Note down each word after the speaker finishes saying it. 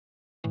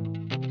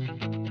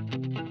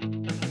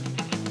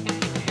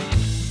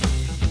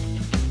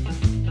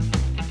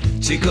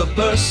Take a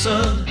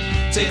person,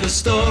 take a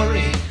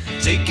story,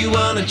 take you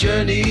on a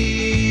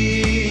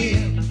journey.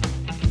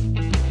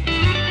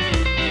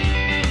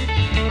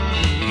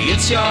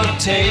 It's your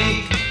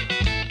take.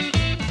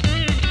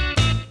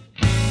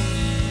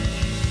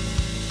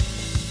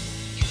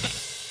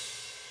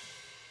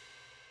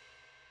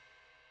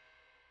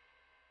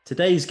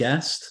 Today's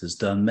guest has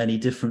done many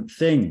different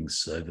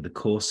things over the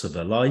course of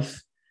her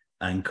life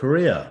and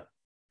career.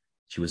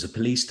 She was a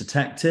police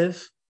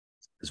detective,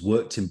 has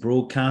worked in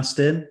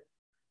broadcasting,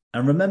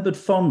 and remembered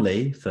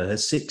fondly for her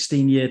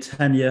 16-year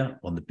tenure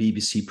on the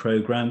BBC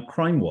programme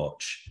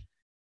Crimewatch,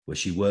 where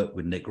she worked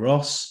with Nick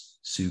Ross,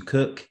 Sue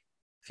Cook,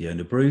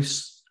 Fiona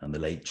Bruce, and the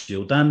late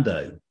Jill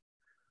Dando.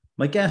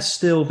 My guest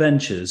still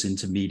ventures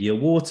into media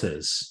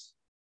waters.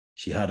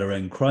 She had her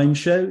own crime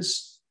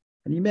shows,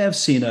 and you may have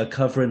seen her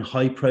covering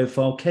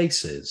high-profile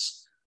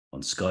cases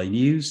on Sky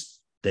News,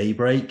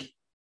 Daybreak,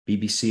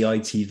 BBC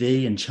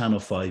ITV and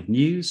Channel 5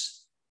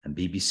 News, and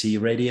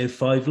BBC Radio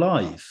 5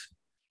 Live.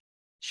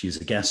 She is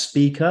a guest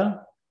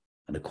speaker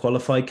and a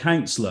qualified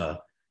counsellor,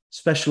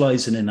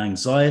 specialising in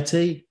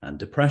anxiety and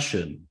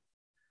depression.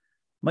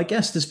 My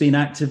guest has been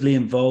actively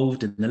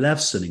involved in the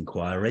Leveson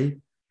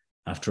Inquiry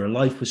after her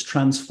life was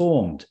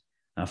transformed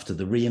after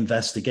the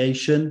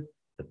reinvestigation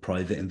of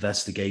private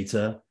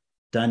investigator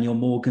Daniel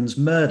Morgan's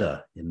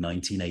murder in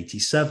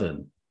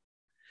 1987.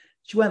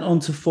 She went on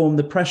to form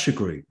the pressure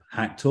group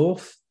Hacked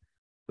Off,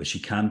 where she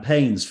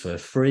campaigns for a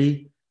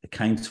free,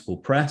 accountable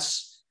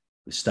press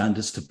with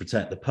standards to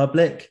protect the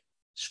public,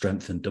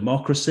 strengthen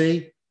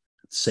democracy,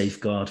 and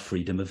safeguard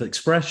freedom of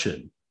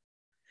expression.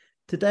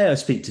 Today I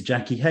speak to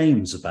Jacqui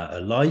Hames about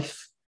her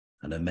life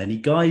and her many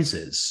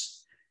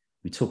guises.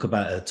 We talk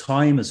about her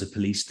time as a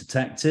police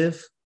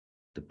detective,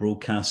 the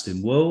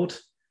broadcasting world,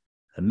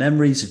 her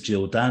memories of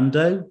Jill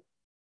Dando,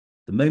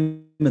 the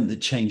moment that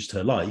changed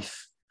her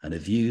life, and her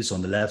views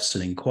on the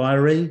Leveson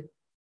Inquiry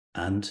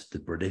and the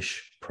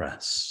British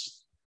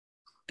press.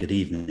 Good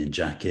evening,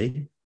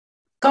 Jacqui.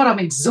 God, I'm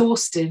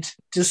exhausted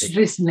just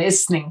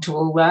listening to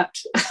all that.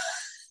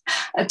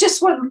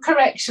 Just one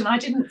correction, I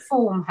didn't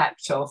form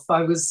Hacked Off.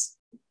 I was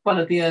one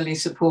of the early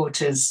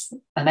supporters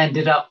and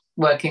ended up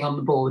working on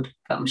the board.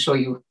 But I'm sure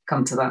you'll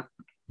come to that.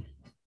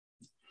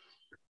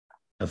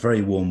 A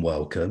very warm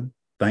welcome.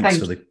 Thank you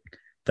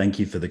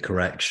for the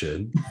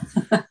correction.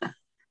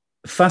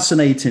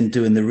 Fascinating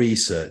doing the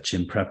research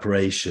in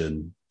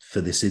preparation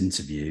for this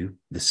interview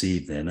this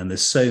evening, and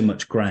there's so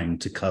much ground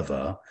to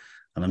cover,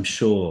 and I'm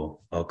sure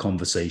our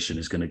conversation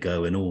is going to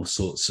go in all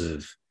sorts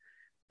of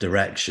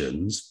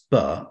directions,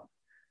 but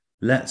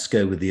let's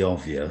go with the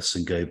obvious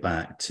and go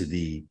back to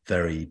the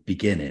very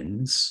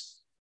beginnings.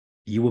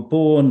 You were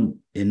born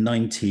in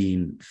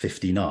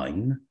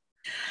 1959.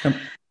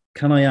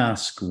 Can I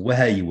ask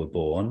where you were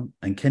born,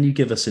 and can you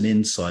give us an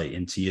insight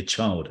into your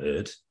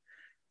childhood,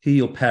 who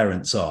your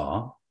parents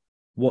are,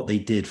 what they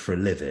did for a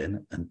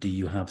living, and do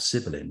you have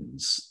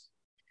siblings?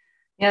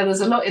 Yeah,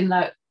 there's a lot in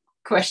that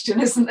question,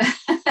 isn't there?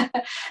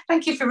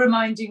 Thank you for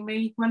reminding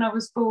me when I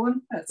was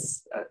born.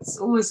 That's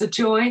always a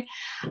joy.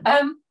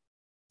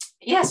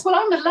 Yes, well,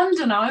 I'm a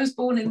Londoner. I was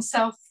born in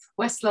South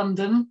West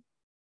London,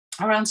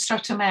 around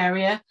Streatham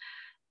area,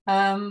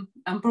 and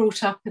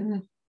brought up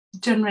in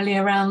generally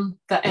around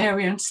that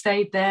area and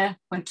stayed there,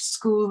 went to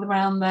school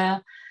around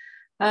there.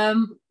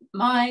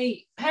 My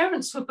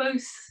parents were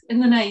both in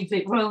the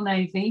Navy, Royal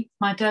Navy.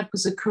 My dad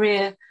was a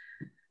career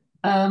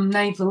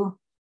naval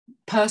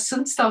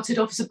person, started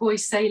off as a boy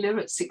sailor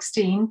at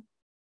 16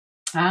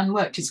 and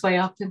worked his way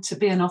up into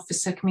being an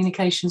officer,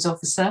 communications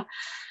officer.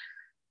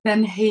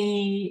 Then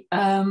he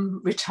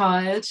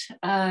retired.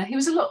 He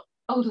was a lot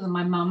older than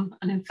my mum,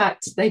 and in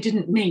fact they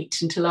didn't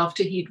meet until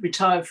after he'd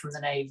retired from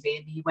the Navy,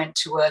 and he went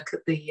to work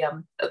at the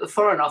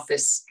Foreign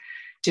Office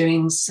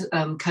doing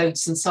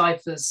codes and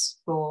ciphers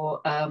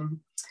for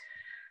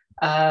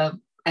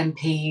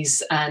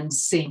MPs and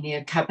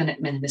senior cabinet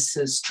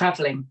ministers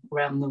travelling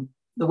around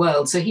the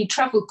world. So he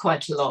travelled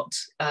quite a lot.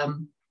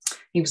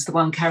 He was the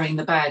one carrying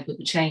the bag with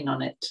the chain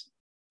on it,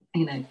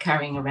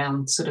 carrying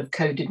around sort of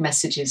coded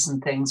messages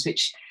and things,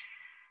 which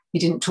he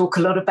didn't talk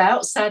a lot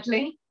about,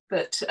 sadly.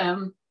 But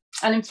and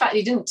in fact,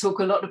 he didn't talk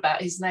a lot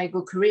about his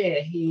naval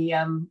career. He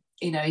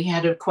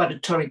had quite a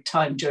torrid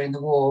time during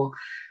the war.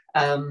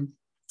 He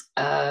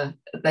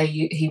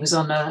was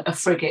on a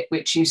frigate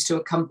which used to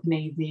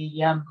accompany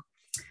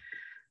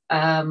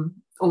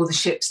all the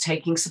ships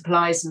taking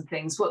supplies and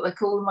things. What they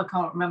call them, I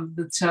can't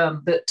remember the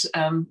term, but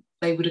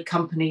they would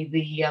accompany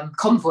the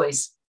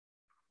convoys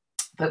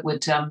that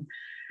would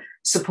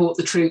support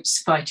the troops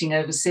fighting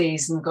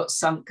overseas, and got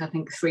sunk, I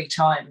think, 3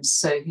 times.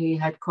 So he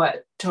had quite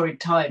a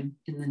torrid time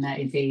in the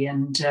Navy,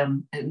 and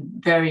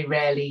very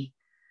rarely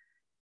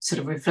sort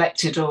of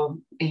reflected or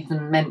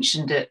even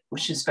mentioned it,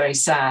 which is very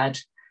sad.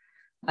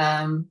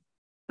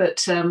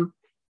 But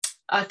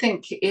I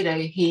think,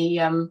 he,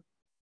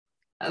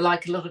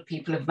 like a lot of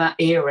people of that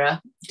era,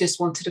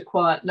 just wanted a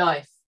quiet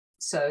life.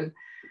 So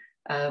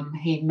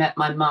he met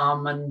my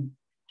mum, and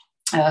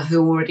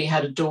who already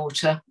had a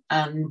daughter,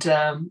 and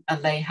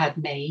they had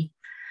me.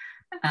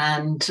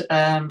 And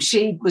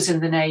she was in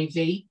the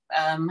Navy,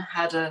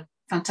 had a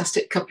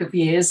fantastic couple of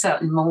years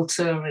out in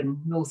Malta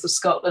and north of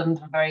Scotland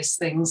and various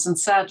things. And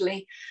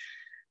sadly,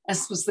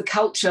 as was the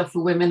culture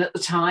for women at the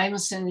time,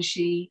 as soon as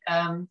she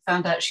found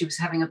out she was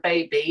having a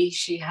baby,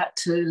 she had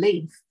to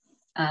leave.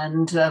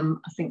 And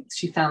I think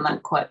she found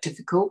that quite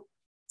difficult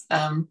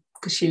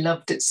because she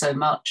loved it so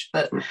much.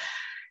 But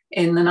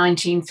in the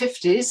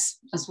 1950s,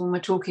 as when we're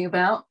talking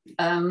about,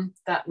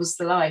 that was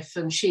the life.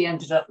 And she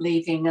ended up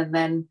leaving and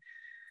then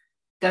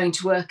going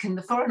to work in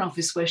the Foreign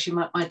Office where she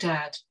met my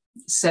dad.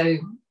 So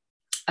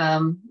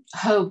I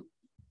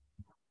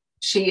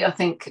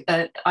think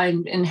I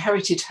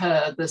inherited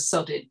her, the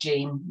sod it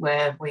gene,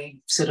 where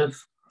we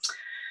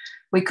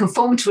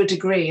conformed to a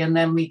degree and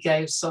then we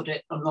gave sod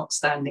it, I'm not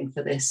standing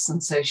for this.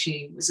 And so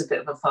she was a bit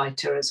of a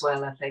fighter as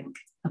well, I think.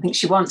 I think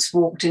she once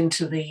walked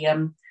into the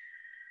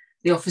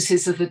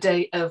offices of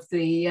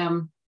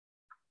the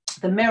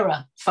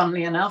Mirror,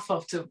 funnily enough,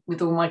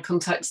 with all my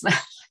contacts now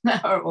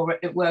or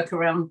at work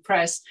around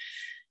press.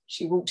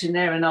 She walked in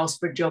there and asked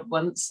for a job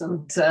once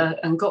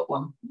and got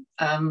one.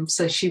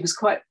 So she was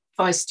quite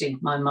feisty,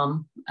 my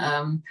mum.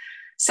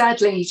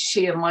 Sadly,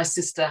 she and my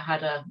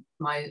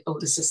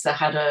older sister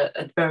had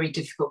a very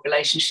difficult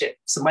relationship.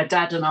 So my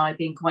dad and I,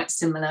 being quite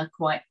similar,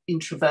 quite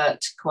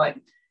introvert, quite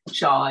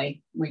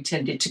shy, we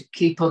tended to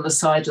keep on the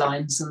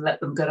sidelines and let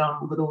them get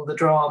on with all the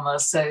drama.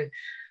 So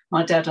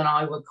my dad and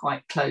I were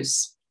quite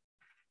close.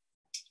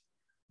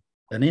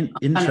 Do you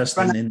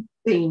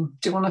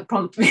want to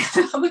prompt me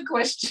another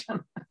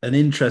question? An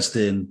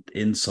interesting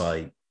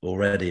insight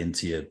already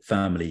into your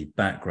family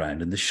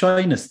background, and the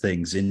shyness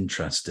thing's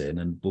interesting,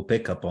 and we'll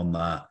pick up on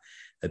that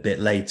a bit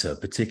later,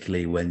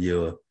 particularly when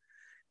you're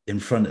in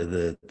front of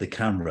the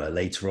camera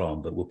later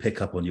on, but we'll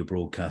pick up on your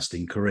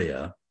broadcasting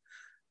career.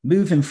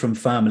 Moving from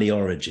family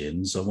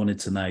origins, I wanted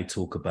to now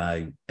talk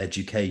about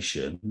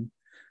education.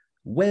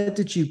 Where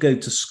did you go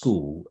to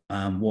school,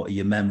 and what are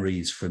your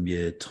memories from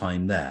your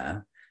time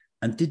there?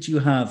 And did you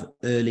have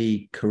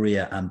early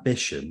career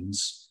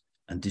ambitions,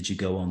 and did you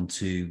go on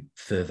to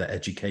further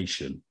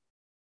education?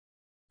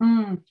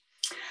 Yeah,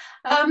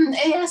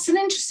 it's an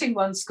interesting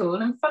one, school.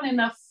 And fun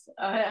enough,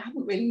 I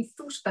haven't really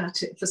thought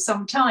about it for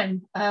some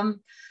time.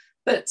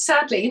 But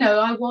sadly,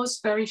 I was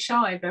very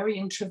shy, very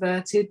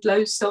introverted,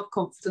 low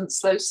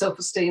self-confidence, low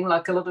self-esteem,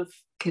 like a lot of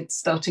kids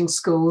starting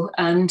school.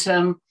 And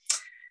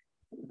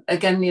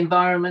again, the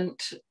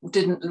environment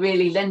didn't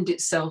really lend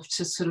itself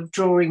to sort of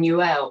drawing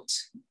you out.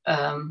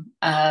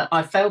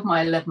 I failed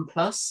my 11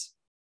 plus.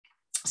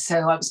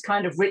 So I was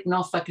kind of written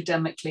off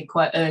academically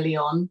quite early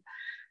on.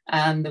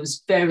 And there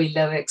was very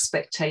low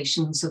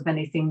expectations of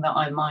anything that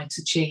I might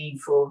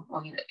achieve or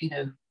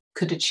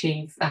could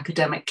achieve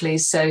academically.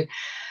 So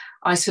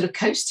I sort of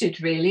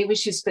coasted, really,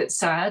 which is a bit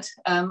sad.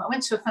 I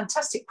went to a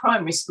fantastic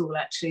primary school,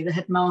 actually. The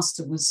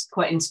headmaster was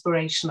quite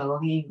inspirational.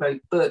 He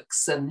wrote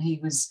books and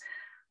he was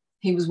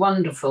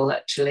wonderful,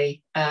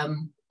 actually.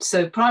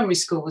 So primary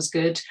school was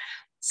good.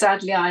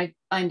 Sadly, I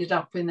ended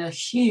up in a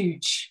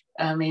huge,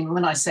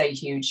 when I say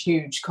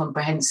huge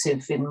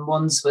comprehensive in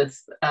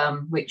Wandsworth,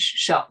 which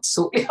shut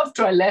shortly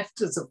after I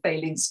left as a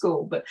failing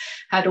school, but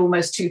had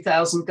almost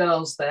 2,000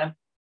 girls there.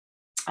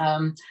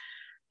 And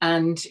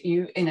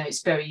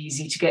it's very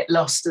easy to get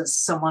lost as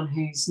someone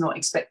who's not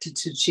expected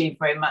to achieve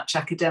very much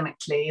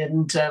academically,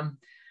 and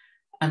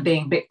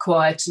being a bit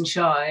quiet and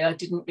shy, I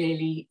didn't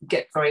really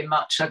get very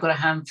much. I got a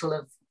handful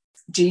of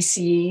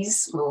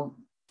GCEs or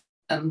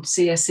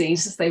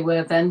CSEs as they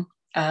were then,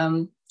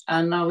 and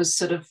I was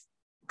sort of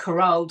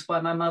corralled by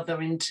my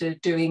mother into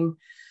doing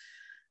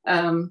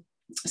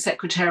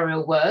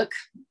secretarial work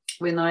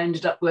when I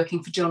ended up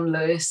working for John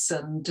Lewis,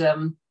 and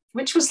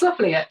which was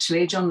lovely,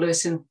 actually. John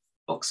Lewis in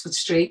Oxford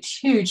Street,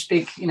 huge,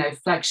 big,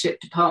 flagship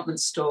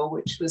department store,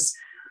 which was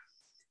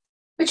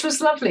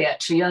lovely,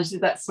 actually. I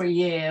did that for a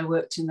year,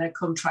 worked in their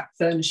contract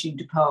furnishing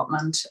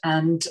department,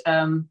 and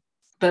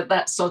but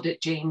that sod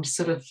it gene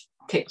sort of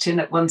kicked in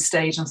at one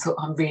stage and thought,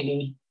 I'm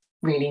really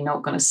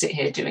not going to sit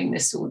here doing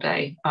this all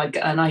day.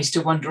 And I used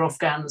to wander off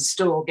down the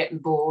store, getting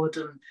bored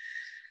and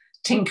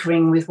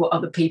tinkering with what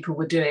other people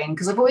were doing.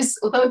 Because I've always,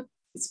 although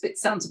it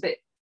sounds a bit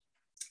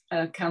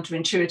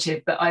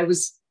counterintuitive, but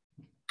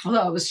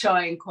although I was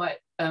shy and quite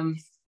an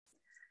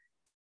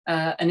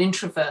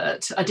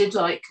introvert, I did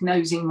like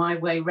nosing my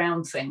way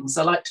around things.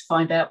 I like to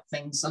find out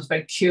things. I was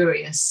very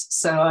curious.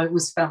 So I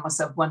always found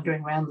myself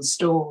wandering around the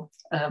store,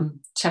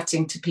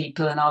 chatting to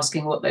people and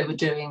asking what they were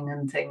doing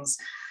and things.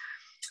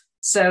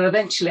 So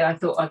eventually I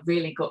thought I've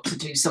really got to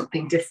do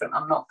something different.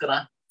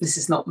 This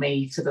is not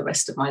me for the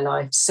rest of my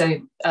life. So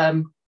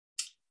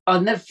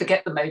I'll never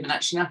forget the moment,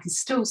 actually. I can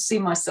still see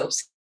myself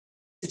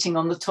sitting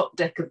on the top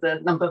deck of the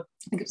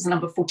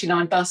number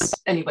 49 bus.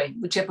 Anyway,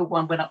 whichever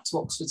one went up to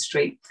Oxford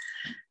Street,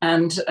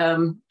 and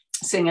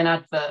seeing an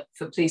advert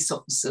for police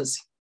officers.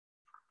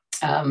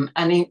 And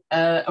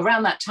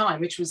around that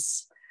time, which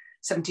was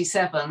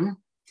 77,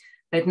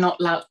 they'd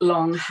not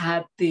long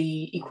had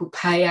the Equal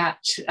Pay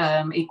Act,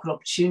 Equal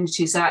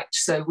Opportunities Act.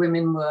 So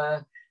women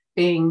were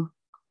being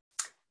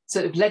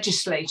sort of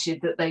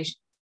legislated that they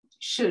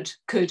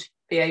could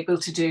be able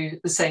to do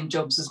the same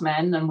jobs as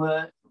men and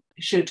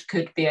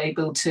could be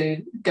able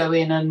to go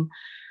in and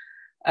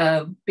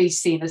be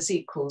seen as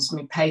equals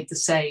and be paid the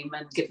same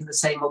and given the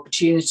same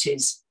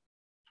opportunities.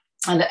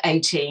 And at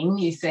 18,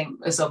 you think,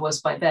 as I was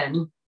by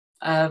then,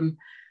 I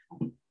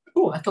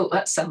thought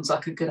that sounds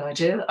like a good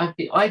idea.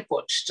 I'd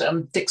watched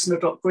Dixon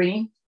O'Dock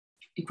Green.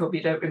 You probably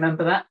don't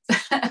remember that.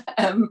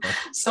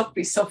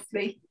 Softly,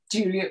 Softly,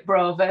 Juliet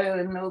Bravo,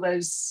 and all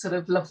those sort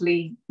of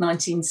lovely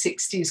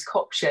 1960s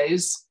cop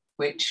shows,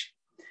 which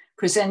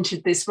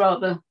presented this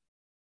rather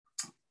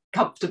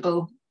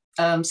comfortable,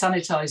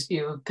 sanitised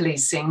view of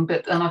policing.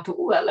 And I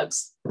thought, that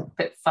looks a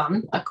bit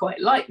fun. I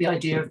quite like the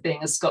idea of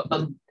being a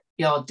Scotland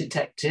Yard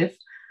detective.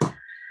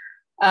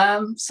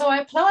 So I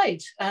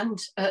applied, and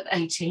at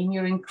 18,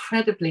 you're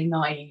incredibly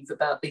naive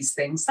about these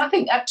things. I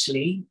think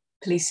actually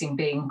policing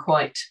being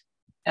quite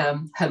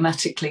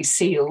hermetically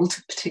sealed,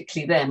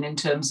 particularly then, in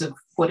terms of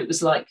what it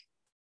was like,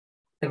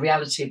 the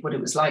reality of what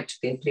it was like to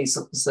be a police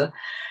officer,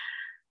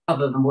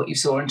 other than what you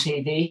saw on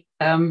TV,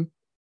 in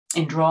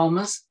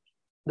dramas.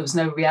 There was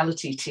no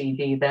reality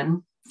TV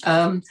then.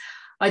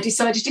 I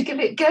decided to give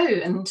it a go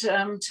and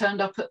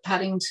turned up at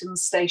Paddington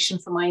Station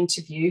for my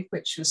interview,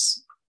 which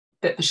was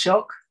a bit of a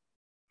shock.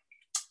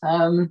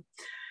 But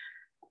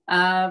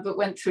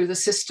went through the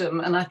system,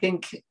 and I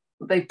think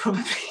they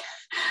probably...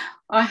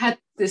 I had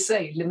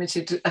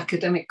limited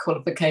academic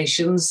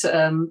qualifications,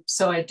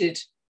 so I did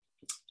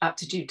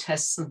aptitude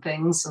tests and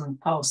things and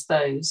passed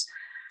those.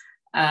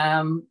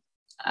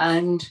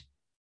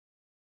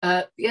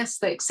 Yes,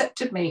 they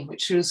accepted me,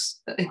 which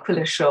was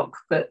equally a shock,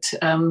 but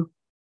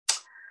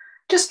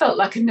just felt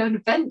like a known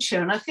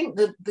adventure. And I think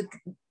that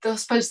I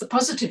suppose the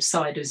positive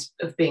side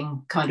of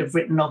being kind of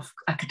written off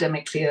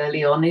academically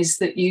early on is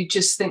that you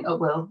just think, oh,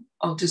 well,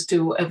 I'll just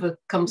do whatever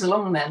comes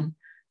along then.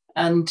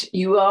 And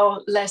you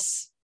are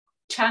less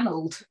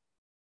channeled,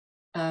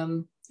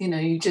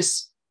 you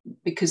just,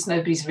 because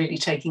nobody's really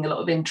taking a lot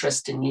of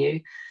interest in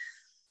you,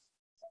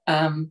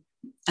 and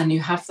you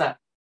have that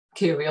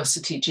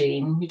curiosity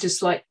gene, you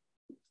just like,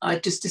 I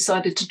just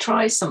decided to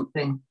try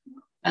something.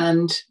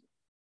 And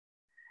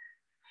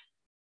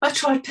I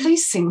tried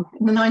policing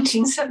in the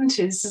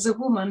 1970s as a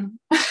woman.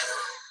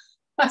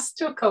 I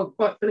still can't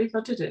quite believe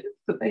I did it,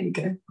 but there you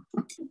go.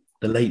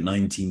 The late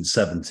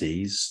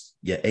 1970s,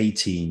 you're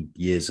 18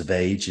 years of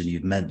age, and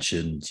you've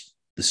mentioned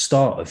the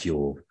start of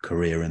your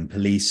career in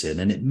policing,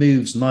 and it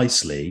moves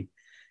nicely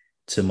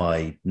to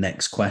my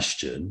next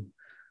question.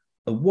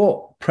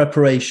 What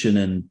preparation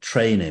and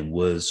training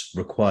was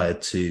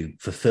required to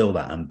fulfill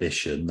that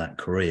ambition, that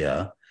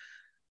career?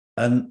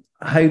 And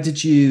how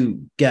did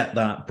you get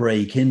that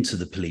break into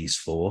the police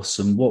force?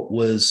 And what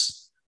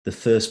was the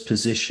first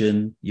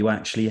position you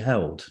actually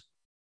held?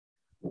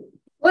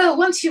 Well,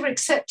 once you're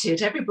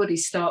accepted, everybody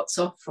started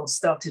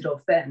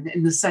off then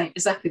in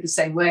exactly the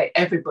same way.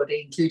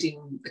 Everybody,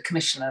 including the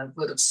commissioner,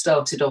 would have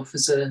started off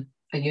as a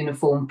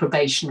uniformed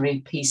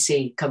probationary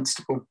PC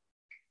constable.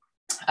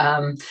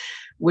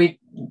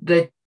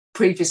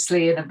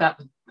 Previously, in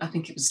about, I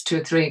think it was 2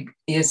 or 3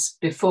 years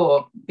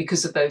before,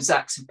 because of those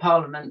acts of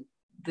parliament,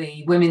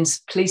 the women's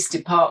police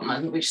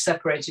department, which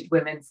separated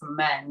women from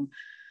men,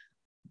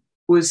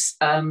 was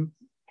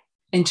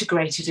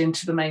integrated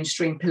into the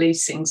mainstream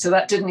policing. So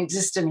that didn't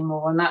exist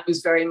anymore. And that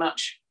was very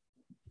much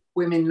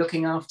women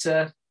looking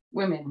after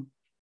women,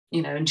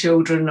 and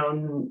children,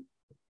 on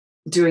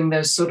doing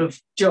those sort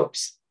of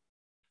jobs,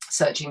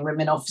 searching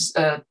women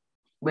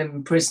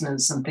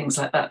prisoners and things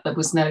like that. There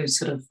was no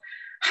sort of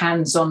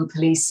hands-on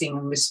policing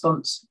and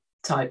response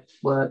type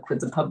work with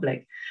the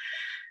public.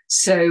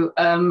 So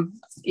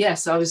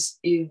yes,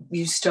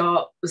 you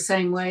start the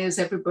same way as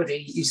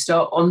everybody. You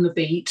start on the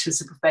beat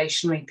as a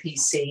probationary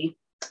PC.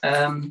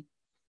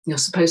 You're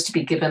supposed to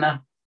be given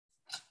a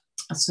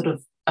sort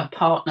of a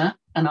partner,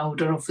 an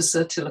older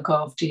officer, to look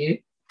after you,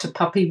 to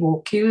puppy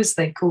walk you, as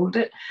they called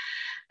it,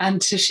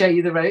 and to show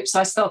you the ropes.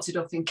 I started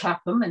off in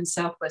Clapham in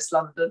southwest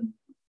London,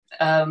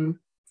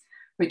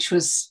 which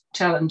was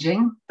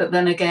challenging, but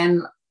then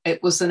again,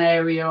 it was an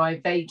area I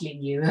vaguely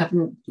knew,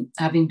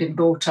 having been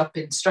brought up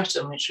in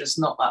Streatham, which was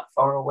not that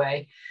far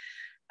away.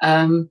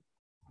 And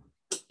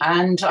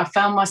I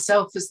found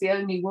myself as the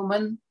only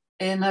woman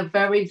in a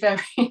very,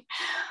 very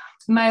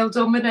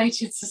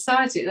male-dominated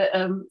society,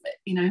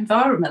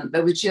 environment.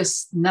 There were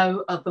just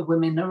no other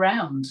women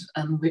around,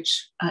 and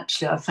which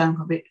actually I found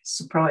a bit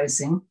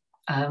surprising.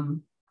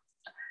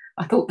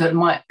 I thought there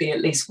might be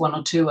at least 1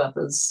 or 2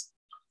 others,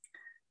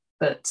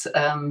 but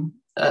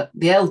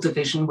the L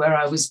division where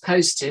I was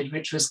posted,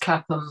 which was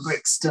Clapham,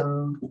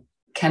 Brixton,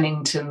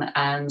 Kennington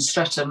and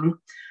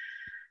Streatham,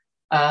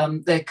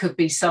 there could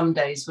be some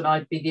days when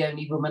I'd be the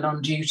only woman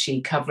on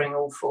duty covering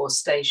all 4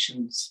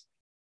 stations.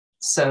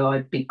 So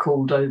I'd be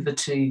called over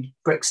to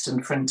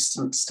Brixton, for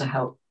instance, to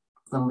help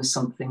them with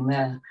something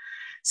there.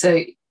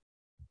 So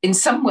in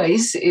some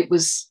ways it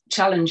was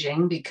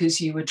challenging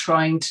because you were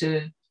trying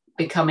to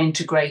become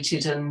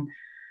integrated and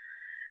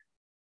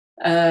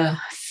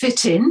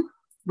fit in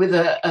with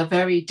a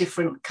very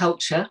different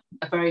culture,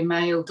 a very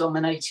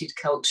male-dominated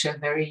culture,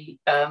 very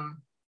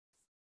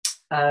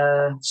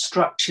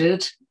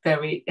structured,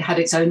 it had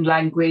its own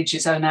language,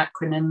 its own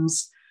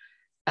acronyms,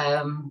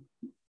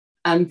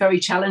 and very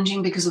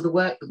challenging because of the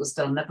work that was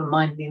done, never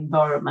mind the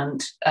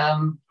environment.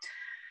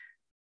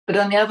 But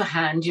on the other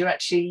hand, you're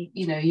actually,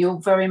 you're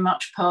very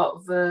much part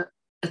of a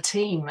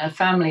team, a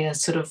family, a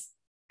sort of,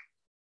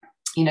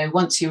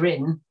 once you're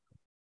in,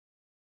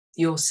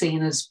 you're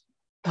seen as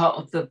part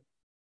of the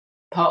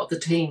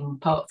team,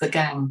 part of the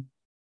gang.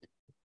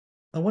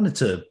 I wanted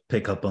to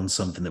pick up on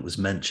something that was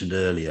mentioned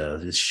earlier,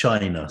 this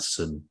shyness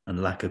and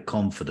lack of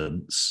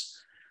confidence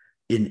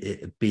in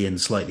it, being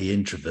slightly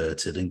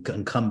introverted,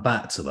 and come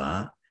back to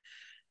that.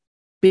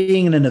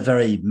 Being in a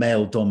very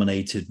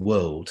male-dominated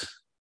world,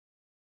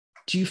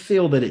 do you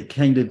feel that it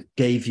kind of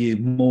gave you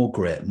more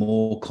grit,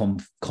 more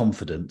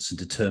confidence and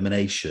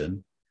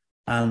determination,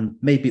 and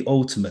maybe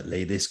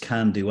ultimately this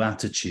can-do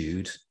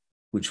attitude,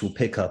 which we'll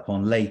pick up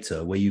on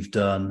later, where you've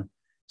done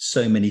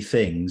so many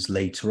things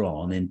later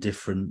on in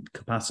different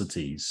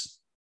capacities?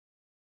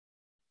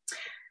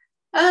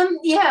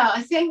 Yeah,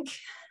 I think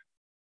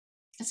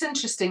it's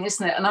interesting,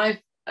 isn't it? And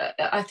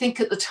I think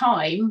at the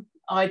time,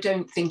 I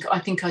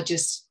think I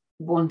just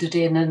wandered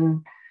in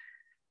and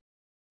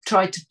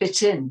tried to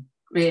fit in,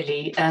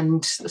 really,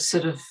 and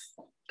sort of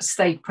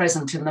stay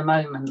present in the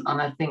moment.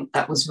 And I think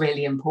that was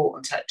really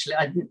important, actually.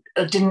 I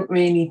didn't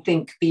really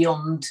think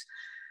beyond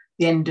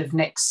the end of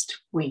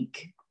next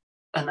week.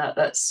 And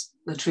that's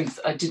the truth.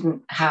 I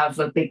didn't have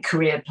a big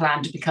career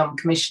plan to become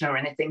commissioner or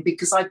anything,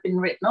 because I'd been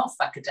written off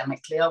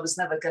academically. I was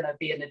never going to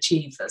be an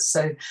achiever.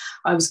 So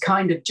I was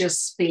kind of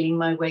just feeling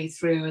my way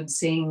through and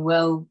seeing,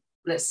 well,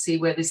 let's see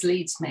where this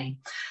leads me.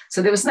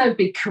 So there was no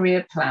big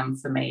career plan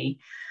for me.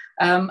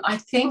 I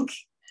think,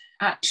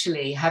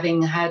 actually,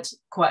 having had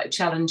quite a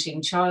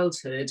challenging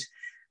childhood,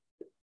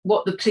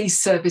 what the police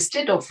service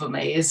did offer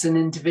me as an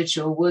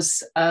individual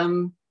was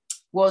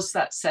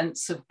that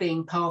sense of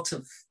being part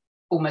of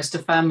almost a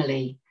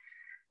family,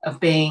 of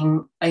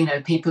being,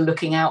 people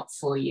looking out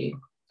for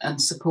you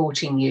and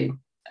supporting you.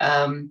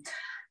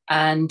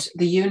 And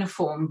the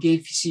uniform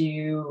gives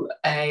you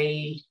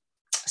a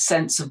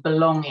sense of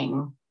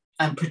belonging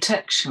and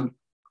protection.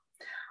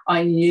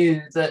 I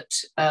knew that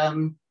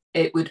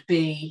it would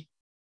be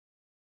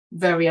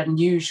very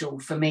unusual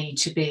for me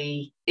to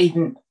be,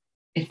 even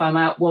if I'm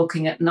out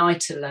walking at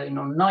night alone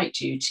on night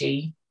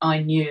duty,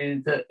 I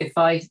knew that if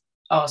I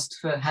asked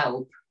for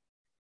help,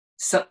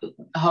 so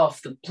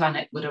half the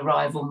planet would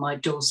arrive on my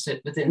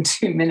doorstep within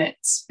 2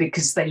 minutes,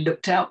 because they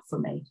looked out for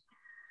me.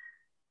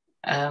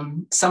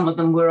 Some of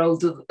them were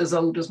as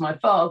old as my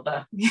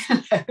father,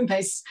 and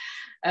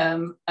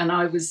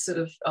I was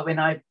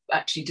I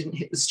actually didn't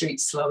hit the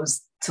streets till I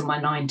was to my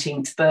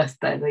 19th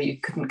birthday, though you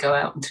couldn't go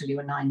out until you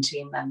were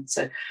 19 then.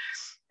 So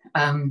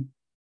when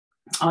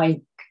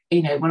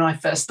I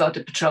first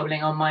started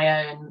patrolling on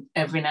my own,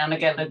 every now and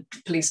again a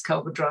police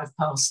car would drive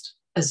past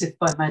as if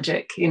by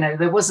magic.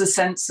 There was a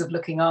sense of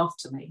looking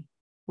after me,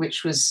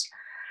 which was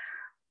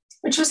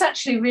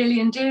actually really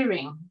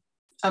endearing.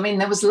 I mean,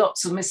 there was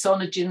lots of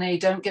misogyny,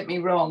 don't get me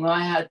wrong.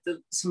 I had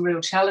some real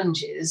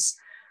challenges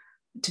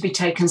to be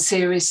taken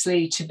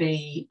seriously, to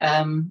be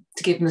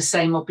given the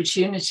same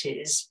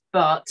opportunities,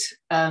 but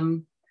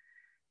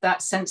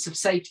that sense of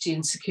safety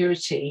and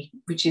security,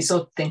 which is an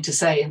odd thing to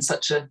say in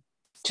such a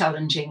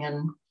challenging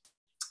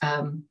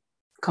and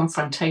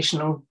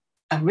confrontational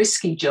and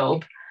risky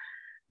job,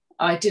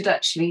 I did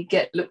actually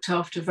get looked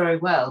after very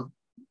well.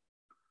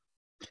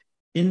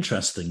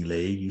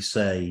 Interestingly, you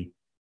say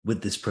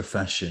with this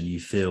profession,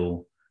 you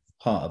feel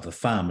part of a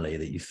family,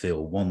 that you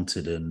feel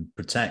wanted and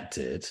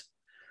protected.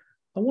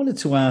 I wanted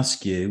to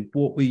ask you,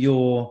 what were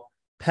your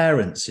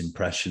parents'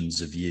 impressions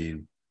of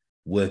you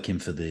working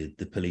for the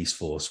police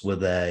force? Were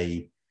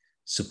they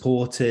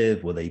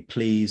supportive? Were they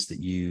pleased that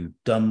you'd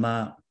done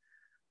that?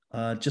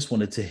 Just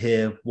wanted to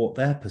hear what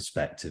their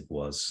perspective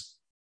was.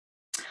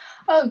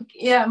 Oh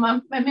yeah,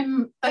 I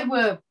mean, they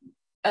were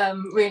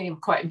really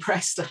quite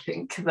impressed. I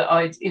think that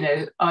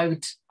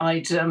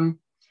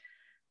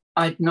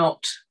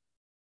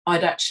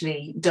I'd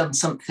actually done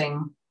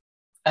something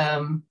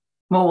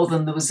more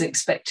than there was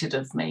expected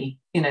of me.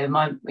 As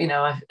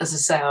I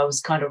say, I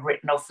was kind of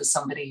written off as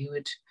somebody who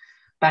would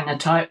bang a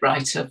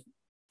typewriter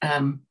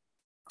for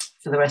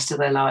the rest of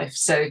their life.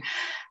 So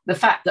the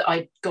fact that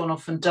I'd gone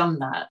off and done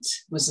that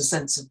was a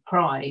sense of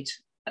pride.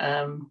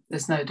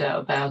 There's no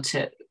doubt about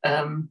it.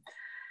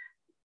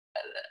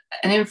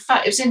 And in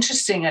fact, it was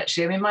interesting,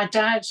 actually. I mean, my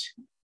dad,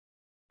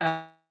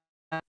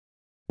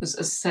 as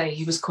I say,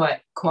 he was quite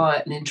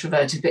quiet and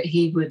introverted, but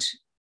he would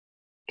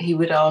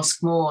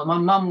ask more. My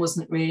mum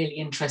wasn't really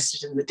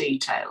interested in the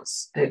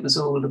details. It was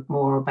all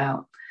more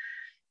about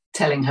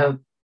telling her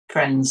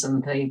friends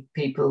and the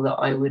people that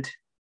I was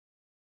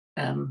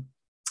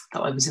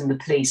in the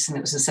police, and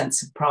it was a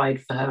sense of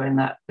pride for her in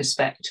that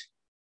respect.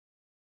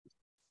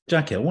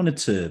 Jacqui, I wanted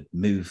to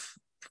move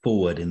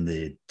forward in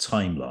the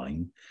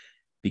timeline,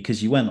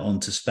 because you went on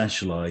to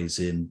specialise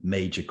in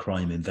major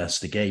crime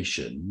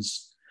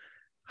investigations.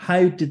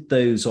 How did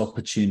those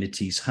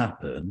opportunities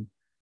happen?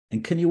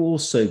 And can you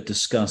also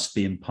discuss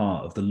being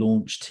part of the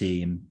launch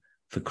team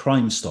for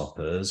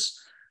Crimestoppers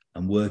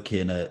and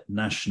working at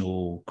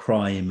National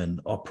Crime and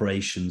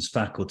Operations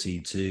Faculty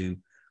to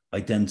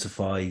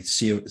identify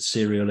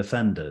serial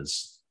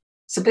offenders.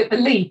 It's a bit of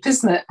a leap,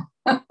 isn't it?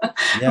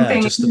 Yeah,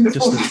 just a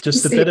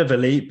bit of a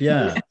leap,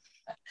 yeah.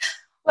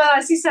 Well,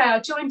 as you say, I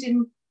joined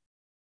in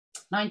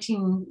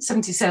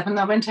 1977.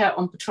 I went out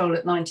on patrol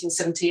at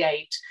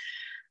 1978,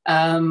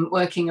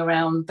 working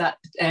around that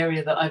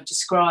area that I've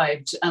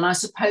described. And I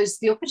suppose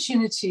the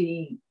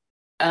opportunity,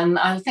 and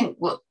I think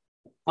what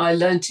I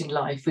learnt in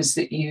life was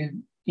that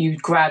you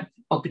grab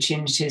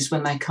opportunities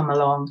when they come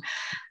along.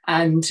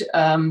 And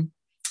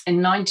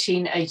in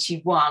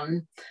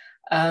 1981,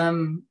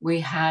 we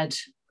had,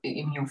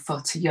 you're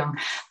far too young,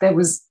 there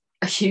was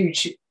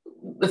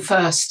the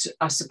first,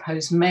 I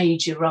suppose,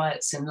 major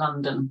riots in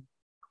London.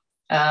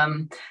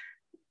 There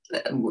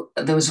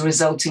was a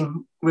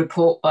resulting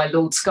report by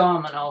Lord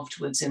Scarman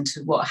afterwards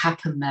into what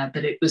happened there,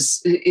 but it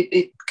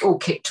all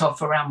kicked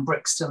off around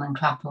Brixton and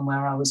Clapham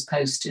where I was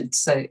posted.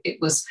 So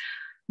it was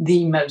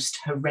the most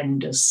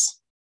horrendous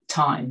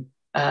time.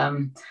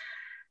 And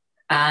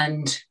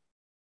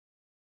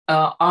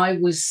I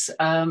was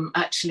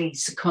actually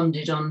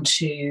seconded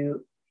onto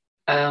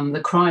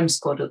the crime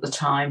squad at the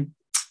time.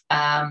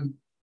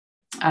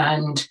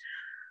 And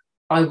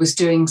I was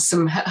doing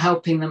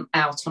helping them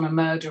out on a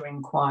murder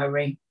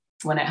inquiry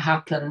when it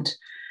happened.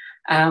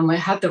 We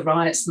had the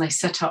riots and they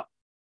set up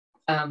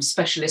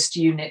specialist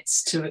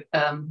units to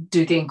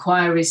do the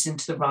inquiries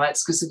into the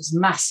riots because it was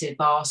massive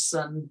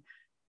arson,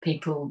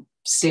 people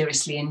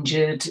seriously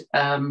injured,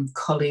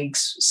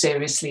 colleagues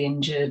seriously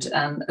injured,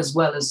 and as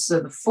well as so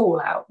the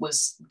fallout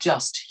was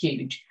just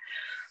huge.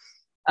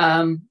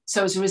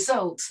 So as a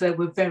result, there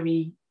were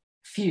very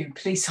few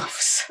police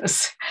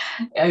officers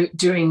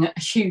doing a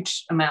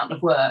huge amount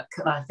of work.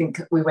 And I think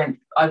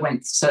I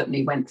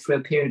certainly went through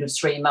a period of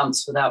 3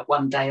 months without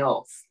one day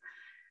off.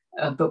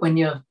 But when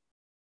you're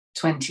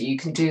 20, you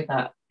can do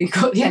that. You've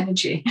got the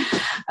energy.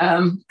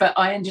 But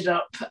I ended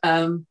up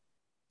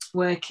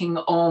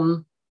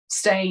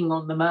staying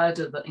on the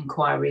murder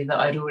inquiry that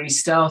I'd already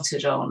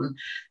started on.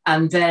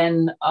 And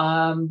then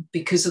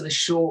because of the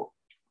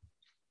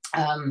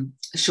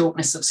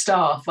shortness of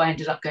staff, I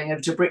ended up going over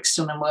to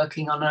Brixton and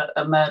working on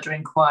a murder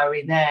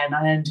inquiry there. And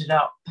I ended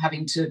up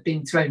having to have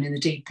been thrown in the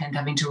deep end,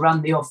 having to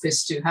run the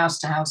office, do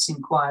house-to-house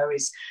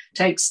inquiries,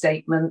 take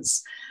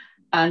statements,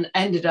 and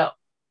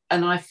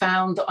and I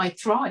found that I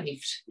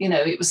thrived.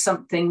 It was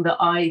something that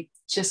I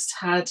just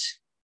had,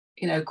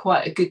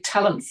 quite a good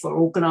talent for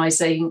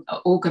organising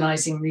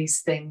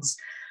these things.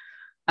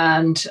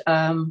 And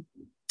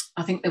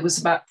I think there was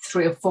about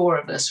 3 or 4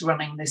 of us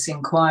running this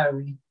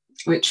inquiry,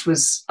 which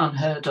was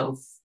unheard of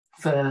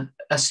for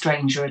a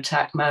stranger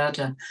attack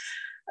murder.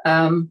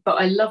 But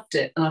I loved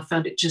it, and I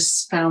found it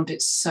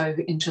so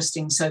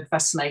interesting, so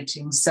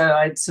fascinating. So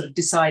I sort of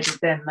decided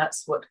then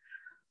that's what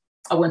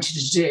I wanted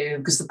to do,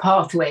 because the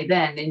pathway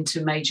then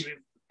into major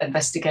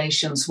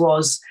investigations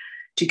was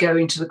to go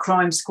into the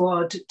crime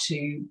squad,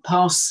 to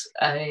pass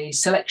a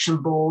selection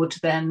board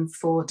then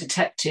for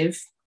detective.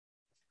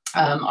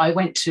 I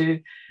went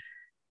to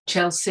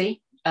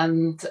Chelsea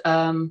and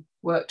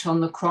worked on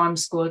the crime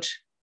squad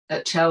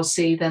at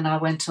Chelsea. Then I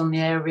went on the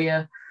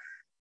area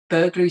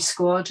burglary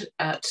squad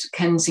at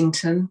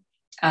Kensington,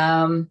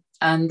 and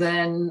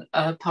then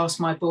passed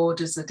my board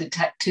as a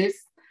detective.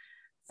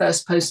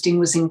 First posting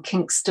was in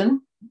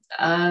Kingston,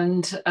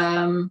 and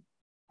where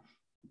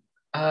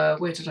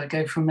did I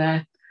go from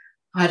there?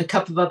 I had a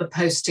couple of other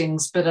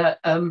postings, but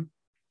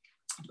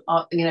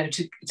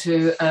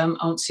to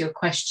answer your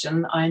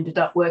question, I ended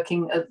up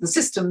working at the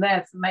system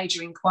there for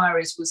major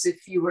inquiries. Was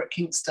if you were at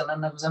Kingston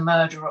and there was a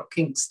murder at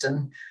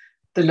Kingston,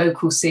 the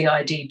local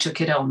CID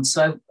took it on.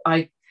 So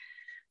I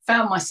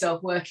found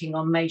myself working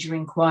on major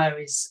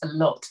inquiries a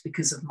lot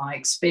because of my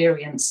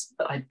experience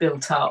that I'd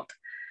built up.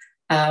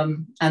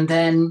 And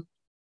then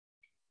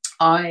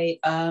I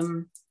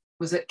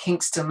was at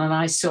Kingston and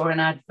I saw an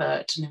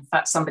advert, and in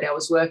fact somebody I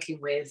was working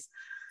with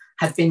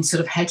had been sort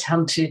of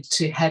headhunted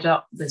to head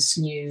up this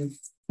new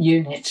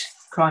unit,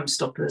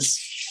 Crimestoppers.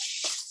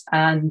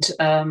 And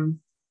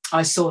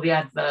I saw the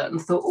advert and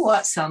thought, oh,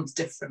 that sounds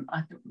different.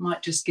 I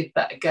might just give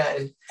that a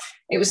go.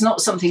 It was not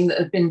something that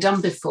had been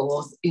done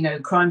before.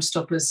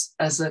 Crimestoppers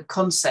as a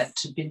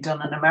concept had been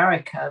done in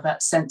America,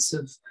 that sense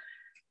of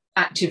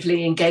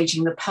actively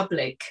engaging the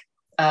public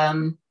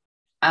and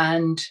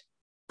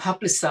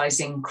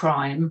publicising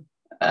crime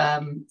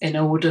in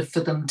order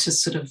for them to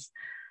sort of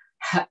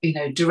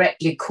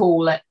directly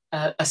call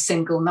a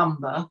single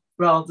number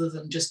rather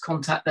than just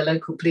contact the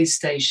local police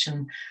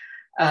station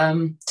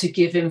to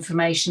give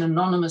information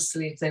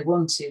anonymously if they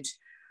wanted.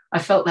 I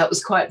felt that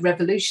was quite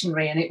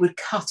revolutionary, and it would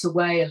cut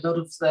away a lot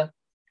of the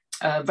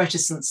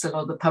reticence a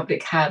lot of the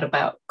public had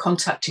about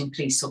contacting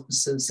police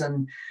officers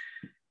and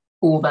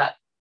all that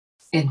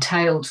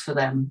entailed for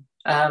them.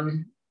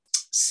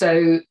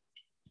 So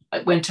I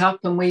went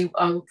up and I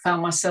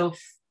found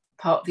myself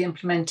part of the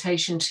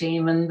implementation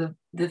team and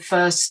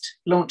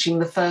launching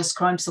the first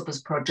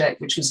Crimestoppers project,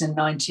 which was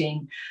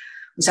actually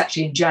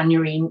in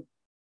January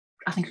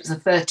I think it was the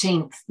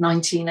 13th,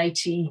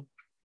 1987,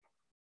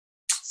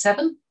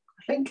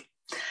 I think.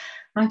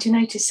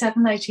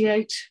 1987,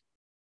 88.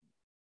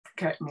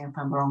 Correct me if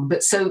I'm wrong.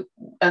 But so,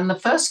 and the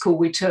first call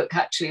we took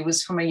actually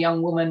was from a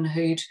young woman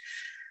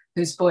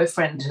whose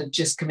boyfriend had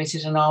just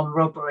committed an armed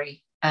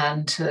robbery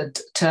and had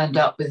turned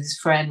up with his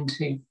friend,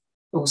 who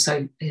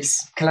also his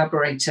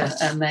collaborator,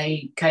 and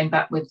they came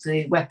back with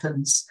the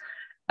weapons,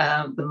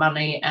 the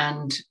money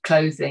and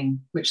clothing,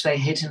 which they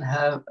hid in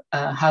her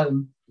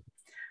home.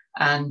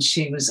 And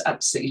she was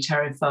absolutely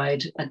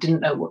terrified. I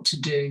didn't know what to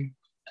do,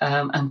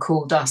 and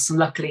called us. And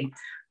luckily,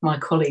 my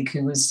colleague,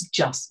 who was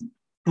just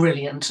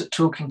brilliant at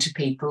talking to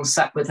people,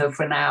 sat with her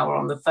for an hour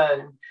on the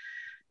phone.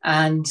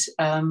 And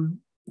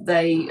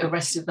they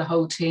arrested the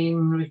whole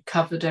team,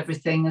 recovered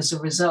everything as a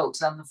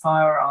result, and the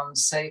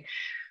firearms. So,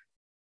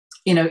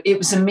 you know, it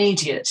was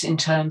immediate in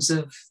terms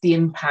of the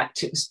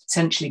impact it was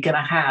potentially going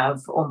to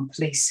have on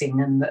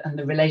policing and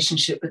the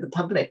relationship with the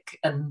public,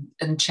 and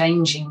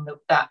changing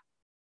that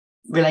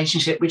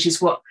relationship, which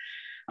is what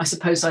I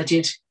suppose I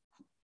did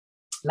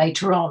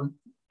later on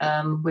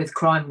with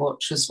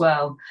Crimewatch as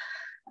well,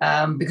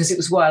 because it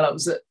was while I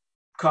was at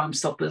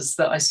Crimestoppers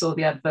that I saw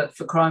the advert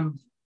for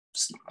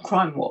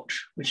Crimewatch,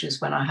 which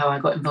is how I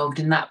got involved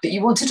in that. But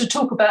you wanted to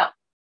talk about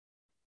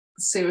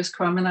the serious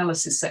crime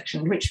analysis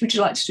section. Which would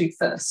you like to do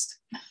first?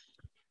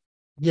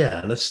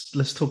 Yeah,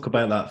 let's talk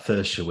about that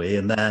first, shall we?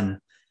 And then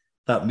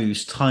that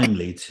moves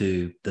timely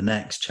to the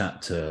next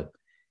chapter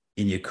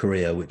in your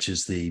career, which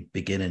is the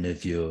beginning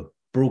of your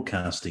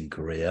broadcasting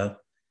career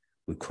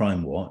with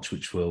Crimewatch,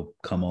 which we'll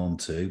come on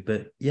to.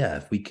 But yeah,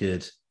 if we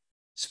could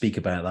speak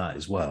about that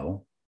as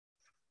well.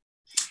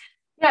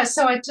 Yeah,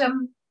 so I'd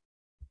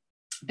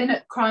been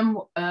at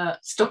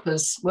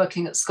Crimestoppers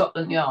working at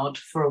Scotland Yard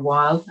for a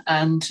while,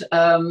 and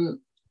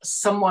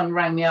someone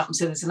rang me up and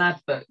said there's an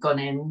advert gone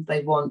in.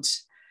 They want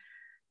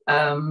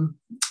a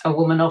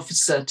woman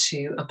officer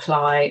to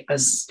apply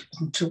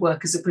to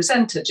work as a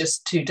presenter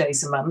just 2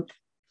 days a month.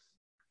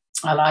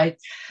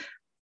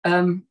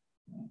 And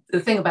the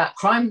thing about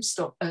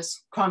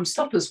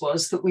Crimestoppers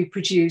was that we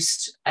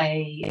produced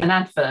an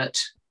advert,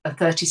 a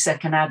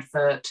 30-second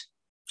advert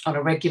on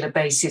a regular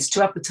basis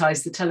to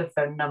advertise the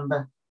telephone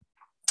number,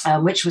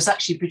 which was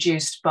actually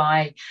produced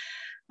by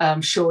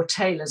Shaw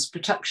Taylor's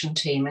production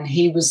team, and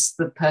he was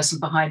the person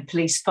behind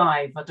Police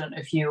 5. I don't know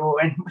if you or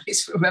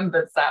anybody's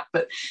remembered that,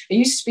 but it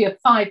used to be a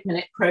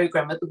 5-minute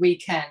programme at the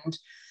weekend.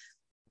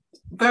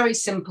 Very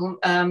simple,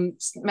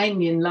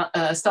 mainly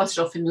started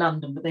off in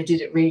London, but they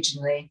did it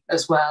regionally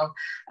as well.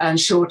 And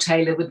Shaw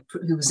Taylor,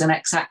 who was an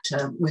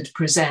ex-actor, would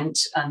present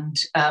and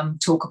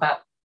talk about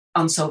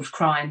unsolved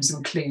crimes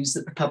and clues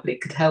that the public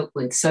could help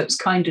with. So it was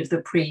kind of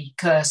the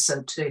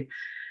precursor to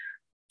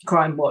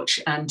Crimewatch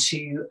and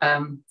to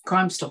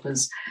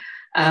Crimestoppers.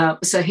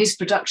 So his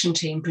production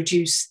team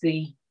produced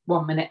the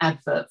 1-minute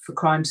advert for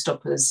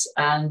Crimestoppers,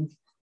 and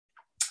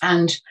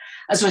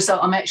as a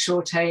result, I met Shaw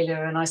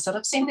Taylor and I said,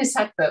 I've seen this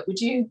advert. Would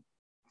you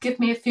give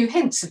me a few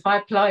hints if I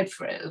applied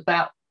for it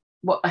about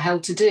what the hell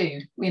to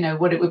do, you know,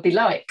 what it would be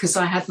like? Because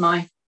I had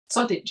my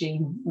Sodic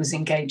gene was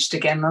engaged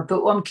again. I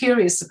thought, well, I'm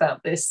curious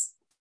about this.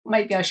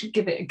 Maybe I should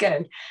give it a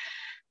go.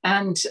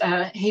 And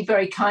he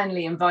very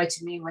kindly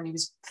invited me when he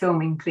was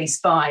filming Police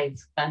 5.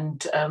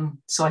 And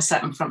so I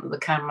sat in front of the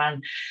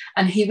camera,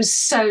 and he was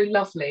so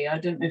lovely. I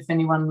don't know if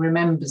anyone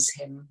remembers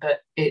him, but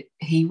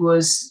he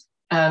was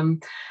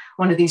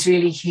one of these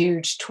really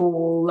huge,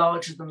 tall,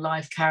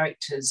 larger-than-life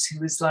characters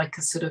who was like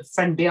a sort of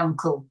friendly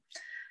uncle.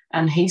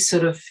 And he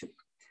sort of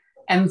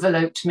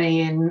enveloped me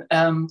in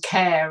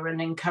care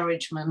and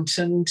encouragement,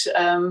 and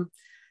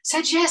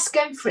said, yes,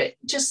 go for it.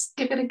 Just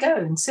give it a go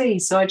and see.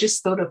 So I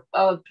just thought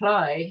I'll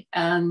apply.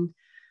 And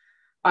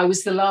I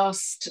was the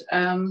last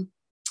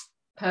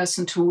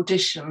person to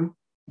audition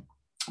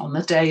on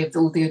the day of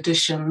all the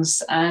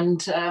auditions.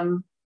 And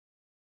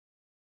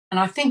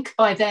I think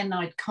by then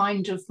I'd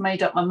kind of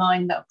made up my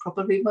mind that I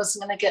probably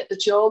wasn't going to get the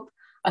job.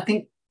 I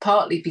think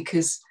partly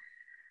because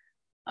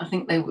I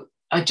think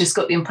I just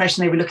got the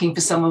impression they were looking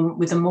for someone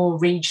with a more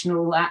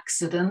regional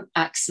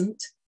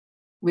accent,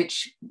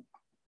 which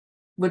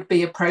would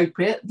be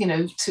appropriate, you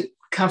know, to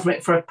cover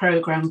it for a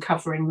programme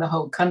covering the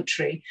whole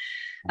country.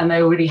 And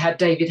they already had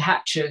David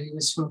Hatcher, who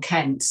was from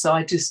Kent. So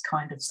I just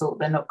kind of thought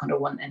they're not going to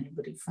want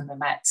anybody from the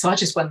Met. So I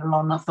just went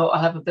along and I thought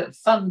I'll have a bit of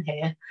fun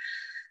here.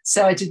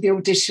 So I did the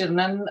audition,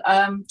 and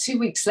 2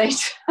 weeks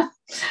later,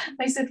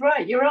 they said,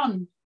 right, you're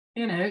on,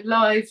 you know,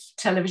 live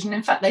television.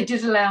 In fact, they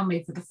did allow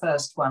me for the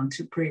first one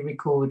to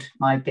pre-record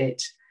my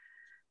bit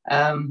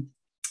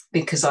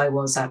because I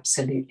was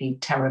absolutely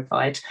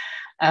terrified.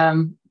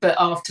 But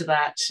after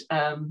that,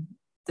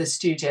 the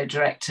studio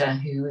director,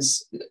 who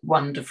was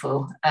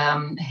wonderful,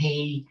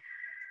 he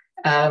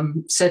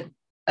said,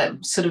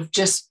 sort of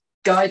just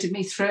guided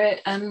me through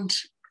it, and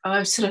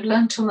I sort of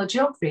learnt on the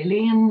job,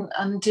 really,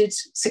 and did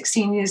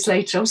 16 years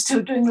later, I was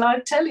still doing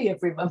live telly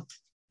every month.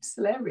 It's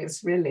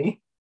hilarious,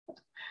 really.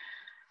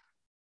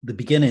 The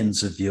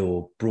beginnings of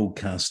your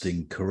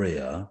broadcasting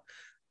career,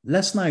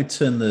 let's now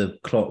turn the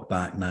clock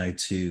back now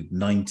to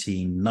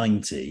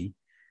 1990.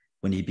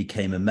 when you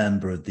became a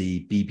member of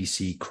the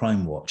BBC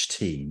Crimewatch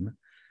team.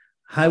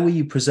 How were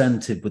you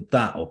presented with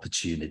that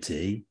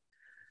opportunity?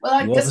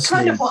 Well, that's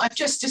kind of what I've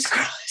just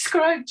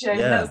described, James.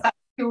 Yeah. That's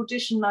the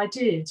audition I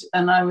did.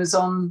 And I was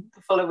on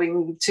the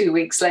following 2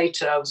 weeks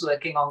later, I was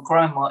working on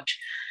Crimewatch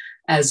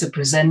as a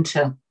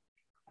presenter.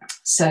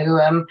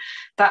 So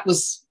that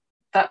was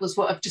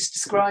what I've just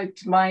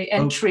described, my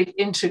entry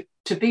into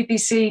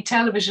BBC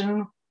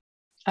television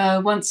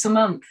once a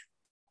month.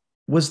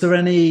 Was there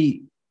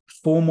any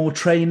formal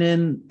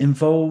training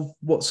involved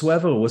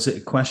whatsoever, or was it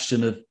a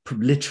question of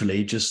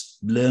literally just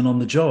learn on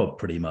the job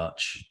pretty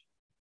much?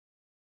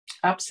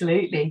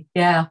 Absolutely.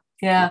 Yeah.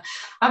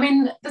 I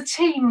mean, the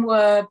team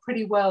were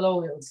pretty well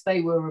oiled.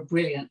 They were a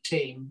brilliant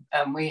team.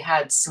 We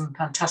had some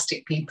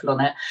fantastic people on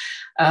it.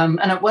 And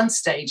at one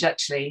stage,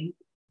 actually,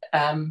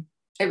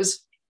 it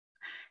was,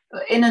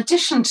 in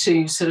addition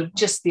to sort of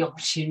just the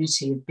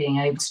opportunity of being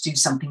able to do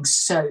something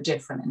so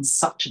different in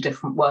such a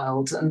different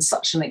world and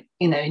such an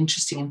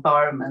interesting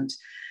environment,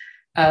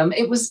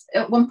 it was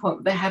at one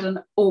point they had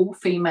an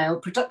all-female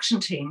production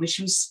team, which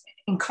was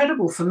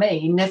incredible for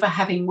me, never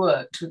having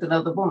worked with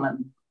another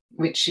woman,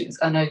 which is,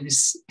 I know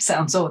this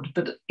sounds odd,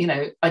 but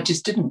I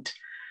just didn't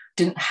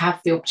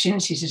have the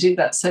opportunity to do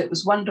that. So it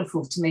was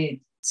wonderful to me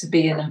to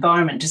be in an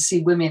environment to see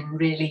women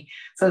really,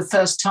 for the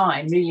first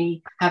time,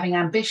 really having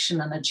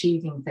ambition and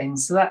achieving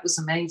things. So that was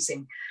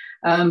amazing.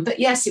 But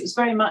yes, it was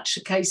very much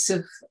a case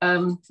of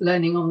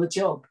learning on the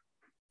job,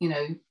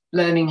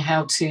 learning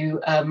how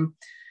to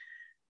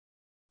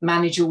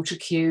manage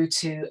auto-cue,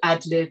 to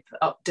ad-lib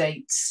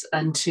updates,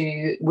 and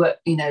to work,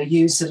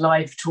 use the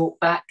live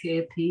talkback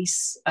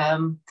earpiece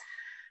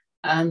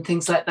and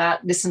things like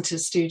that, listen to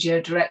studio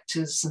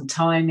directors and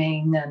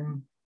timing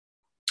and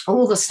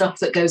all the stuff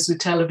that goes with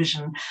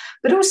television,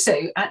 but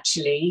also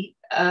actually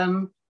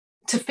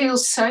to feel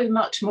so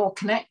much more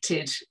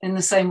connected in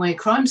the same way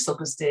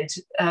Crimestoppers did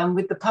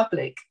with the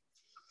public.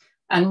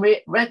 And,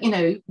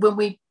 when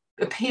we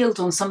appealed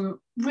on some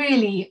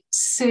really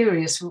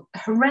serious,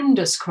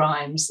 horrendous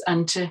crimes,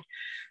 and to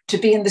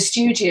be in the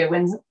studio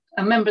when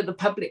a member of the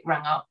public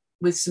rang up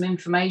with some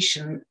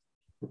information,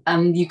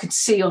 and you could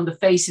see on the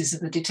faces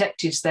of the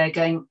detectives there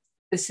going,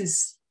 this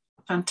is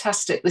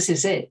fantastic, this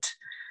is it.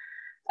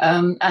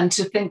 And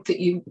to think that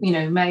you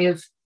may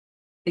have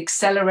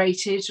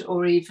accelerated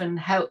or even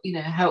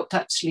helped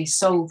actually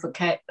solve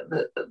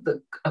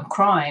a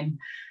crime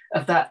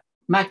of that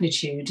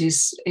magnitude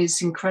is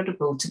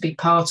incredible to be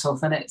part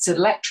of, and it's an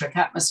electric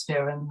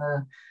atmosphere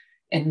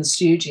in the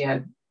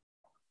studio.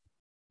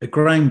 A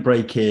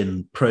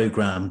groundbreaking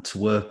program to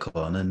work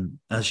on, and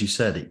as you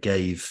said, it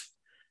gave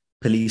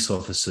police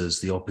officers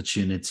the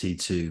opportunity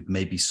to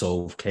maybe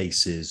solve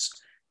cases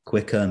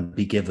quicker and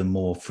be given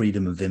more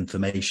freedom of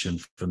information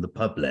from the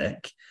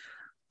public.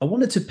 I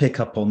wanted to pick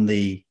up on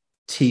the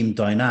team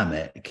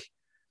dynamic,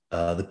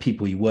 the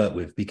people you work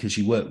with, because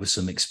you work with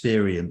some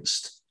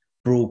experienced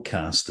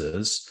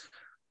broadcasters.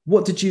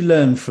 What did you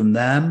learn from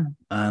them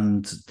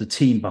and the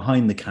team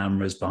behind the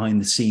cameras,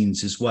 behind the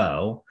scenes as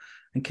well?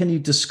 And can you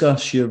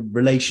discuss your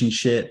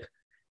relationship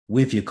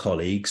with your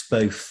colleagues,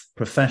 both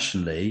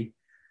professionally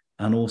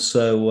and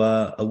also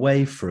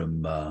away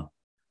from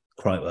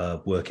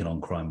working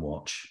on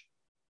Crimewatch?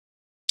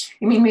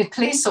 You mean with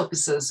police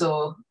officers,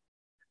 or?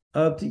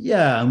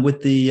 Yeah, and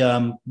with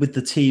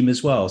the team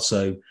as well.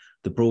 So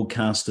the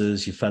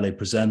broadcasters, your fellow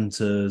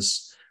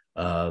presenters,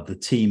 the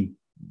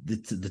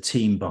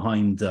team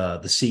behind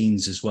the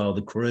scenes as well,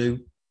 the crew.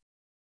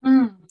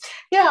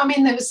 Yeah, I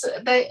mean, it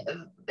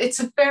was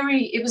a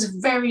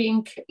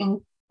very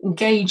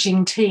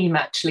engaging team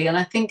actually, and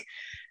I think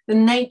the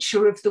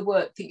nature of the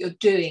work that you're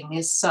doing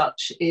is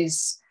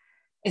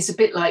a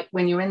bit like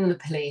when you're in the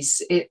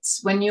police.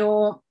 It's when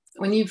you're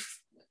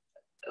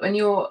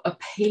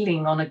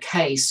appealing on a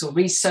case or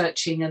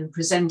researching and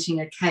presenting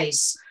a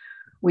case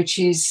which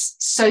is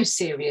so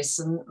serious,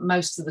 and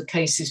most of the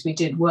cases we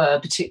did were,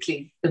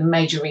 particularly the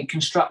major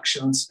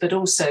reconstructions, but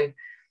also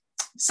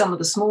some of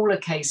the smaller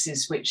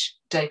cases which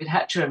David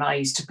Hatcher and I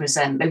used to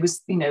present. There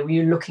was, we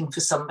were looking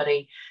for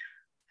somebody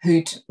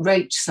who'd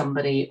raped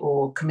somebody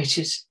or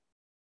committed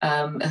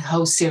a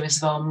whole series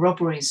of armed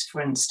robberies,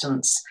 for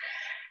instance.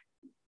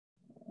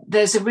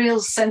 There's a real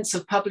sense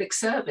of public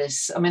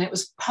service. I mean, it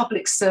was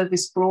public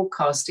service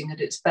broadcasting at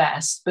its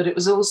best, but it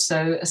was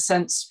also a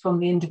sense from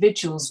the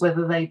individuals,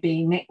 whether they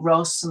be Nick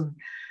Ross and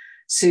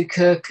Sue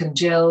Kirk and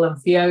Jill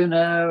and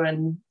Fiona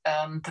and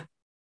the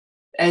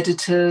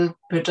editor,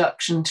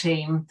 production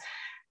team.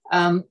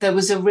 There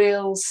was a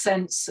real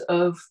sense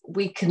of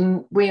we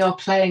are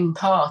playing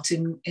part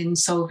in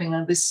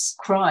solving this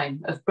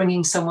crime, of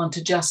bringing someone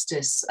to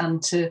justice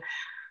and to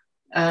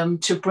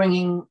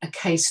bringing a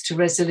case to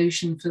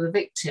resolution for the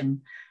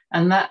victim.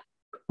 And that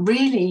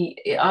really,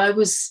 I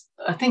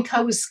think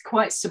I was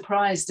quite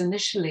surprised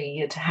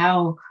initially at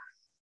how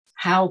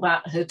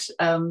that had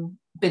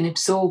been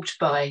absorbed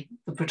by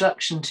the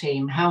production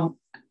team, how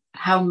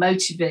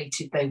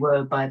motivated they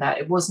were by that.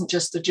 It wasn't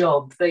just a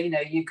job.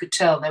 You could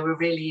tell they were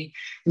really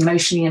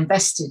emotionally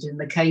invested in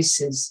the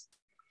cases.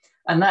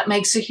 And that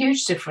makes a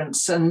huge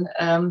difference. And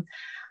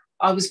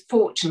I was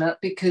fortunate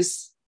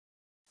because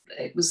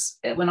it was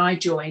when I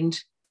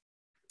joined,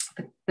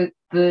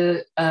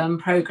 the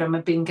programme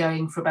had been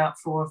going for about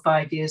 4 or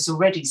 5 years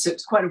already. So it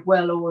was quite a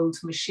well-oiled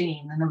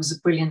machine, and there was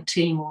a brilliant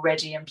team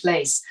already in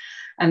place.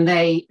 And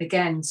they,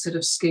 again, sort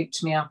of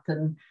scooped me up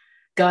and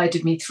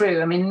guided me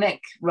through. I mean,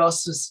 Nick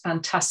Ross was a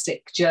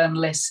fantastic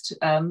journalist,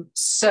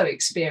 so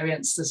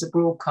experienced as a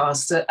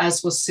broadcaster,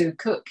 as was Sue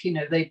Cook. You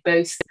know, they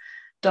both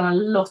done a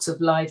lot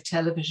of live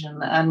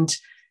television, and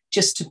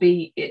just to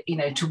be, you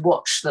know, to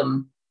watch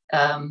them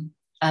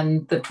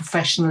and the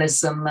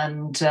professionalism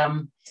and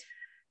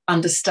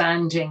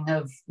understanding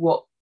of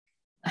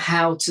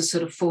how to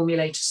sort of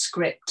formulate a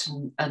script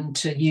and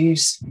to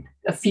use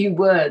a few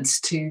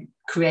words to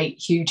create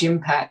huge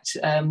impact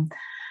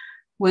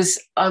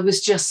I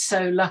was just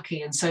so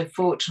lucky and so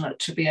fortunate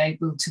to be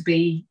able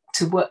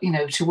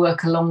to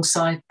work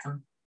alongside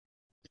them.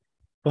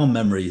 Fond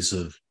memories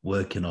of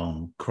working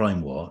on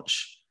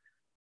Crimewatch.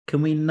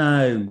 Can we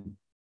now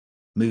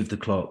move the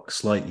clock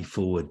slightly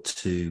forward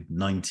to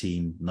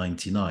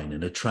 1999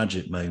 and a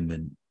tragic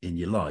moment in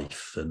your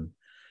life? And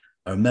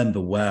I remember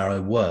where I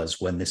was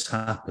when this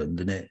happened,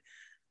 and it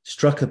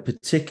struck a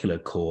particular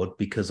chord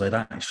because I'd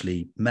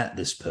actually met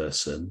this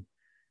person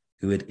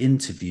who had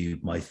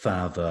interviewed my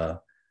father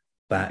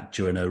back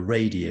during her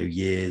radio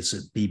years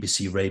at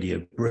BBC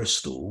Radio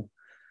Bristol.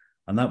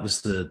 And that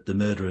was the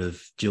murder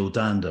of Jill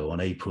Dando on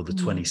April the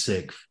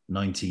 26th,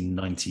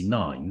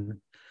 1999.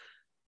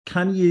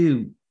 Can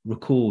you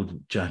recall,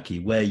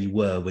 Jacqui, where you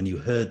were when you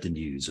heard the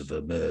news of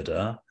her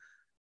murder?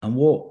 And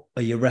what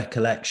are your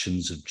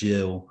recollections of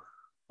Jill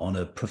on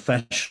a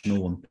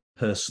professional and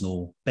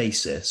personal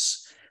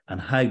basis? And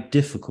how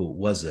difficult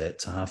was it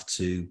to have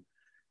to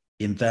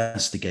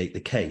investigate the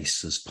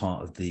case as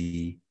part of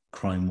the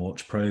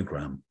Crimewatch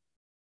programme?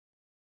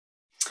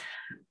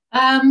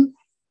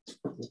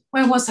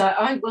 Where was I?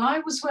 I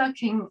was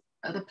working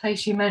at the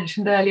place you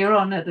mentioned earlier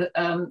on.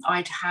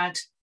 I'd had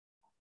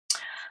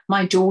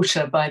my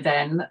daughter by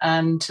then,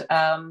 and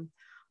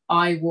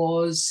I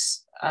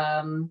was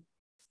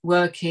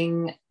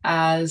working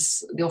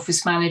as the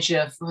office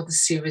manager for the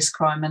serious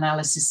crime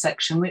analysis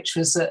section, which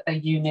was a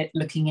unit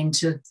looking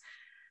into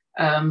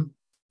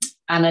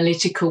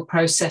analytical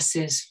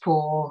processes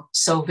for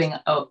solving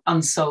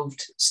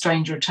unsolved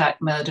stranger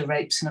attack, murder,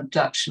 rapes and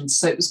abductions.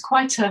 So it was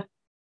quite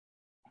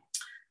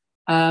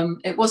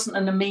it wasn't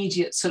an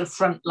immediate sort of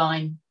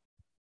frontline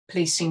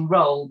policing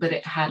role, but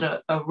it had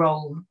a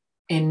role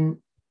in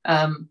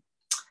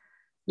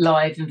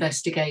live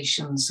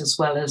investigations as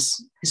well as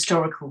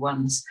historical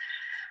ones.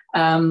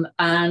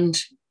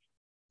 And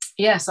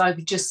yes,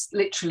 I've just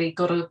literally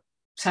got a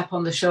tap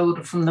on the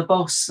shoulder from the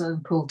boss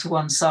and pulled to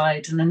one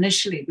side. And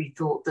initially we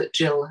thought that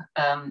Jill,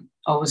 I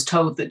was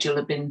told that Jill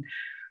had been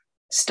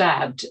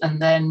stabbed,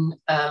 and then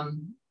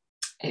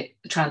it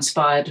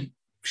transpired a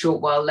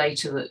short while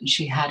later that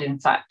she had in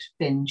fact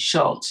been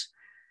shot.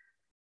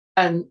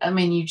 And I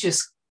mean, you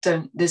just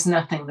don't, there's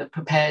nothing that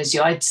prepares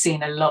you. I'd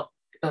seen a lot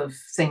of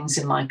things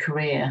in my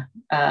career.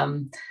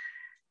 And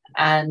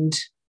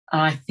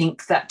I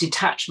think that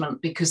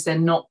detachment, because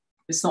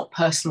it's not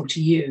personal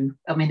to you.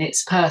 I mean,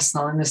 it's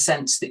personal in the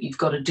sense that you've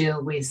got to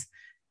deal with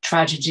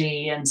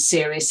tragedy and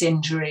serious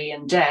injury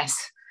and death,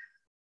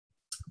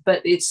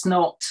 but it's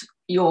not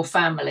your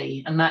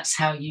family, and that's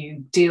how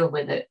you deal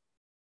with it.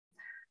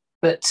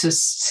 But to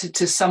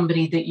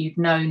somebody that you've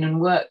known and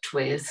worked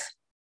with,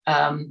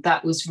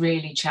 that was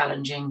really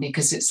challenging,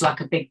 because it's like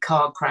a big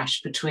car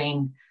crash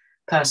between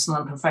personal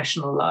and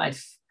professional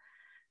life,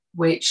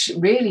 which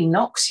really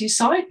knocks you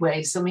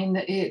sideways. I mean,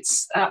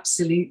 it's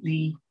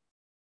absolutely,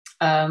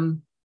 I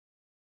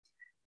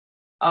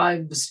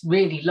was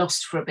really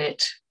lost for a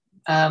bit.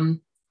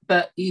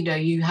 But, you know,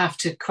 you have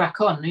to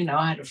crack on. You know,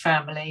 I had a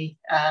family.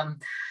 I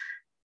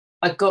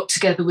got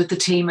together with the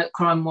team at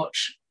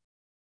Crimewatch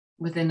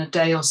within a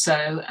day or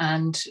so.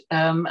 And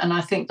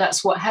I think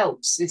that's what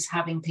helps, is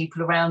having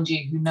people around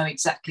you who know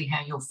exactly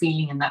how you're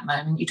feeling in that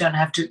moment. You don't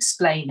have to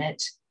explain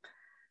it.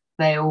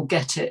 They all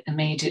get it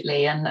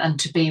immediately. And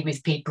to be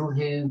with people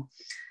who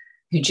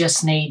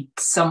just need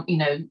some, you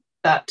know,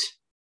 that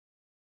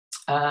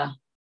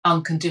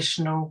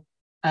unconditional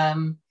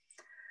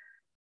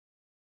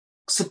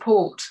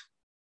support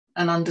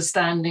and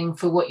understanding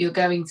for what you're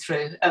going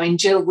through. I mean,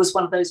 Jill was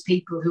one of those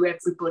people who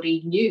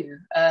everybody knew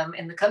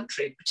in the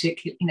country,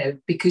 particularly, you know,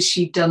 because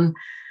she'd done,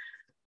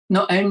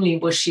 not only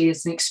was she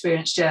as an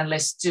experienced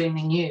journalist doing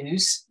the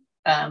news,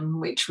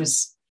 which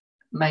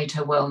made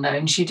her well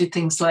known, she did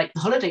things like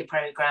the holiday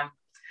programme.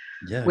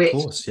 Yeah, which,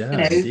 of course, yeah, you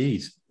know,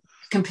 indeed.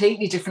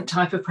 Completely different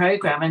type of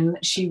programme, and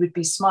she would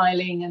be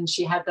smiling, and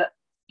she had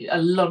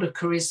a lot of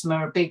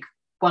charisma, a big,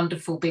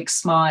 wonderful big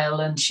smile,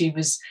 and she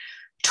was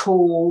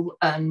tall,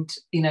 and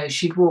you know,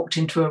 she'd walked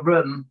into a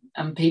room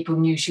and people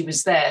knew she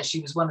was there. She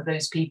was one of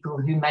those people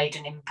who made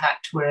an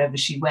impact wherever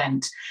she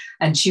went,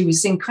 and she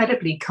was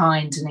incredibly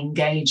kind and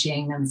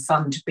engaging and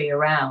fun to be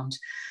around.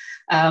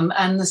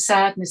 And the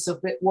sadness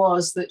of it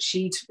was that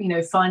she'd, you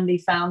know, finally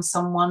found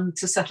someone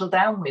to settle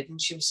down with, and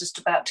she was just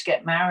about to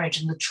get married,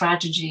 and the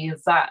tragedy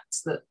of that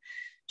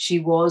she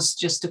was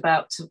just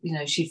about to,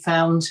 she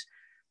found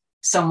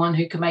someone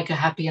who could make her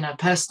happy in her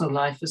personal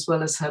life as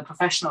well as her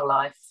professional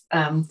life.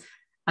 And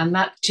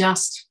that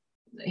just,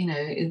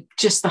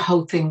 just the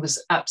whole thing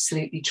was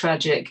absolutely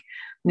tragic.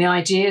 And the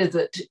idea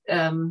that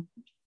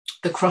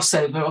the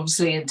crossover,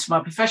 obviously, into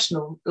my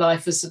professional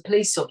life as a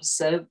police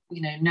officer,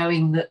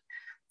 knowing that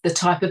the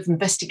type of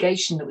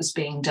investigation that was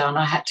being done,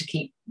 I had to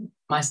keep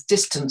my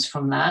distance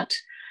from that.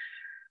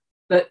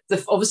 But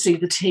obviously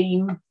the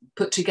team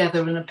put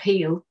together an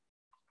appeal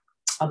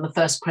on the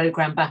first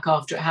programme back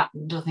after it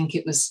happened. I think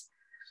it was,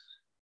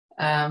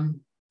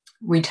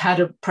 we'd had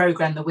a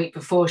programme the week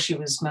before she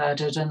was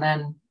murdered, and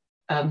then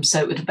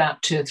so it was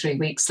about 2 or 3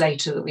 weeks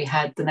later that we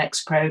had the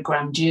next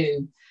programme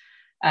due.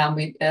 And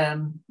we,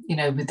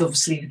 with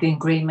obviously the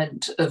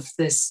agreement of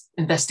this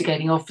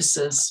investigating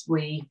officers,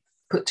 we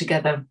put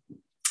together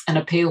an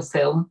appeal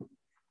film,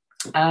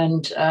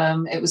 and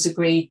it was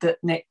agreed that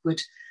Nick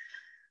would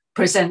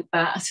present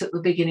that at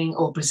the beginning,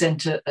 or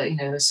present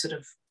a sort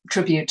of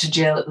tribute to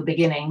Jill at the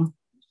beginning.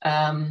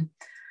 And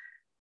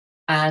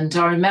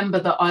I remember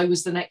that I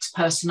was the next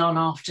person on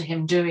after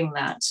him doing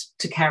that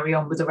to carry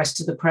on with the rest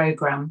of the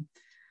programme.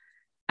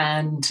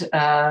 And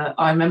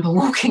I remember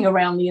walking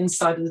around the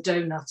inside of the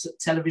donut at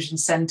Television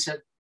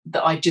Centre,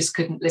 that I just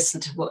couldn't listen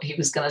to what he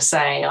was going to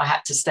say. I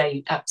had to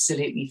stay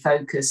absolutely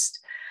focused.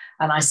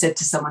 And I said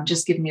to someone,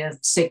 just give me a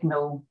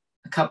signal,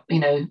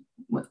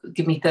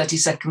 give me 30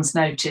 seconds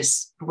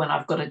notice when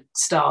I've got to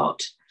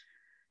start.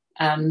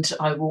 And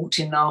I walked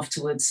in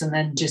afterwards and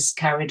then just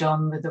carried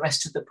on with the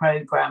rest of the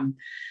programme.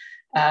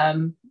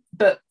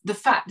 But the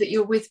fact that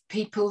you're with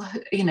people,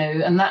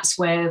 and that's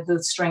where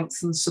the strength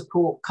and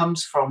support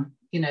comes from.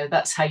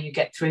 That's how you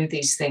get through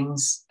these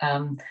things.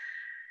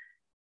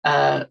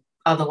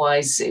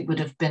 Otherwise, it would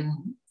have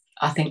been,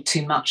 I think,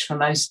 too much for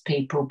most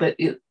people. But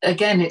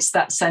again, it's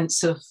that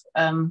sense of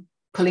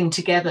pulling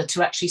together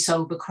to actually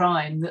solve a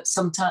crime that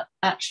sometimes,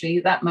 actually,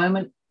 at that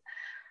moment,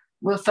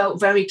 felt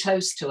very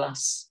close to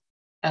us.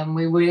 And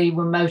we really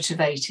were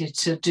motivated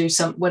to do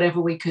whatever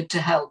we could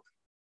to help.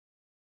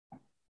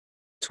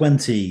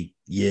 20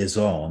 years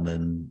on,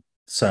 and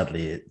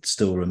sadly, it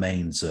still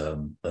remains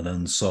an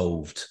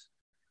unsolved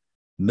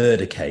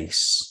murder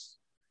case.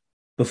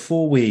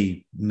 Before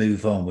we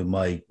move on with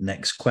my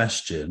next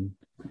question,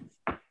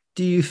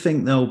 do you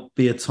think there'll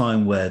be a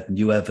time where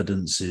new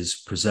evidence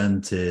is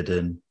presented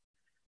and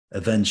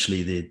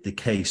eventually the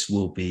case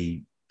will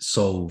be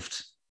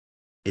solved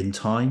in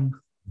time?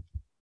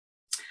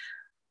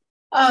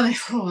 I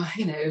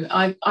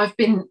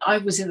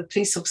was in the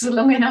police officer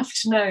long enough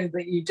to know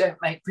that you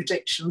don't make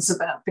predictions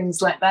about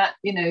things like that.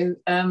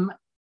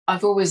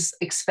 I've always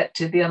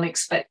expected the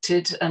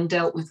unexpected and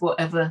dealt with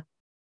whatever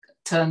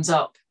turns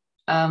up.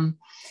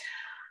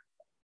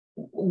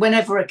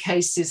 Whenever a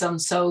case is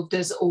unsolved,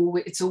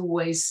 it's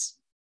always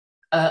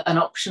an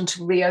option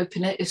to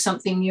reopen it if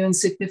something new and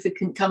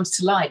significant comes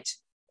to light.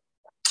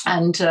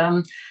 And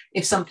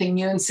if something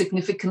new and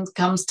significant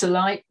comes to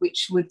light,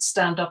 which would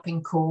stand up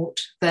in court,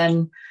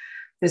 then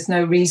there's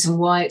no reason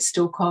why it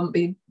still can't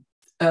be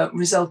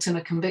result in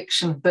a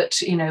conviction.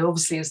 But,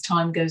 obviously as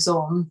time goes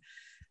on,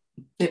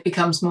 it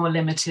becomes more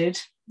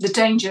limited. The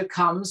danger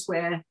comes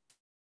where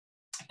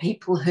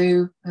people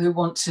who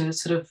want to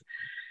sort of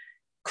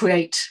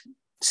create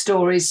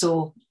stories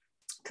or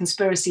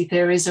conspiracy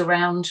theories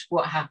around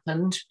what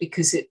happened,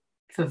 because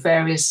for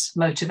various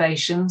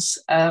motivations,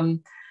 there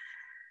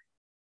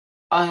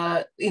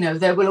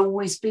will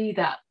always be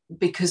that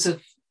because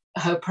of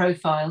her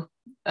profile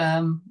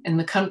in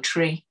the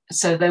country.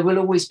 So there will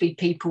always be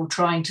people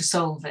trying to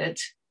solve it.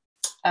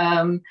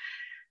 But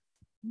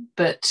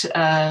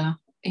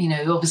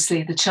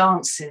obviously the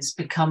chances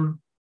become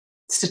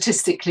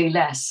statistically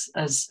less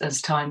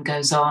as time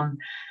goes on.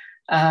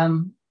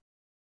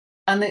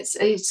 And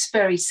it's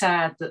very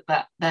sad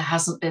that there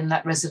hasn't been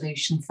that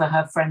resolution for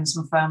her friends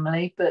and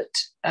family, but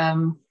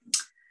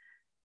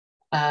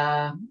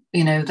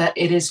that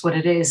it is what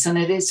it is. And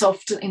it is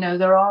often,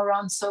 there are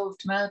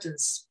unsolved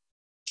murders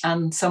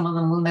and some of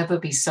them will never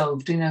be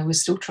solved. We're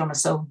still trying to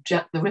solve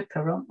Jack the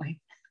Ripper, aren't we?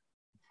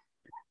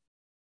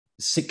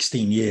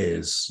 16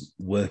 years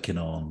working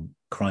on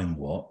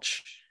Crimewatch.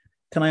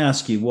 Can I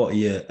ask you, what are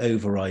your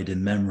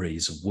overriding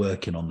memories of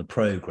working on the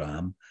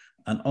programme?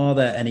 And are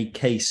there any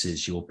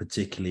cases you're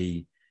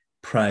particularly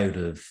proud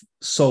of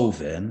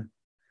solving?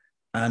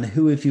 And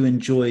who have you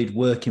enjoyed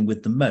working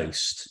with the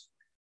most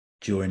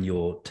during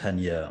your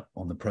tenure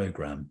on the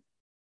programme?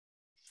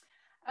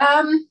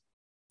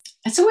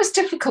 It's always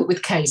difficult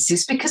with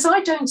cases because I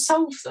don't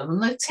solve them.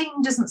 The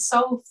team doesn't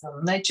solve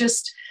them. They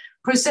just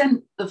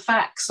present the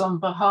facts on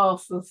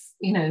behalf of,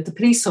 the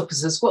police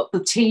officers. What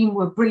the team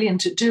were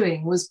brilliant at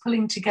doing was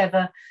pulling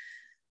together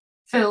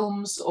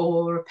films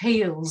or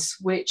appeals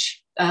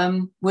which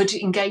would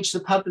engage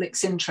the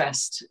public's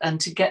interest and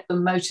to get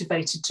them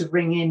motivated to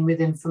ring in with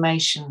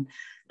information.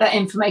 That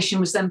information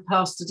was then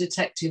passed to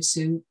detectives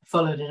who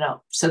followed it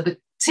up. So the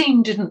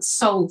team didn't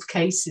solve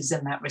cases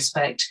in that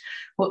respect.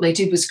 What they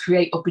did was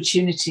create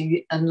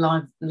opportunity and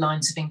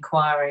lines of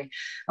inquiry.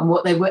 And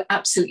what they were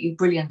absolutely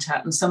brilliant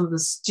at, and some of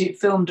the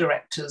film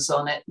directors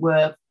on it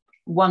were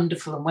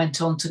wonderful and went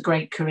on to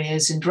great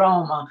careers in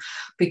drama,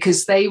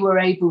 because they were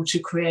able to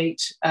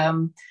create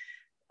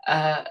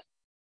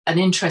an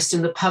interest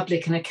in the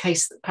public in a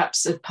case that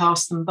perhaps had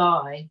passed them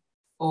by,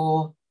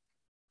 or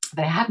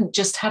they hadn't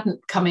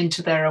come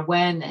into their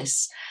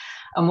awareness.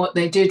 And what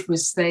they did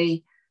was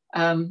they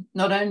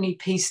not only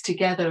pieced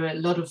together a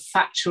lot of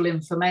factual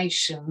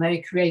information, they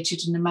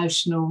created an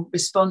emotional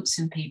response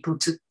in people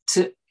to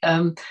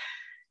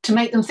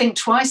make them think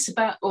twice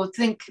about, or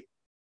think,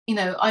 you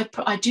know,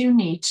 I do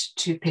need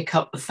to pick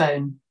up the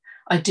phone.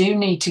 I do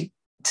need to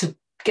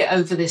get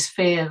over this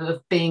fear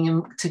of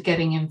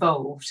getting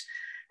involved,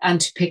 and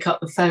to pick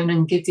up the phone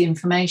and give the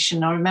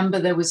information. I remember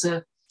there was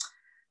a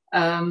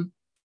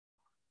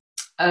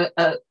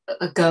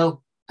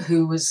girl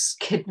who was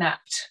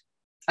kidnapped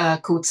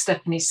called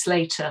Stephanie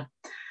Slater,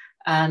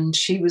 and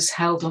she was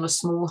held on a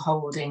small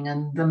holding,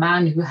 and the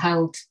man who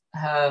held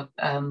her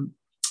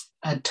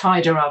had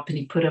tied her up, and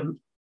he put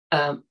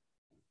a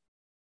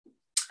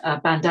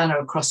bandana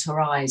across her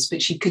eyes,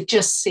 but she could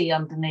just see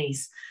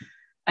underneath,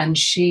 and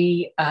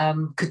she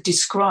could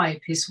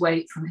describe his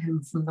weight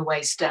from the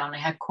waist down. He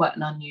had quite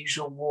an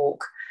unusual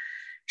walk.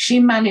 She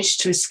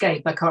managed to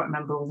escape. I can't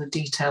remember all the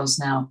details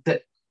now,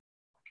 but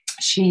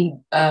she,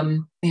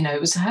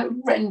 it was a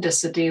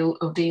horrendous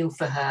ordeal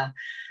for her.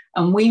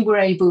 And we were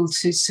able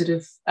to sort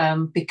of,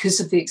 because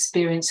of the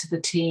experience of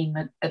the team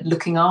at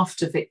looking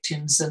after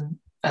victims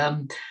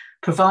and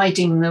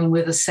providing them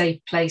with a safe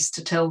place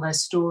to tell their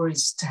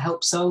stories to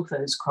help solve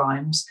those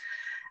crimes,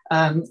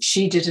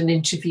 she did an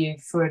interview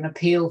for an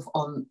appeal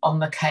on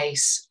the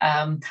case.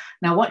 Now,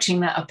 watching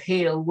that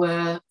appeal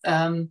were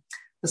the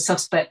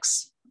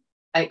suspect's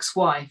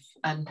ex-wife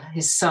and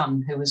his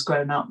son, who was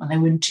grown up, and they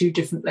were in two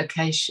different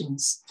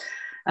locations.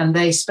 And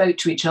they spoke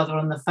to each other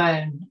on the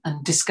phone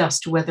and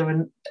discussed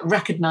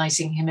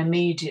recognising him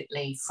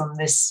immediately from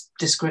this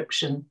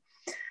description,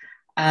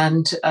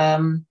 and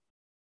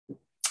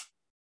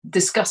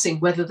discussing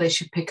whether they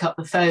should pick up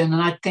the phone.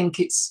 And I think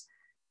it's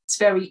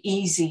very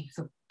easy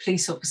for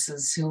police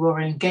officers who are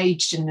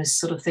engaged in this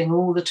sort of thing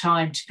all the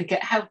time to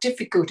forget how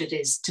difficult it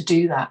is to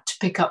do that, to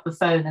pick up the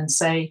phone and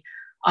say,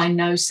 I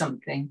know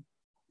something.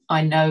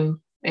 I know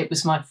it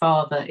was my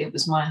father, it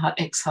was my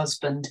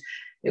ex-husband,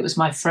 it was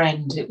my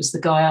friend, it was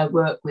the guy I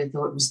work with,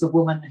 or it was the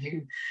woman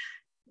who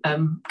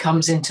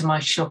comes into my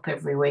shop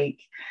every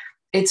week.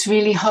 It's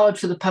really hard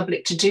for the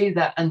public to do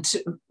that. And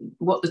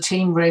what the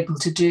team were able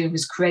to do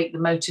was create the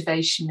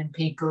motivation in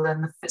people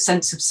and the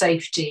sense of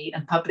safety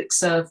and public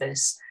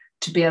service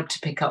to be able to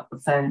pick up the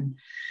phone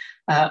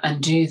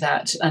and do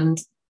that. And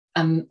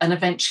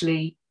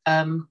eventually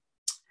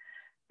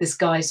this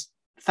guy's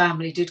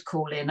family did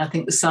call in. I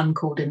think the son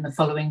called in the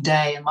following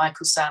day, and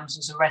Michael Sams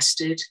was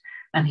arrested.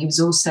 And he was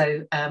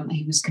also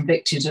he was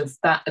convicted of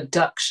that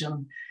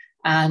abduction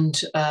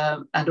and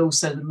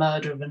also the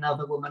murder of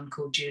another woman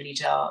called Julie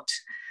Dart.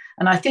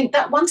 And I think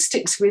that one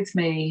sticks with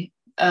me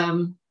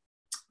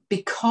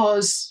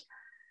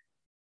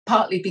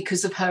partly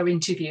because of her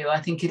interview.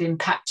 I think it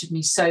impacted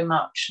me so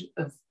much,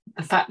 of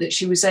the fact that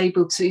she was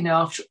able to, you know,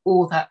 after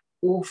all that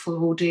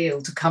awful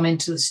ordeal, to come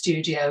into the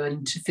studio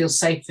and to feel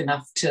safe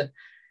enough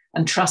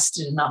and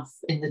trusted enough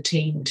in the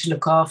team to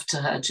look after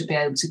her, to be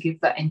able to give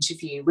that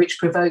interview, which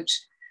provoked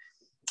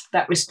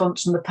that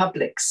response from the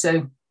public.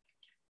 So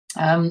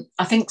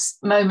I think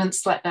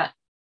moments like that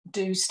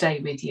do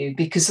stay with you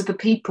because of the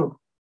people.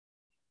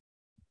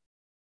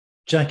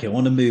 Jacqui, I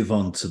want to move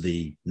on to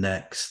the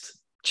next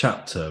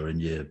chapter in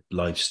your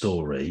life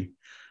story.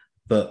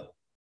 But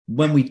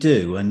when we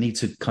do, I need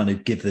to kind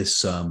of give this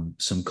some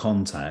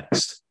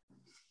context.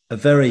 A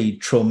very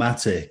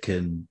traumatic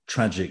and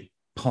tragic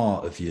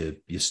part of your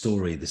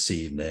story this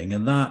evening,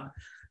 and that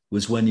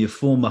was when your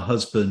former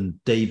husband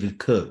David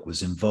Cook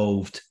was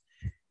involved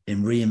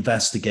in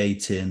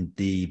reinvestigating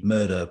the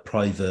murder of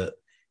private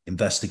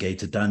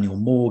investigator Daniel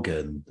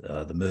Morgan,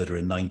 the murder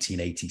in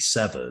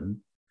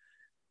 1987.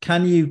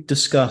 Can you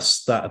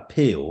discuss that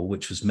appeal,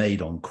 which was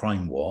made on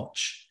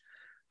Crimewatch,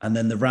 and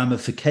then the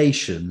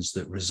ramifications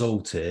that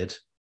resulted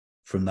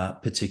from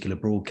that particular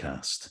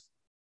broadcast?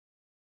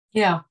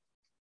 Yeah.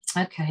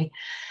 Okay.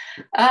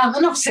 And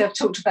obviously I've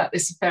talked about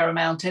this a fair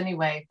amount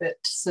anyway, but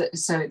so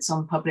it's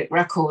on public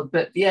record.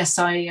 But yes,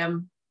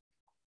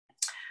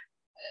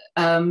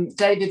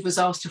 David was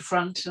asked to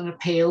front an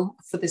appeal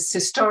for this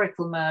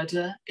historical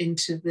murder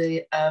into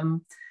the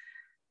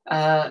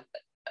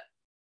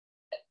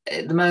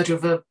murder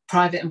of a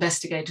private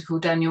investigator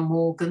called Daniel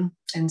Morgan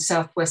in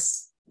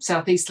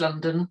southeast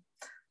London,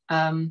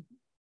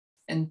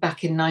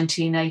 back in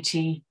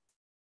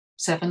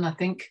 1987, I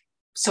think.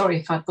 Sorry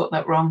if I've got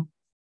that wrong.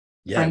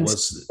 Yeah, it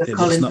was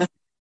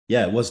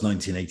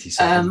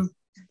 1987.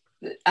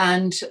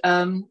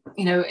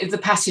 The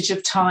passage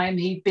of time,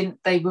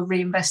 they were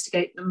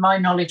reinvestigating. My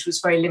knowledge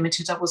was very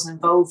limited. I wasn't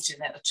involved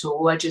in it at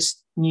all. I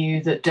just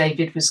knew that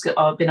David was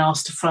been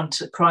asked to front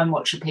a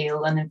Crimewatch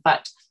appeal, and in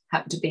fact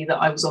happened to be that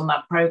I was on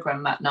that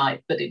programme that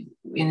night, but it,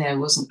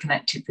 wasn't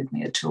connected with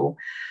me at all.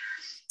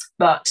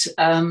 But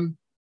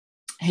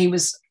he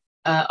was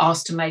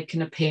asked to make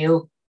an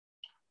appeal,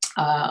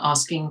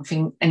 asking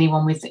for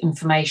anyone with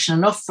information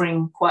and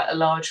offering quite a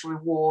large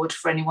reward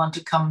for anyone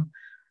to come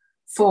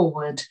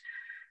forward.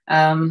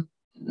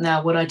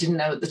 Now, what I didn't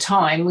know at the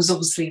time was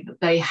obviously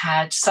that they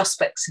had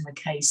suspects in the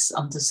case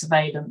under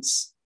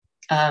surveillance,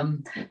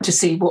 to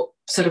see what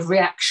sort of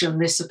reaction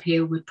this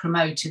appeal would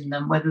promote in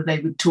them, whether they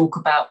would talk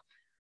about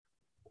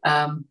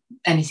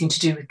anything to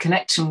do with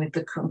connection with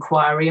the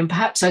inquiry and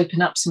perhaps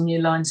open up some new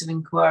lines of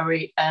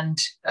inquiry and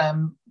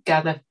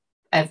gather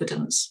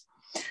evidence.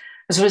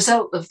 As a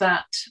result of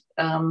that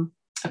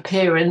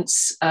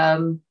appearance,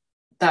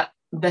 that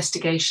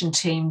investigation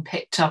team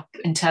picked up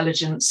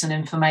intelligence and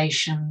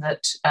information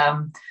that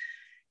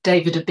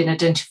David had been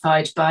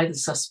identified by the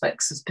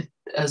suspects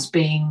as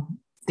being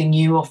the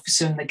new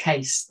officer in the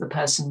case, the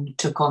person who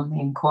took on the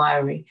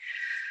inquiry.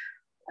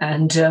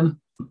 And,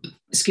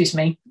 excuse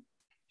me,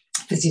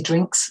 fizzy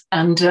drinks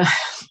and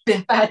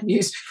bad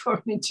news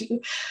before an interview.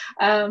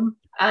 And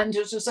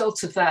as a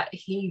result of that,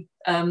 he,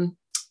 to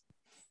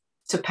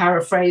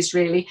paraphrase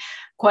really,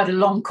 quite a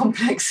long,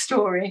 complex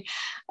story,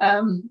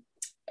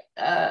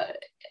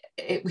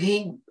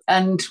 we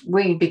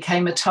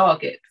became a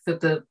target for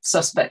the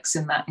suspects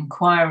in that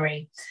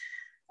inquiry.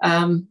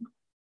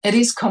 It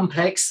is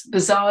complex.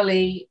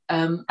 Bizarrely,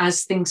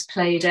 as things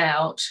played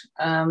out,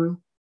 I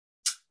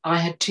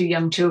had two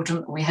young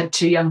children. We had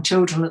two young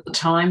children at the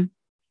time,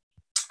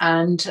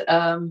 and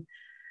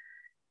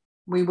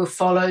we were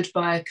followed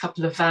by a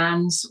couple of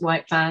vans,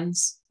 white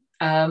vans.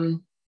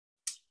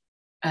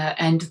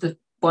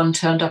 One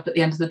turned up at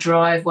the end of the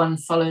drive. One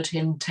followed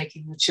him,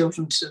 taking the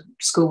children to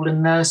school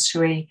and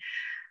nursery.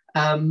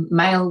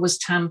 Mail was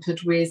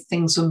tampered with.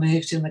 Things were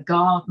moved in the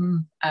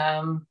garden.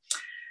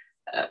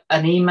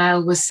 An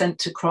email was sent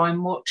to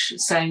Crimewatch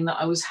saying that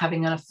I was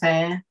having an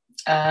affair.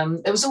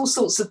 There was all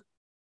sorts of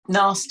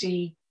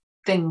nasty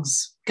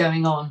things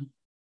going on,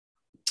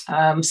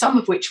 some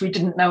of which we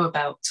didn't know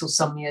about till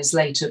some years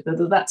later, but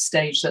at that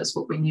stage, that's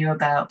what we knew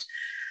about.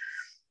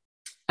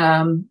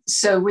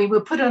 So we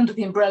were put under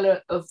the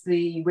umbrella of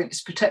the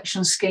Witness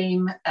Protection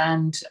Scheme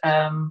and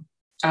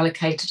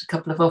allocated a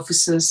couple of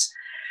officers.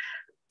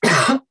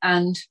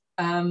 And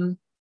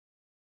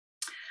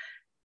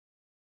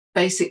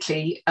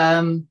basically,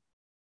 one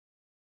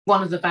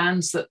of the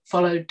vans that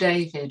followed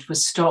David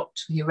was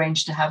stopped. He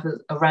arranged to have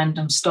a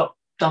random stop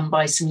done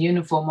by some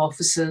uniform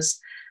officers.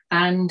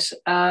 And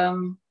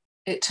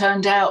it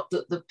turned out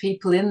that the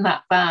people in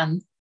that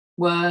van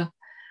were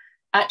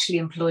actually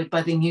employed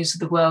by the News of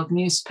the World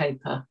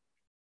newspaper.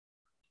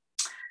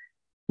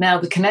 Now,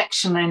 the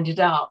connection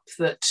ended up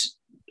that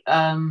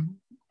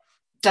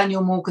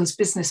Daniel Morgan's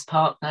business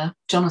partner,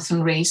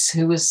 Jonathan Rees,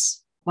 who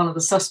was one of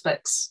the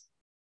suspects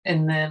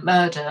in the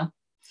murder,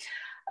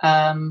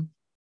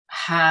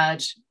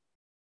 had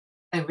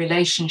a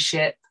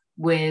relationship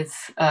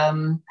with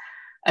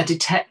a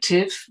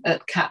detective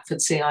at Catford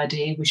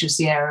CID, which was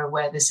the area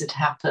where this had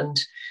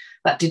happened.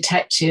 That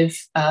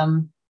detective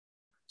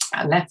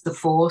left the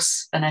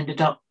force and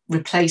ended up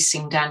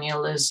replacing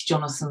Daniel as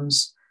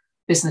Jonathan's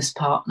business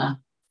partner.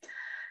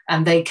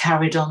 And they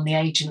carried on the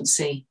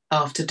agency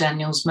after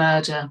Daniel's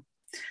murder.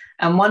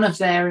 And one of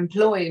their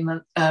employers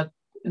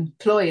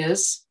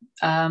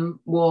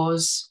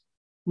was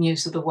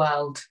News of the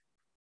World.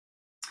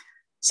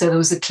 So there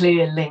was a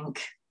clear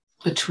link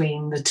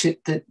between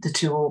the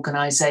two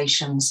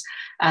organisations.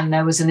 And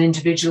there was an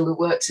individual that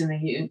worked in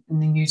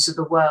the News of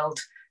the World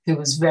who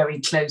was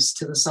very close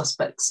to the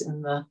suspects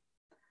in the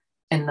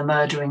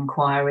murder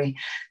inquiry.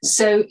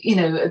 So,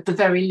 at the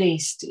very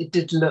least, it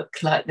did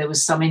look like there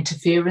was some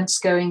interference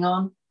going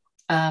on.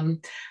 I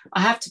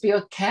have to be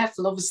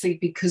careful, obviously,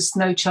 because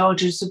no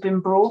charges have been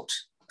brought,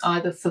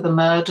 either for the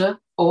murder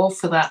or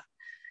for that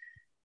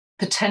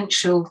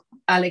potential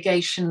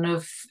allegation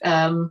of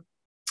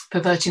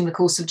perverting the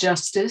course of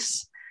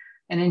justice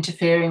and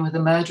interfering with a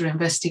murder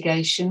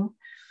investigation.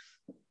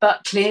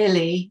 But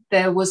clearly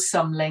there was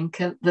some link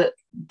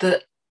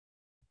that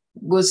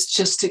was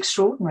just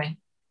extraordinary.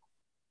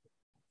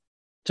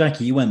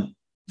 Jacqui, you went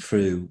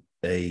through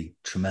a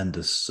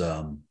tremendous,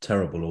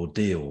 terrible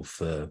ordeal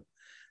for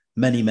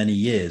many, many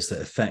years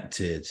that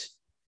affected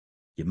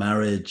your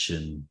marriage,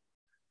 and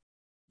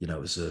it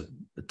was a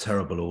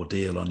terrible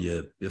ordeal on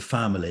your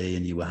family,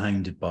 and you were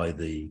hounded by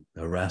the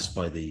harassed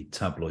by the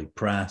tabloid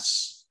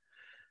press,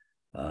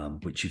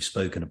 which you've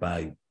spoken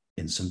about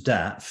in some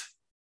depth.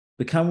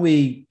 But can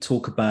we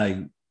talk about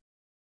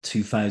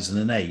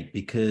 2008,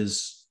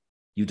 because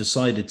you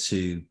decided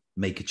to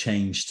make a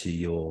change to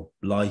your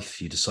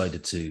life, you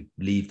decided to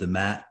leave the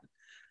Met.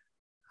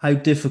 How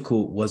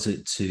difficult was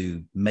it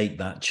to make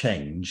that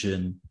change?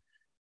 And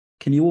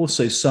can you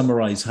also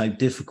summarise how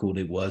difficult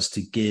it was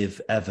to give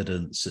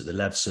evidence at the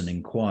Leveson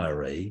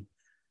Inquiry,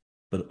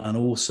 and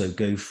also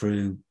go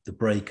through the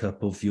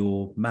breakup of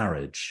your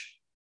marriage?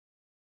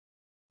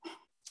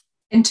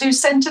 In 2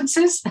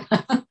 sentences?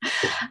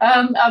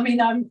 I'm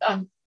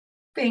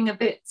being a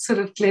bit sort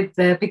of glib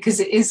there, because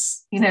it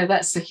is,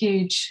 that's a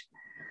huge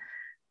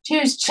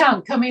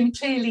chunk. I mean,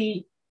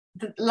 clearly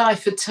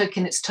life had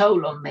taken its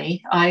toll on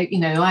me.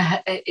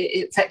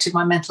 It affected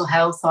my mental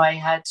health. I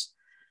had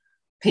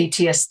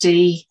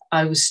PTSD.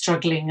 I was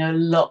struggling a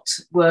lot,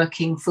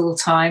 working full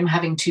time,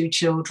 having 2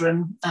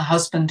 children, a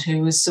husband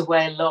who was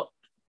away a lot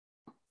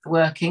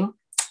working.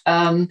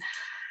 And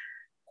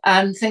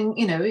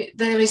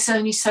there is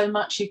only so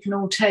much you can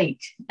all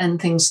take, and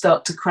things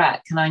start to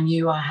crack. And I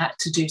knew I had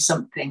to do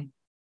something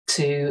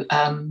to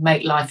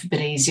make life a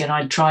bit easier. And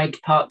I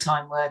tried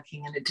part-time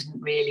working and it didn't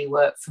really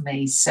work for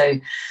me. So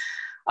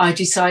I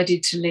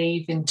decided to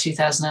leave in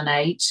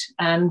 2008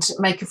 and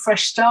make a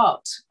fresh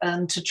start,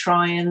 and to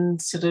try and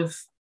sort of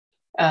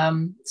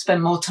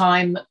spend more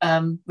time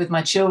with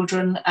my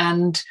children,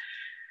 and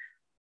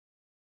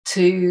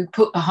to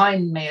put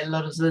behind me a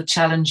lot of the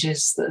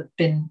challenges that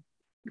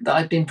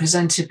I've been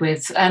presented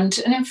with. And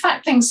in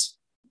fact, things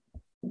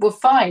were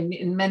fine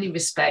in many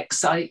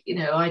respects. I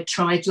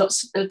tried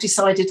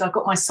decided I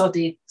got my sod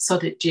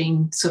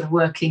gene sort of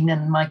working,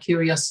 and my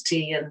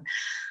curiosity, and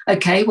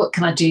okay, what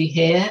can I do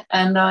here?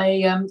 And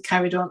I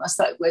carried on. I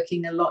started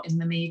working a lot in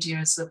the media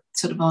as a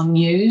sort of on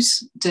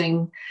news,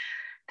 doing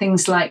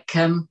things like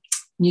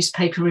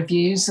newspaper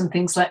reviews and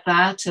things like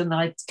that. And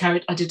I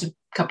did a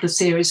couple of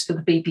series for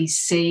the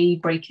BBC,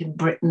 Breaking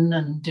Britain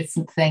and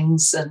different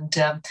things,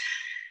 and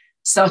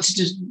started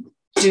to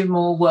do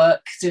more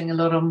work, doing a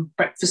lot on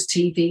breakfast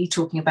TV,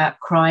 talking about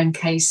crime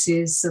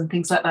cases and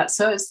things like that.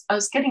 So I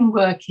was getting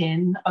work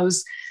in.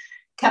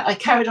 I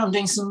carried on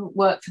doing some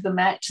work for the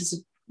Met as a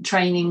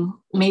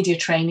media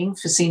training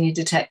for senior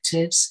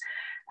detectives.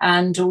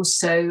 And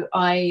also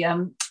I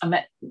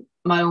met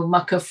my old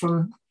mucker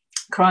from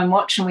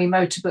Crimewatch, and we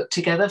motorbooked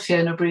together,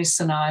 Fiona Bruce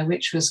and I,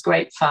 which was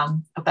great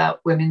fun, about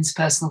women's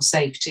personal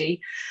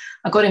safety.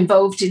 I got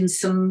involved in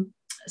some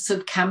sort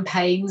of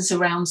campaigns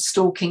around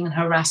stalking and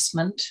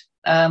harassment,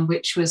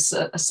 which was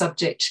a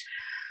subject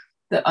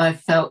that I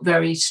felt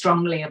very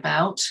strongly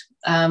about.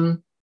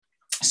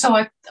 So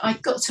I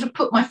got sort of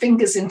put my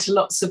fingers into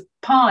lots of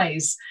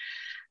pies.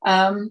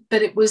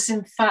 But it was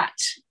in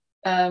fact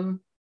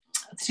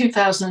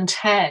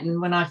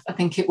 2010 when I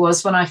think it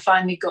was when I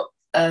finally got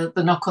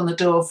the knock on the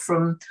door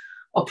from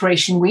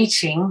Operation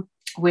Wheating,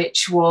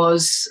 which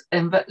was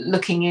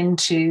looking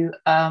into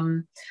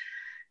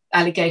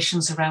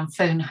allegations around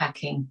phone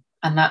hacking.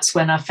 And that's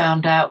when I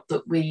found out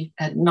that we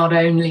had not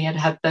only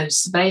had those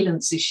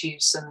surveillance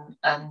issues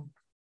and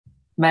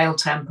mail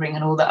tampering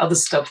and all that other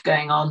stuff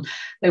going on,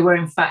 they were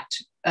in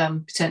fact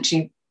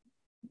potentially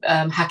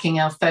hacking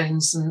our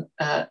phones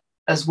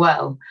as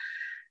well.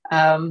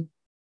 And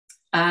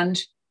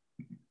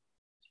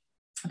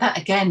that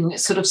again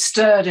sort of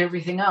stirred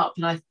everything up.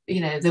 And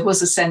there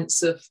was a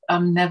sense of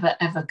I'm never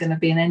ever going to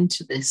be an end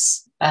to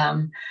this.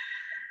 And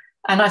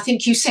I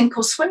think you sink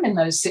or swim in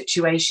those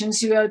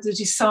situations. You either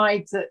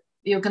decide that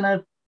you're going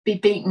to be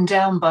beaten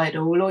down by it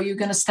all, or you're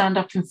going to stand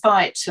up and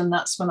fight. And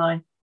that's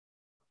when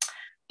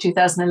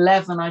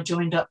 2011, I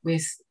joined up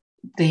with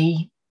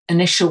the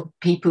initial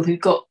people who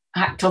got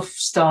hacked off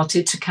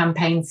started to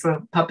campaign for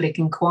a public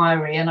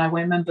inquiry. And I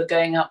remember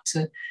going up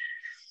to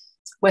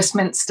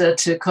Westminster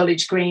to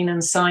College Green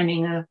and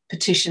signing a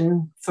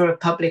petition for a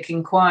public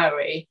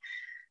inquiry.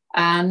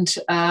 And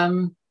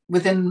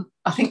within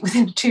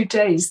 2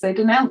 days, they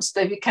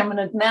became an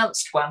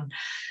announced one.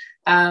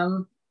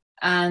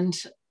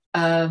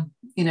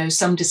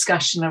 Some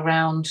discussion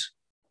around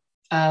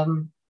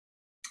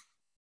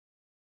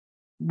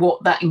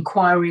what that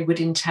inquiry would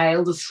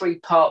entail, the 3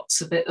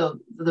 parts of it, or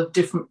the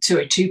different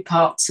 2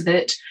 parts of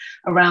it,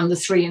 around the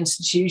 3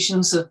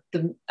 institutions of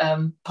the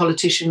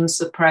politicians,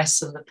 the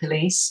press and the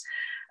police,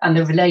 and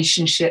the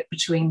relationship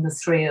between the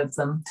 3 of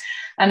them.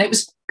 And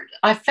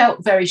I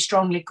felt very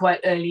strongly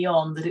quite early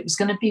on that it was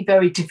going to be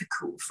very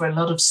difficult for a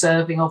lot of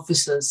serving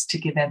officers to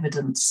give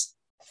evidence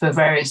for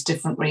various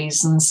different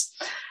reasons,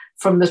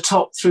 from the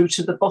top through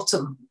to the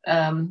bottom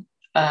of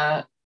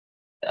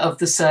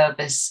the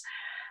service.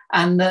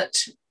 And that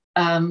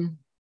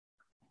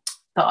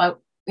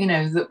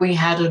we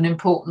had an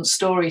important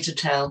story to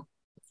tell.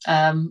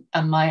 And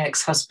my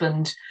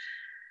ex-husband,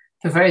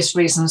 for various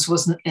reasons,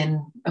 wasn't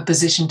in a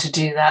position to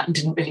do that and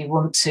didn't really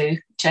want to,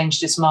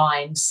 changed his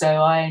mind. So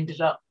I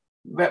ended up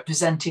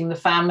representing the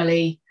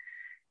family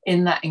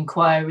in that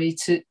inquiry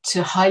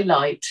to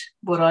highlight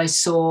what I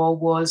saw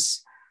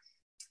was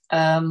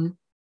a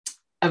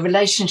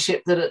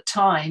relationship that at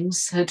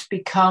times had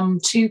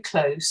become too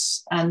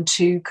close and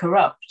too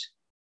corrupt.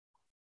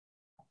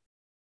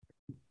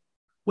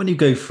 When you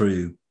go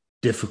through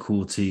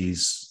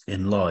difficulties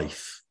in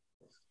life,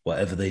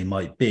 whatever they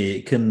might be,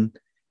 it can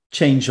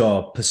change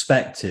our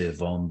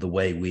perspective on the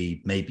way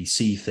we maybe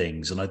see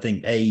things. And I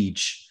think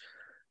age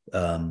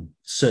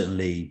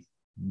certainly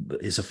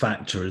is a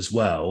factor as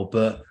well.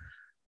 But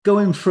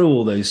going through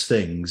all those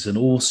things and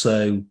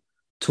also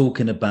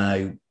talking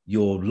about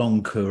your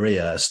long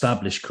career,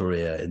 established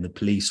career in the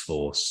police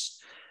force,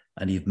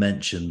 and you've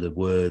mentioned the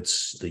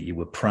words that you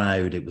were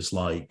proud, it was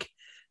like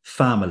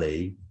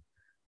family.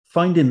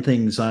 finding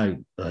things out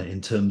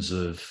in terms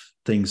of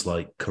things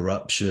like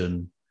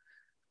corruption,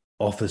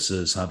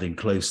 officers having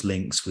close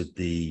links with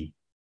the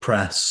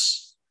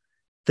press,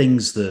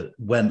 things that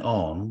went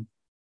on,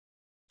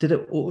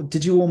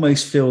 did you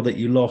almost feel that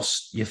you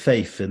lost your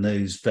faith in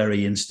those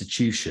very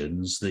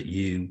institutions that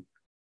you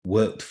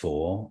worked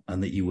for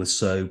and that you were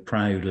so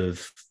proud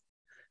of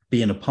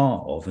being a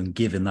part of and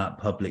giving that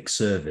public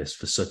service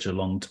for such a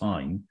long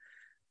time?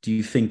 Do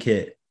you think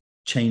it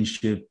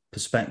changed your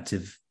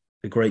perspective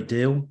a great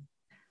deal?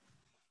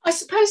 I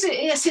suppose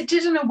yes, it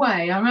did in a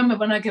way. I remember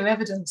when I gave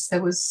evidence,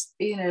 there was,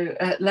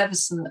 at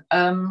Leveson,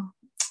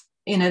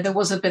 there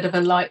was a bit of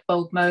a light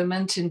bulb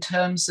moment in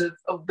terms of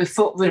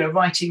before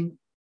writing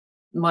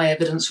my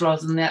evidence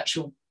rather than the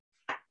actual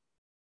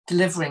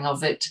delivering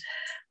of it.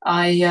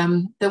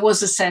 There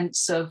was a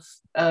sense of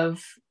a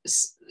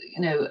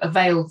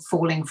veil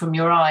falling from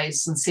your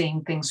eyes and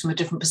seeing things from a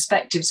different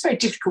perspective. It's very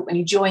difficult when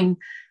you join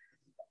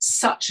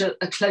such a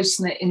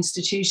close-knit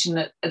institution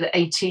at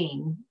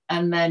 18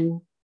 and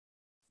then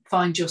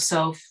find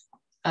yourself,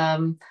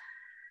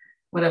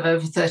 over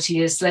 30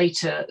 years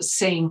later,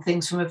 seeing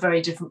things from a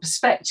very different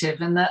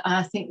perspective. And that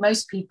I think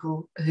most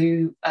people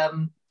who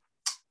have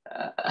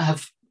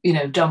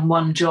done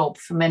one job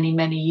for many,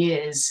 many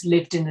years,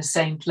 lived in the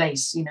same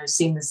place,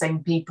 seen the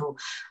same people,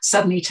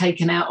 suddenly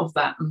taken out of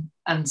that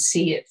and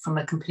see it from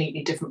a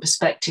completely different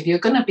perspective. You're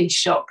going to be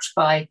shocked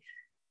by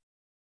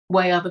the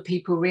way other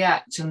people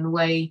react and the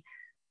way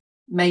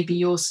maybe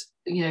you're,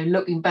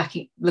 looking back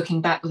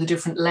with a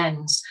different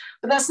lens.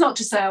 But that's not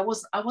to say I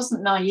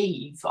wasn't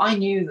naive. I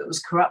knew there was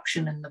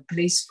corruption in the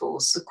police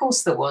force. Of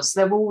course there was.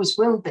 There always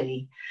will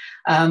be.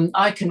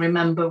 I can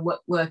remember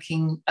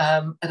working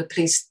at a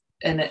police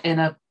in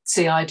a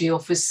CID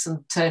office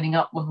and turning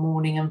up one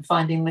morning and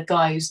finding the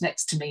guy who's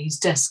next to me, whose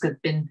desk had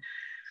been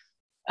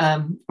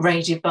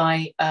raided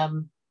by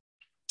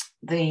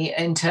the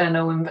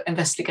internal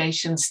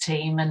investigations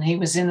team, and he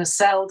was in a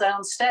cell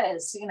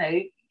downstairs.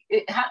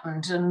 It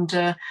happened.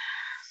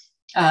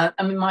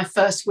 And my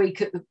first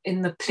week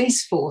in the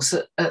police force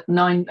at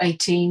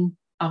 18,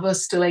 I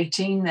was still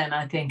 18 then,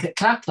 I think, at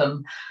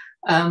Clapham,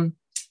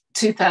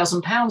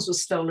 £2,000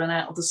 was stolen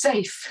out of the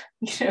safe,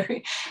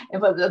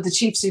 the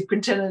chief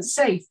superintendent's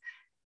safe.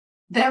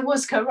 There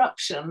was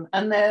corruption,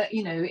 and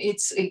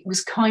it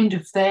was kind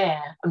of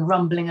there and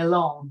rumbling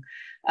along.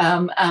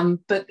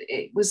 But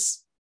it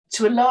was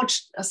to a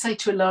large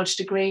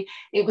degree,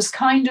 it was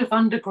kind of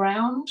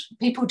underground.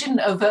 People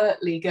didn't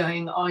overtly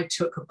going, I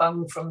took a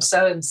bung from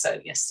so-and-so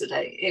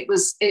yesterday. It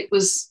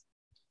was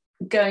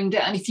going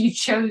down. And if you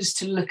chose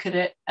to look at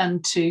it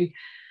and to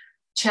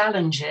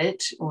challenge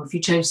it, or if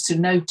you chose to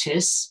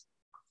notice,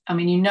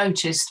 you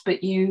noticed, but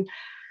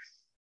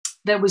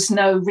there was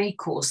no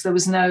recourse. There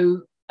was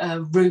no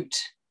route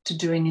to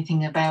do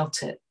anything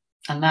about it.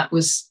 And that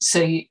was,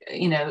 so,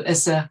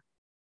 as a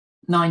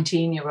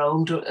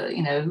 19-year-old,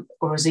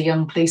 or as a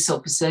young police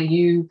officer,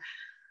 you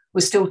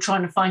were still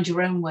trying to find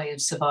your own way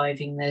of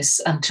surviving this,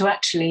 and to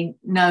actually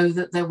know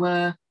that there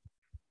were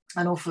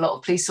an awful lot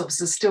of police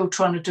officers still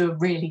trying to do a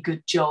really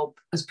good job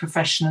as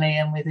professionally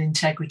and with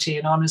integrity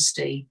and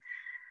honesty.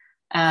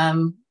 I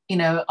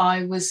knew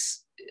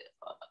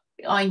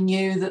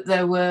that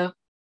the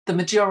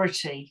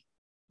majority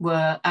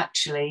were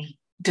actually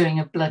doing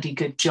a bloody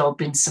good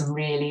job in some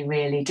really,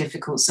 really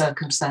difficult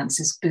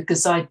circumstances,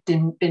 because I'd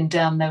been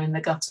down there in the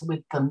gutter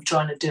with them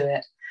trying to do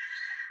it.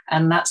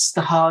 And that's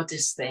the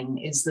hardest thing,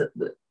 is that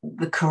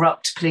the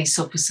corrupt police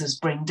officers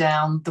bring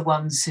down the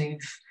ones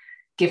who've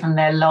given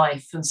their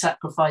life and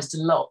sacrificed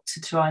a lot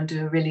to try and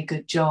do a really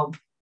good job,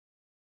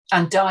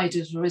 and died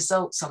as a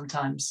result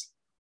sometimes,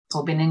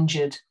 or been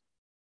injured.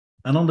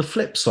 And on the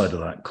flip side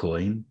of that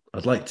coin,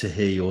 I'd like to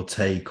hear your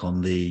take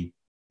on the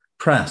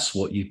press,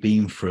 what you've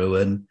been through.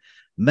 And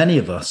many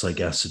of us, I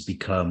guess, have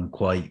become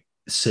quite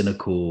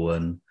cynical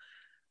and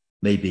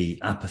maybe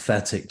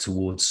apathetic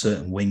towards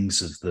certain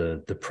wings of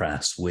the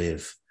press,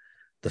 with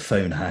the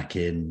phone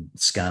hacking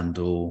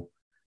scandal,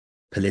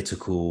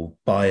 political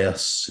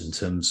bias in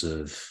terms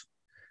of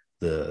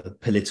the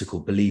political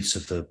beliefs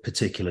of the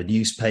particular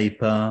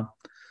newspaper,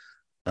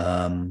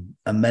 and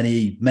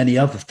many, many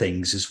other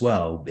things as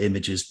well.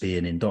 Images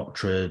being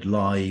indoctrinated,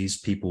 lies,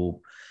 people's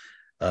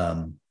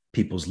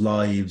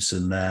lives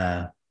and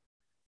their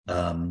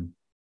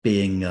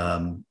being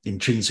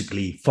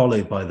intrinsically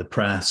followed by the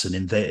press and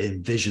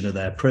invasion of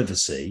their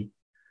privacy.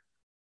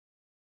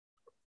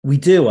 We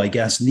do, I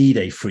guess, need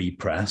a free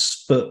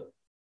press, but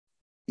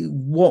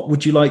what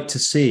would you like to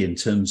see in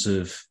terms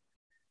of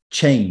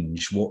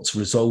change? What's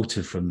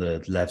resulted from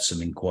the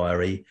Leveson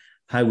Inquiry?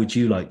 How would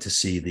you like to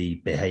see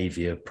the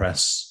behaviour of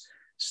press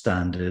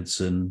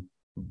standards, and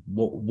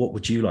what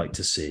would you like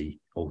to see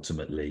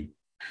ultimately?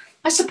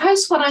 I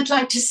suppose what I'd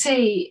like to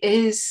see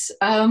is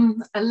a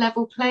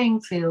level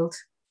playing field.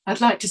 I'd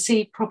like to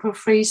see proper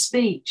free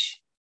speech,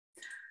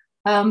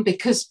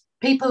 because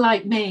people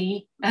like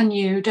me and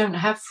you don't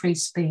have free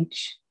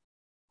speech.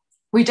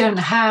 We don't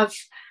have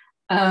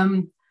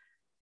a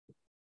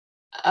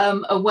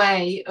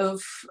way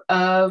of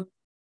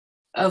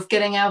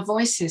getting our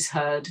voices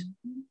heard.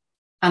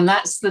 And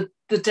that's the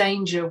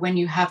danger when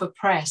you have a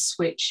press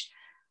which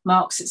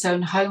marks its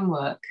own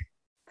homework.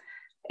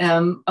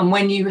 And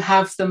when you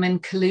have them in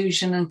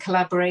collusion and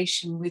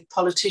collaboration with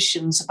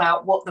politicians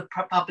about what the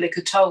public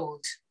are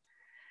told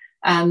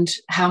and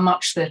how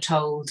much they're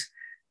told,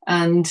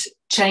 and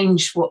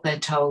change what they're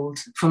told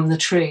from the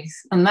truth.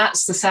 And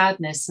that's the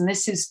sadness. And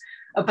this is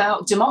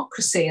about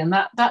democracy. And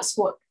that's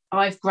what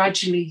I've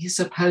gradually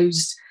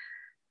supposed.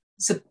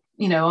 So,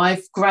 you know,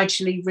 I've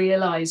gradually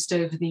realised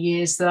over the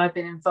years that I've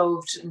been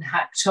involved and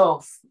hacked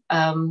off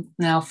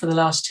now for the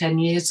last 10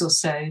 years or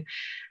so,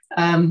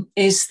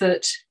 is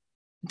that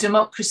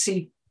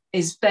democracy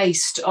is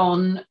based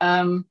on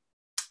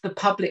the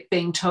public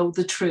being told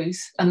the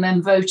truth and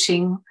then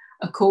voting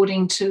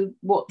according to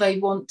what they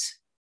want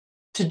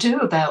to do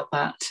about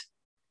that.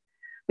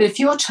 But if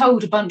you're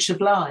told a bunch of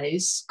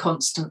lies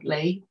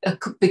constantly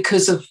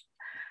because of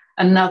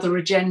another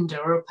agenda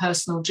or a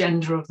personal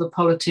agenda of the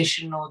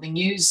politician or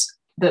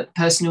the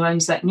person who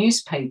owns that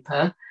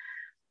newspaper,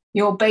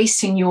 you're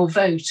basing your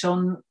vote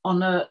on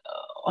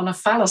a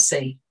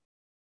fallacy.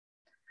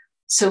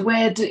 So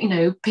where do, you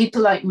know,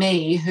 people like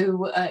me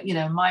who, you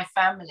know, my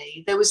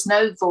family, there was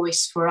no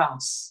voice for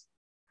us.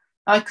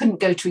 I couldn't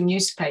go to a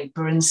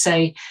newspaper and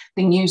say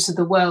the news of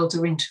the world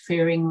are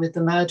interfering with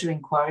the murder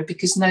inquiry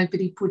because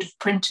nobody would have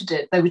printed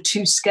it. They were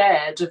too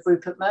scared of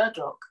Rupert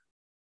Murdoch.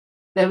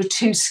 They were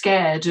too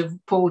scared of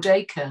Paul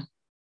Dacre.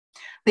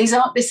 This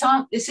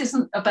is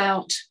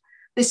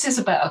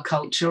about a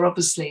culture,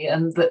 obviously,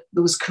 and that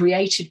was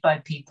created by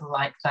people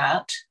like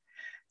that,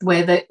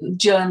 where the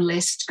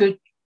journalists, good,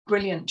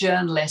 brilliant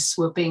journalists,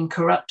 were being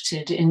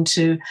corrupted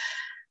into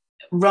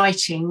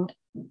writing,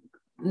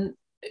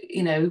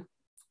 you know,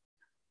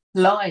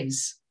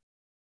 lies,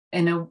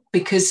 you know,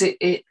 because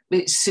it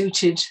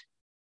suited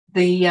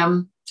the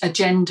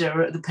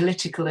agenda, the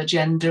political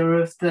agenda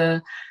of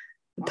the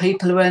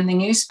people who own the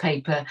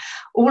newspaper.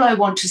 All I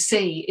want to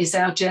see is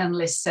our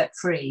journalists set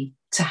free,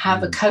 to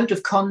have a code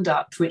of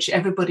conduct which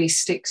everybody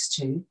sticks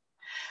to.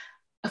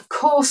 Of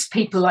course,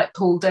 people like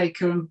Paul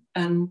Dacre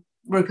and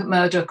Rupert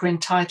Murdoch are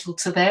entitled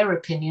to their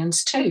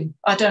opinions too.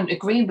 I don't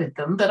agree with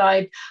them, but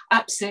I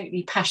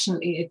absolutely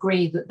passionately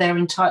agree that they're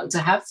entitled to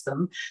have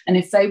them. And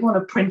if they want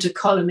to print a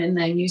column in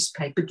their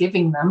newspaper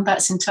giving them,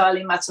 that's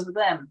entirely a matter for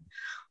them.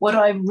 What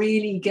I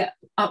really get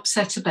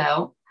upset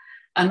about,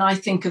 and I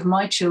think of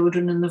my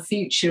children and the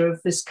future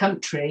of this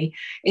country,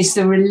 is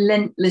the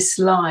relentless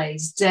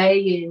lies day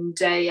in,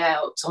 day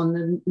out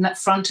on the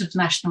front of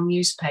national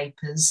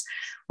newspapers,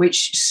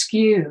 which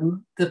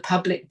skew the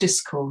public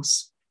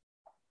discourse,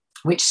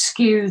 which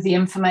skew the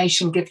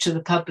information given to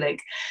the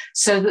public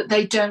so that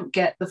they don't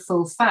get the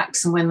full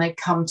facts. And when they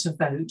come to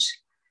vote,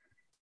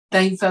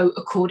 they vote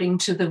according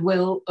to the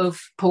will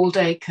of Paul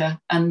Dacre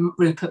and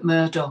Rupert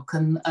Murdoch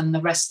and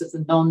the rest of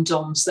the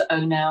non-doms that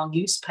own our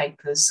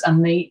newspapers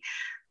and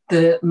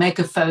the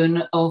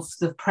megaphone of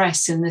the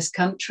press in this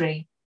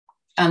country.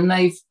 And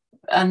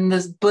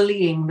there's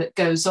bullying that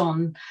goes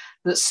on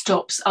that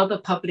stops other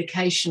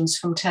publications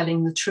from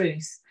telling the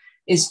truth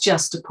is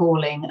just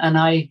appalling. And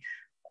I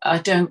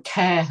don't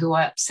care who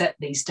I upset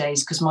these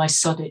days because my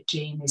sodic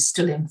gene is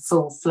still in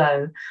full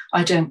flow.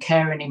 I don't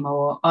care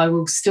anymore. I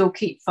will still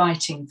keep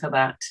fighting for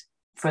that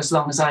for as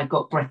long as I've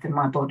got breath in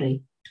my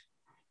body.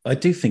 I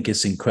do think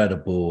it's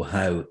incredible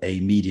how a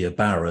media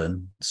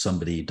baron,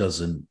 somebody who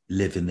doesn't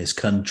live in this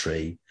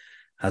country,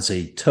 has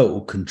a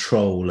total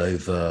control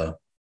over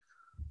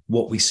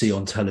what we see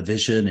on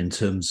television in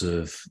terms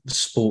of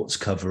sports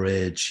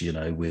coverage, you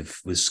know,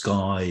 with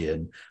Sky,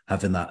 and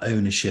having that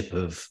ownership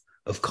of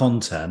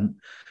content.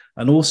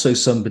 And also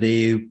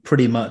somebody who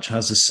pretty much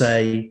has a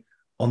say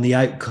on the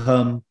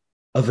outcome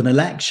of an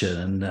election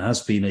and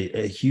has been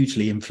a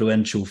hugely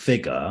influential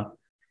figure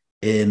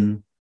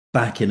in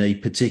backing a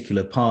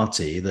particular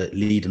party that,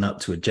 leading up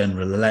to a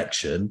general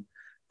election,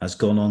 has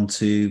gone on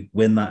to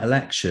win that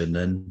election.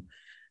 And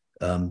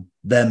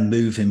them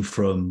moving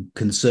from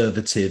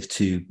Conservative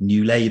to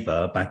New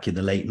Labour back in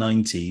the late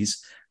 90s,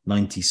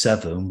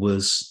 97,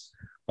 was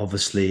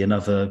obviously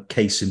another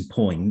case in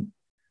point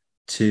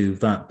to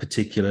that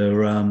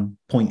particular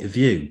point of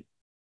view.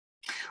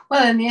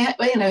 Well, and you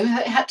know,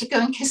 they had to go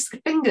and kiss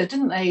the finger,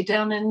 didn't they,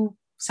 down in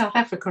South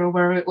Africa or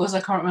where it was? I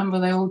can't remember.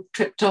 They all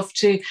tripped off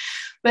to,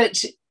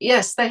 but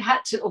yes, they had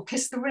to, or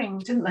kiss the ring,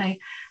 didn't they,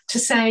 to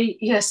say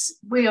yes,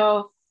 we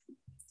are,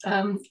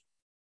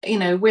 you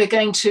know, we're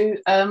going to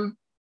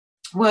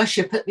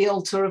worship at the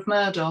altar of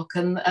Murdoch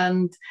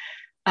and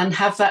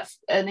have that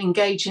and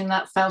engage in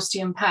that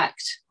Faustian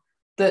pact.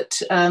 That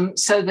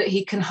so that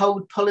he can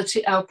hold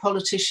our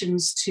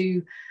politicians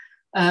to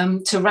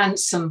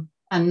ransom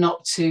and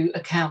not to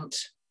account.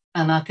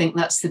 And I think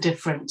that's the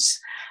difference.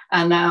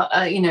 And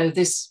now, you know,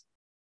 this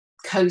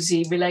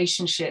cozy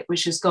relationship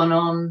which has gone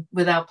on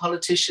with our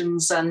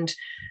politicians and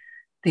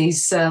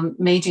these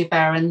media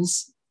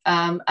barons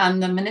and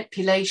the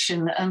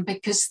manipulation, and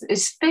because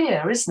it's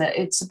fear, isn't it?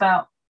 It's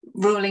about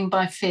ruling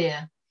by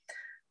fear.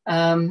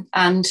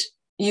 And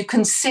you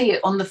can see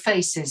it on the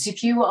faces.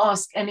 If you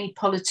ask any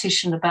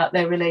politician about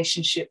their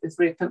relationship with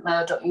Rupert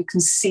Murdoch, you can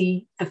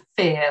see the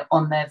fear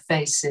on their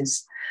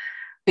faces,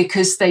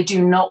 because they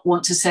do not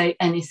want to say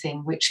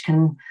anything which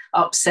can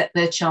upset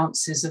their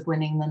chances of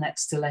winning the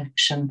next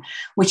election,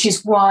 which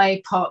is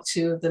why part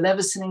 2 of the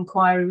Leveson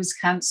Inquiry was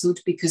cancelled,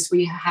 because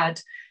we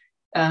had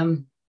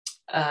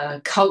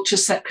culture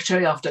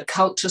secretary after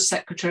culture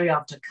secretary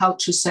after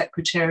culture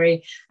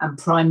secretary and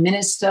prime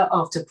minister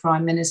after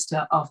prime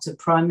minister after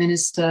prime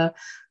minister,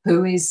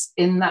 who is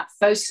in that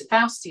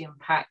Faustian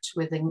pact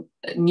with the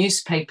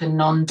newspaper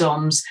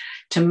non-doms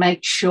to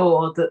make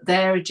sure that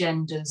their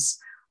agendas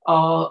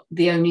are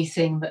the only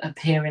thing that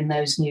appear in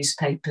those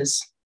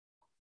newspapers.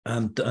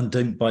 And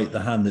don't bite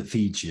the hand that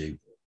feeds you.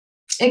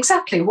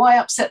 Exactly. Why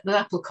upset the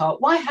apple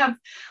cart? Why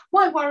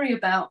worry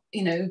about,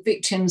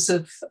 victims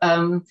of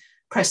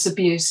press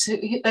abuse?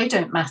 They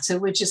don't matter.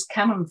 We're just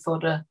cannon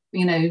fodder,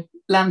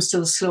 lambs to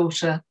the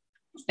slaughter.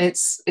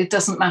 It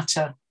doesn't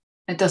matter.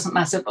 It doesn't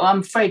matter. But I'm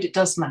afraid it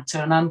does matter,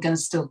 and I'm going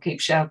to still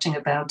keep shouting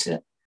about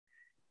it.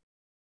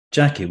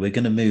 Jacqui, we're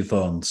going to move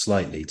on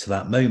slightly to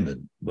that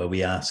moment where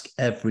we ask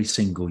every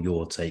single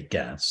Your Take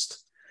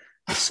guest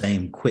the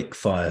same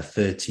quick-fire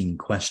 13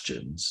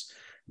 questions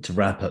to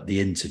wrap up the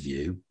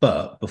interview.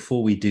 But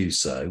before we do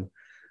so,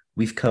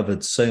 we've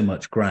covered so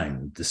much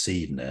ground this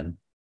evening,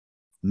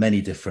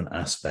 many different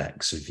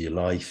aspects of your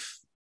life,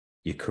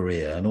 your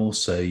career, and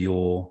also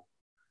your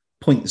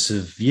points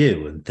of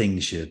view and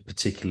things you're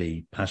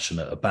particularly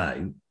passionate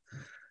about.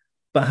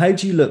 But how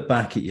do you look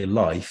back at your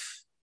life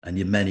and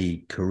your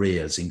many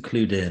careers,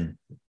 including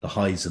the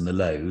highs and the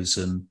lows,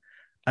 and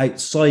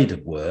outside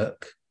of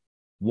work,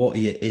 what are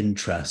your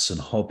interests and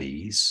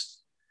hobbies?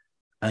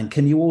 And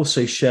can you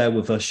also share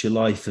with us your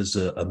life as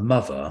a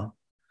mother,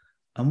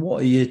 and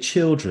what are your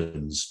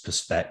children's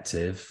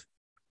perspective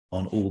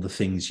on all the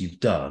things you've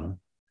done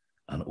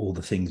and all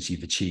the things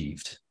you've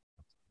achieved?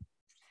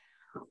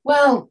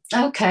 Well,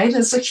 okay,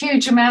 there's a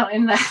huge amount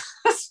in there.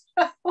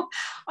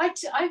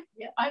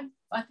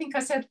 I think I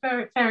said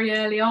very, very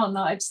early on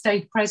that I've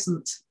stayed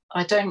present.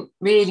 I don't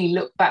really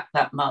look back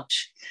that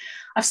much.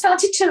 I've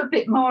started to a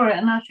bit more,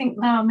 and I think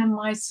now I'm in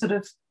my sort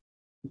of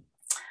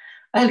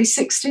early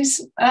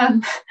 60s.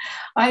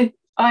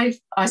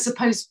 I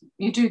suppose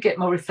you do get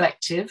more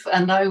reflective,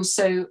 and I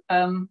also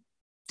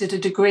did a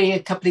degree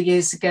a couple of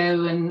years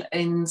ago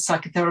in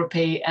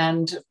psychotherapy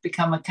and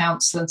become a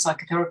counsellor and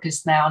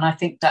psychotherapist now, and I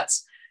think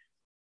that's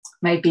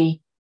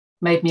maybe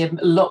made me a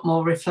lot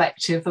more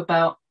reflective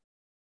about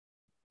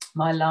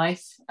my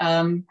life.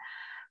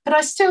 But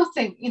I still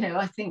think,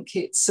 I think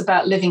it's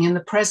about living in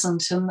the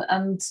present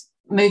and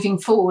moving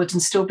forward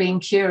and still being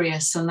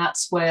curious, and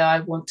that's where I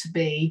want to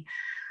be.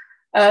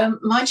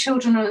 My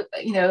children are,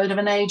 at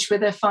an age where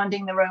they're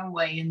finding their own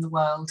way in the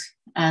world,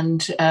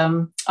 and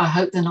I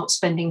hope they're not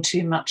spending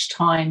too much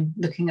time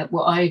looking at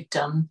what I've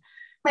done,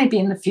 maybe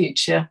in the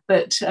future.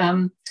 But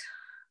I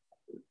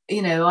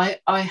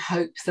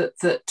hope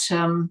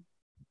that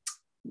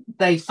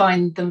they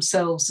find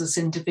themselves as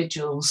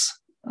individuals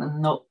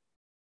and not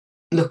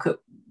look at,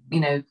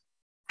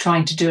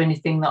 trying to do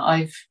anything that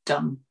I've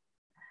done.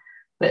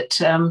 But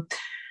do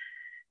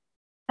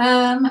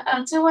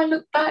I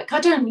look back? I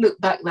don't look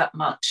back that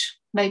much.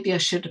 Maybe I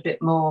should a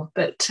bit more,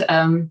 but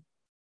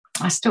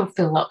I still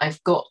feel like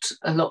I've got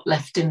a lot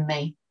left in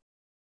me.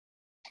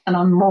 And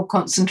I'm more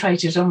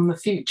concentrated on the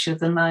future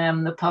than I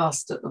am the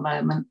past at the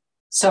moment.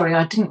 Sorry,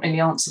 I didn't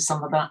really answer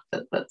some of that,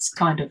 but that's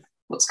kind of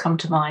what's come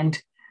to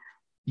mind.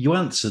 You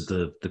answered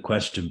the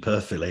question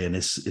perfectly, and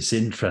it's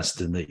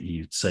interesting that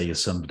you say you're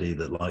somebody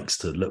that likes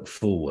to look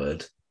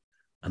forward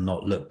and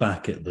not look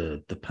back at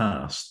the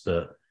past.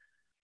 But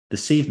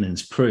this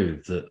evening's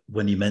proved that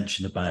when you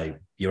mentioned about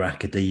your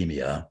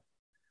academia,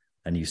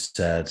 and you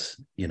said,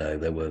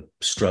 there were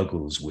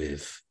struggles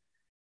with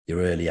your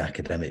early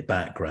academic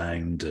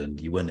background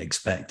and you weren't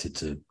expected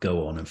to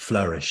go on and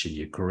flourish in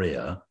your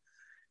career,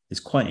 it's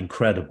quite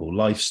incredible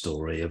life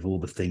story of all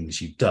the things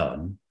you've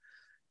done,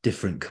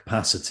 different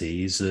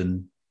capacities,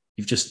 and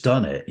you've just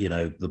done it.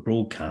 The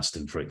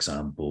broadcasting, for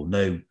example,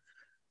 no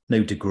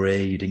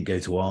degree, you didn't go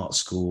to art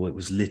school. It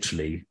was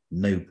literally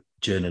no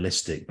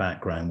journalistic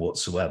background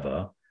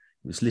whatsoever.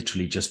 It was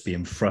literally just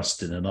being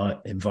thrust in an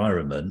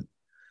environment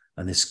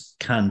and this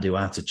can-do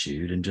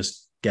attitude and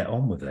just get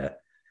on with it.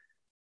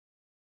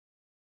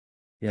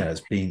 Yeah,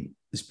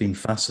 it's been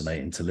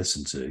fascinating to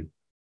listen to.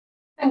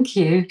 Thank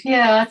you.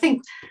 Yeah, I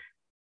think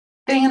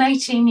being an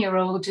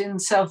 18-year-old in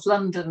South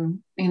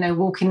London,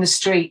 walking the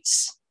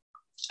streets,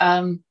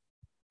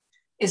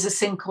 is a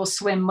sink or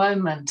swim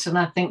moment. And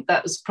I think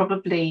that was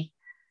probably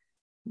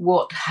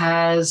what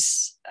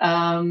has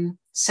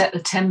set the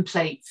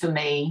template for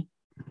me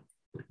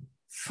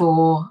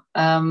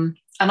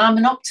and I'm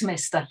an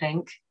optimist, I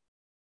think,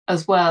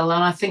 as well.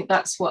 And I think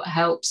that's what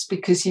helps,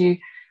 because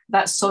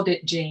that sod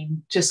it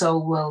gene, just,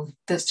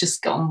 let's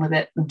just get on with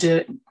it and do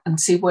it and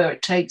see where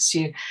it takes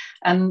you.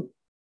 And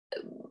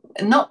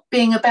not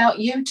being about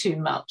you too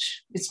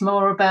much. It's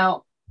more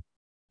about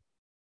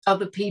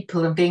other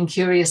people and being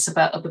curious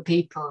about other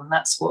people. And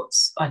that's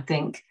what's, I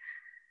think,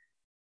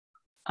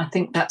 I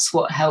think that's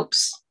what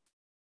helps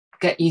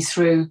get you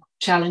through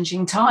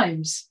challenging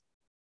times.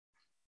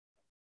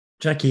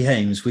 Jacqui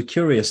Hames, we're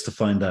curious to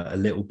find out a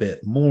little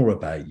bit more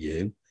about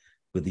you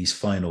with these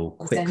final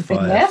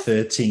quickfire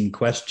 13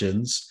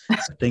 questions.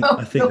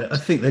 I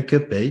think there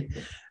could be.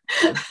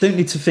 Don't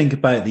need to think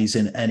about these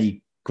in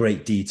any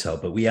great detail,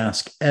 but we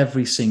ask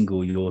every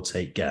single Your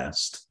Take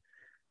guest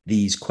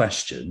these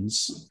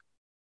questions.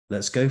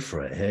 Let's go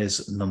for it.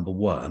 Here's number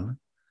one.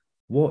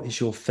 What is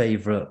your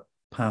favourite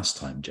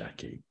pastime,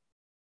 Jacqui?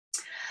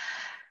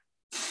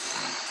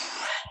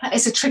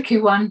 It's a tricky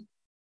one.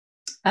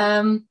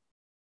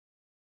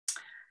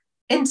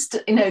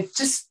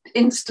 Just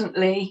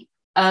instantly,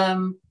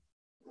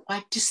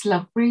 I just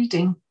love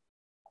reading.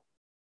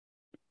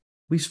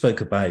 We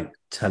spoke about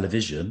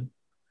television.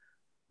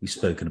 We've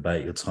spoken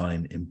about your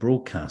time in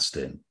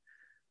broadcasting.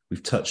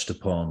 We've touched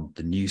upon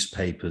the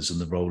newspapers and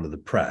the role of the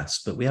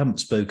press, but we haven't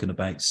spoken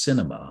about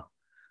cinema.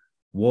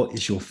 What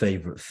is your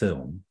favourite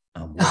film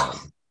and why?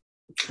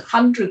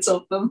 Hundreds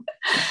of them.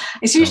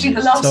 It's usually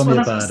the last one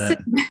I've seen.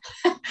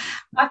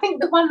 I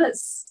think the one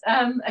that's,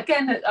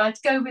 again,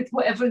 I'd go with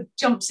whatever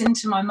jumps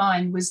into my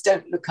mind was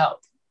Don't Look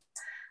Up.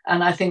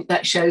 And I think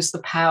that shows the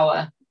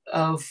power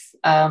of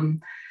a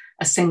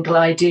single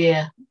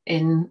idea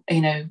in,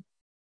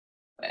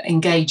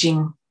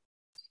 engaging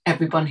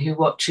everyone who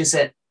watches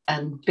it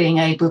and being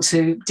able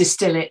to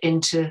distill it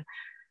into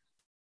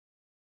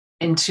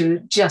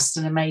just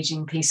an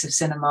amazing piece of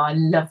cinema. I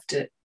loved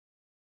it.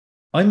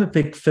 I'm a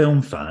big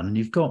film fan, and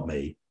you've got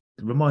me.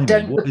 Remind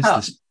me,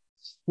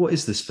 what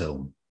is this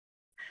film?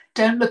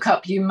 Don't Look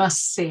Up. You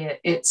must see it.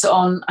 I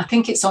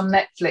think it's on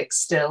Netflix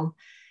still.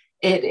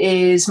 It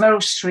is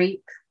Meryl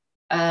Streep.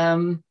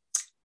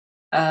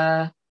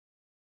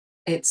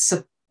 It's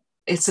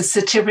a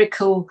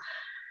satirical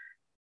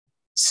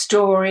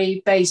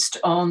story based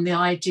on the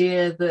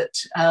idea that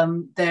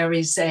there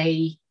is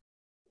a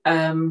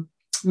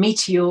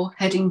meteor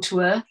heading to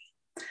Earth.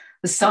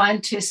 The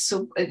scientists,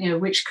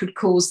 which could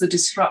cause the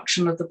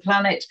destruction of the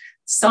planet.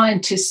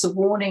 Scientists are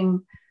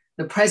warning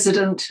the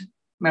president,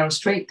 Meryl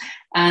Streep,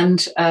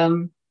 and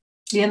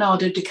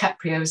Leonardo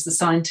DiCaprio is the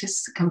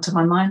scientist that come to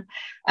my mind.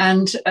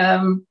 And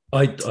I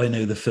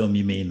know the film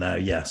you mean now.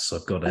 Yes,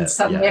 I've got it. And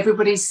suddenly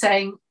everybody's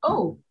saying,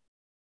 "Oh,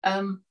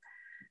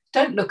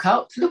 don't look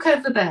up. Look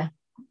over there."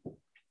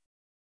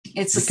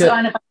 It's a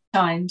sign of our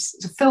times.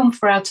 It's a film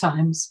for our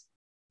times.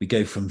 We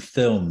go from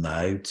film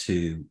now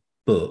to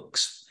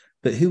books.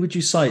 But who would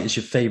you cite as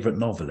your favourite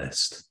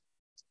novelist?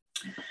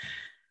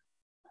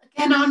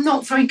 Again, I'm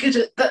not very good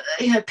at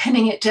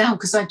pinning it down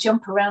because I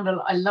jump around a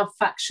lot. I love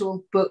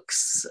factual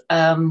books.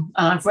 And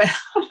I've read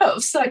a lot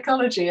of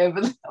psychology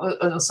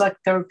or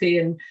psychotherapy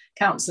and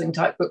counselling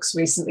type books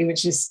recently,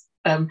 which is,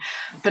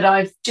 but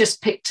I've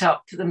just picked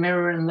up The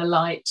Mirror and the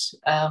Light,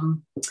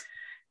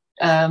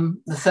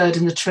 the third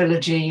in the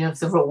trilogy of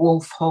the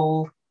Wolf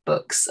Hall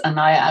books, and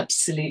I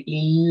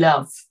absolutely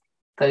love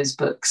those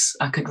books.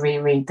 I could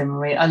reread them.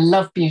 I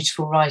love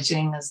beautiful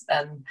writing,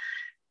 and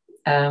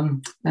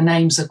the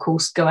names, of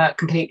course, go out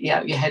completely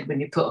out of your head when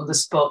you put on the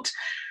spot.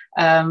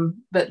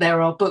 But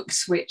there are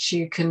books which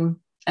you can,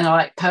 and I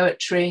like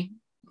poetry,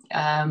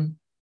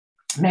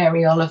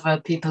 Mary Oliver,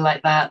 people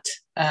like that.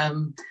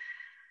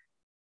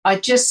 I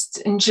just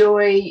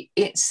enjoy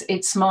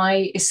it's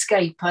my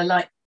escape. I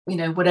like,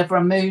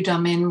 whatever mood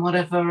I'm in,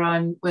 whether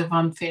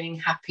I'm feeling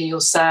happy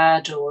or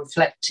sad or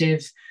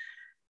reflective,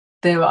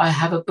 there I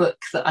have a book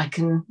that I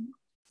can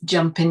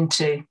jump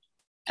into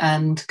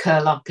and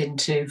curl up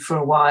into for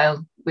a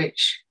while,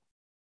 which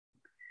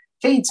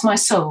feeds my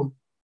soul.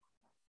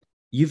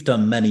 You've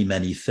done many,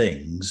 many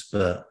things,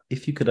 but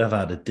if you could have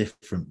had a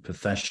different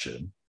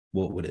profession,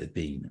 what would it have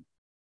been?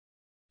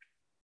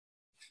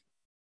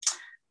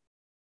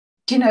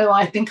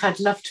 I think I'd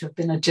love to have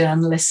been a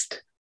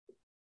journalist.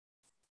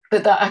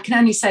 But I can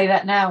only say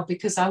that now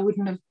because I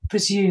wouldn't have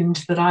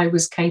presumed that I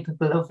was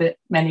capable of it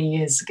many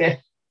years ago.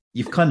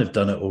 You've kind of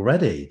done it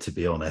already, to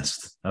be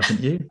honest,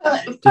 haven't you?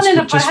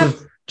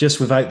 Just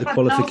without the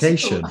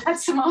qualification. I had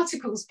some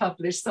articles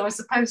published, so I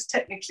suppose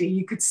technically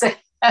you could say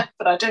that,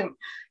 but I don't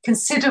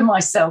consider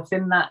myself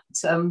in that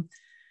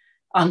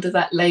under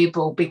that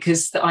label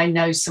because I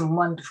know some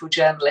wonderful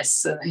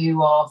journalists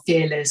who are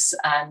fearless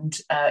and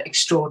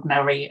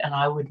extraordinary, and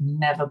I would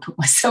never put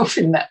myself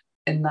in that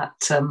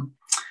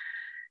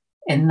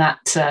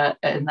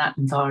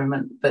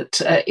environment.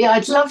 But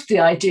I'd love the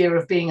idea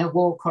of being a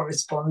war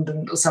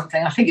correspondent or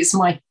something. I think it's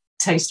my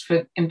taste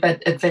for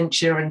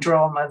adventure and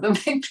drama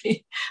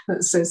that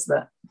says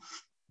that.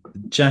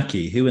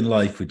 Jacqui, who in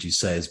life would you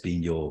say has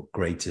been your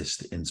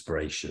greatest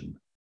inspiration?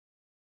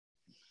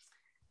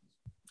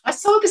 I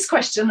saw this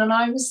question and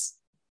I was,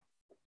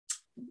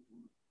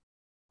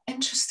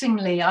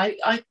 interestingly, I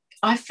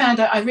found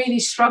out I really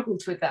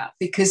struggled with that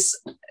because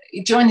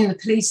joining the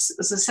police,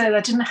 as I said,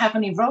 I didn't have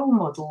any role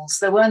models.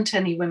 There weren't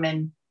any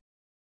women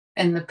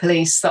in the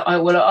police that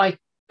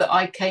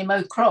I came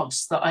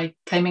across, that I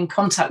came in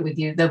contact with.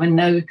 There were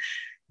no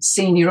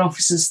senior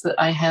officers that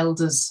I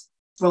held as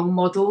role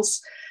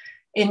models.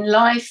 In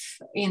life,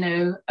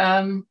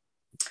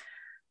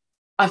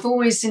 I've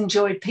always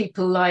enjoyed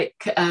people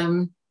like,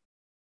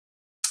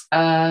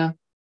 I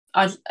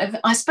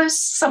suppose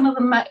some of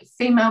the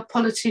female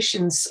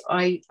politicians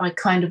I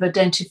kind of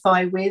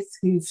identify with,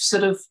 who've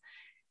sort of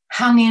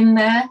hung in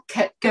there,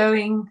 kept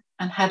going,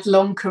 and had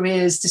long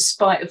careers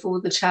despite of all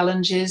the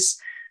challenges.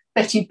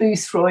 Betty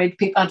Boothroyd,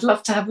 I'd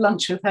love to have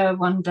lunch with her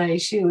one day.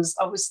 I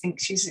always think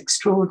she's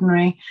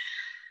extraordinary.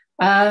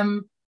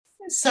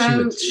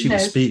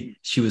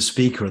 She was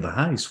Speaker of the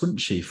House, wasn't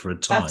she, for a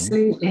time?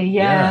 Absolutely,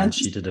 yeah. Yeah, and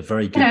she did a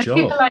very good job.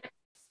 People like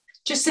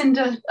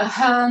Jacinda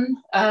Ardern,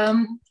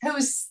 who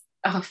was,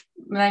 my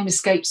name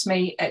escapes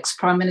me,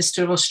 ex-Prime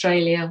Minister of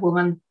Australia,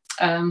 woman.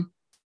 It'll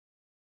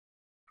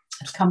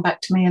come back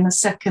to me in a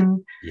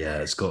second.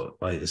 Yeah, it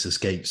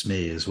escapes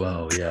me as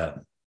well, yeah.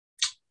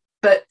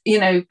 But,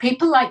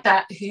 people like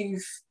that who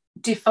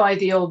defy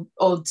the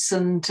odds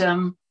and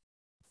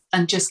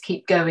just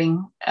keep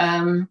going.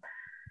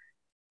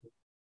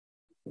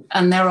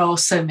 And there are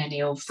so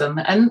many of them,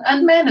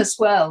 and men as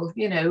well.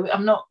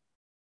 I'm not.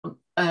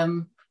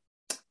 I'm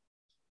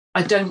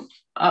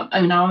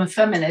a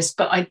feminist,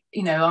 but I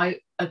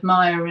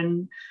admire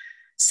and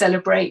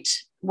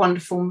celebrate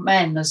wonderful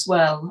men as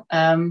well.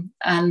 And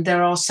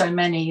there are so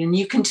many, and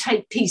you can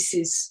take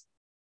pieces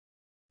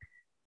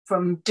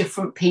from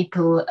different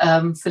people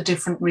for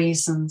different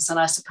reasons. And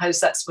I suppose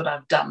that's what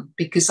I've done,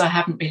 because I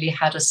haven't really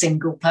had a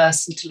single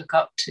person to look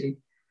up to.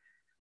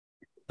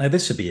 Now,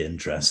 this would be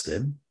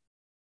interesting.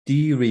 Do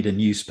you read a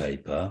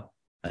newspaper?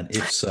 And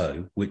if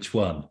so, which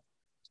one?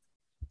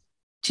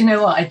 Do you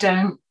know what? I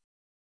don't.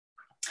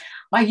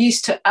 I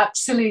used to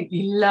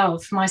absolutely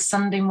love my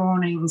Sunday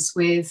mornings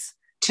with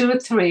 2 or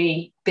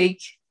 3 big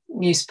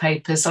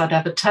newspapers. I'd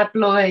have a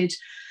tabloid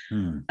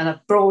and a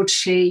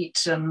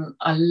broadsheet, and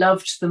I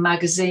loved the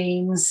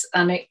magazines,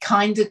 and it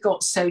kind of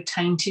got so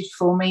tainted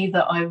for me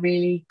that I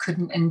really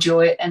couldn't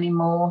enjoy it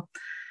anymore.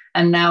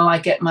 And now I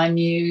get my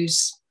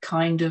news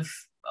kind of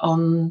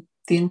on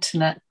the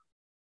internet.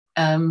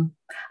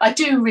 I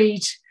do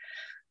read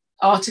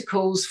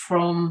articles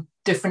from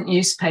different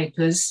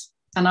newspapers,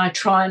 and I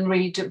try and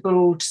read a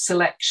broad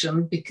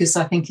selection, because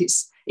I think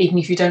it's, even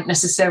if you don't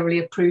necessarily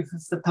approve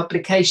of the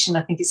publication,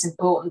 I think it's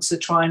important to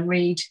try and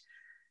read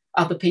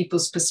other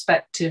people's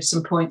perspectives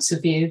and points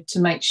of view to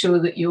make sure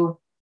that you're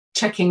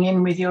checking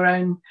in with your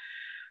own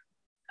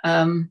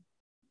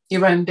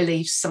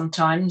beliefs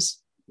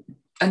sometimes,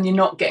 and you're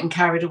not getting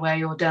carried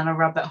away or down a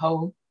rabbit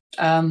hole.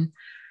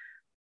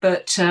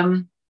 But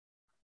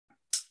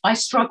I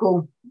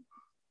struggle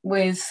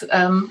with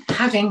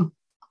having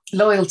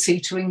loyalty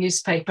to a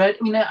newspaper.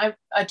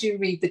 I do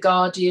read The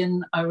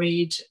Guardian, I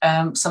read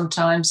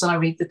sometimes, and I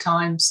read The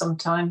Times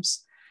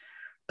sometimes.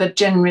 But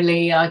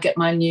generally, I get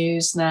my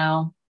news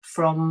now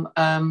from,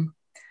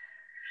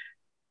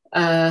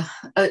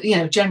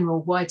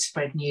 general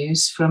widespread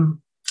news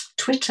from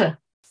Twitter.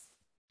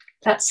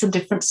 That's a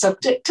different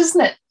subject,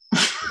 isn't it?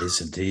 It is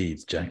indeed,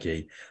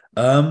 Jacqui.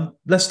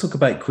 Let's talk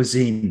about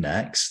cuisine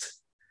next.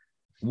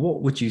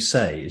 What would you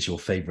say is your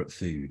favourite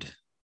food?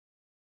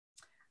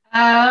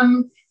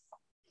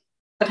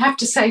 I'd have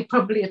to say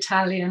probably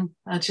Italian.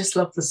 I just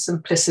love the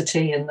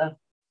simplicity and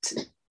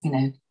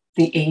the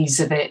ease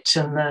of it,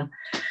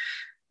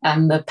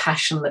 and the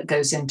passion that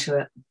goes into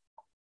it.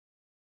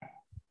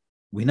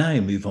 We now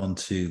move on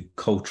to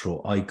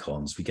cultural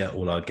icons. We get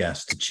all our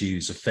guests to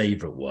choose a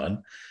favourite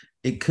one.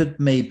 It could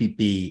maybe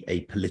be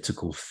a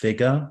political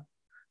figure,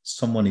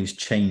 someone who's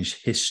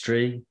changed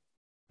history,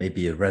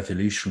 maybe a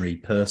revolutionary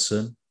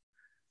person,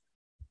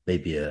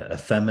 maybe a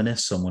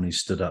feminist, someone who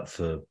stood up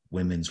for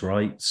women's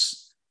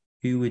rights.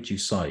 Who would you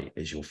cite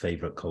as your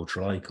favourite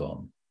cultural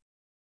icon?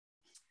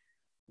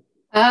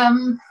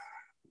 There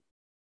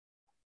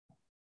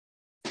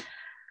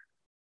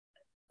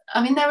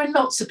are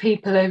lots of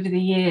people over the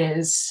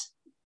years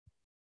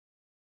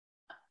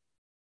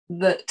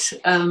that,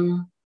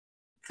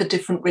 for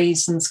different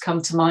reasons,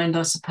 come to mind,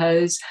 I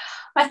suppose.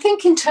 I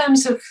think in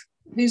terms of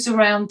who's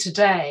around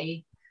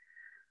today,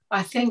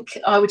 I think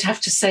I would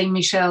have to say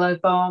Michelle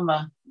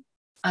Obama.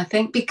 I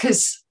think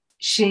because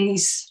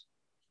she's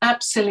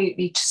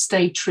absolutely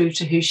stayed true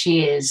to who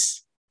she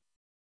is.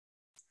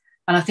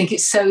 And I think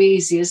it's so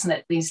easy, isn't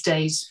it, these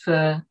days,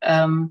 for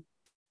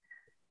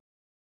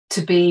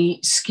to be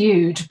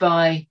skewed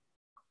by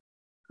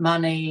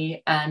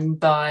money and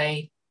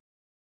by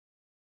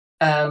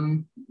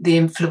the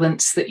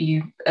influence that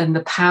you and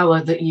the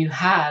power that you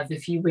have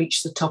if you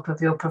reach the top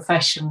of your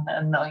profession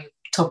and the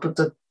top of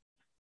the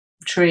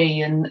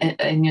tree and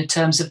in your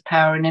terms of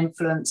power and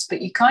influence.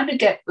 But you kind of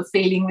get the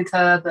feeling with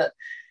her that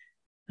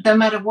no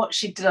matter what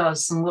she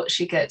does and what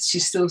she gets, she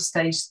still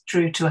stays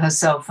true to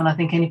herself. And I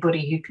think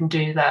anybody who can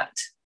do that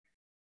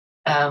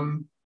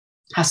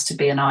has to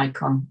be an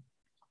icon.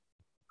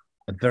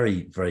 A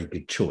very, very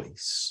good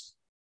choice.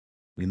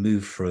 We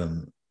move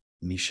from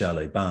Michelle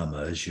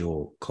Obama as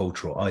your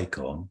cultural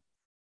icon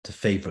to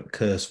favourite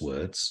curse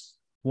words.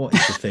 What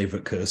is your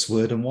favourite curse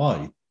word and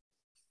why?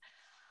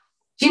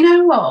 Do you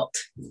know what?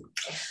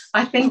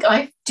 I think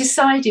I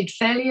decided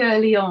fairly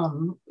early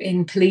on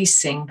in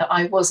policing that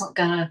I wasn't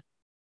going to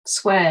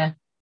swear.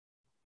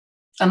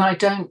 And I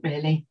don't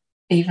really,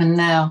 even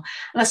now.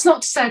 And that's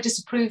not to say I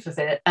disapprove of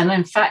it. And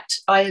in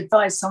fact, I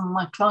advise some of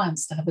my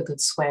clients to have a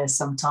good swear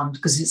sometimes,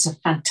 because it's a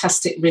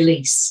fantastic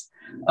release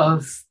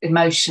of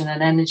emotion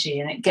and energy,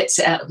 and it gets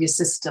it out of your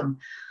system.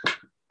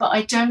 But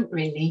I don't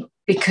really,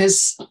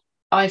 because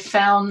I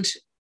found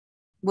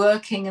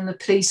working in the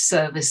police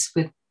service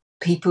with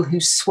people who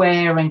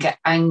swear and get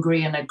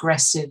angry and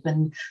aggressive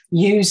and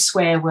use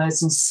swear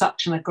words in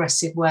such an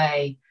aggressive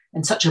way,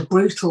 in such a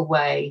brutal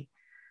way,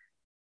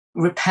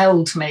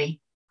 repelled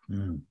me.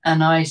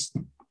 And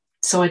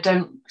so I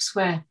don't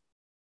swear.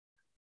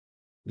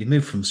 We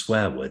move from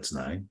swear words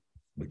now,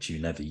 which you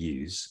never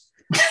use,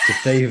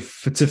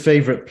 to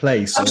favourite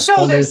place. I'm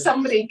sure that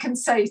somebody can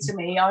say to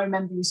me, I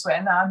remember you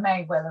swear. Now, I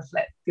may well have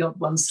let the odd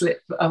one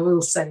slip, but I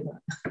will say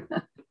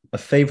that. A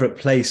favourite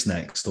place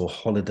next, or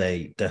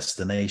holiday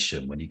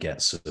destination when you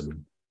get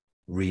some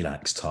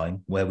relaxed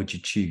time, where would you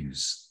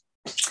choose?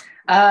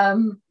 I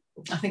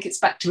think it's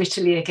back to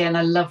Italy again.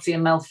 I love the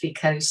Amalfi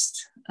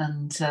Coast,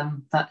 and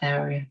that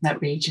area,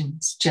 that region.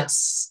 It's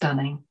just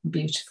stunning,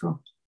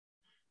 beautiful.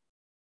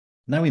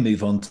 Now we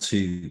move on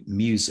to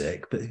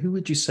music, but who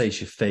would you say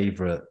is your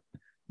favourite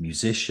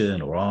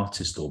musician or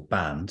artist or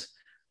band,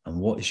 and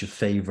what is your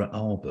favourite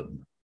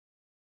album?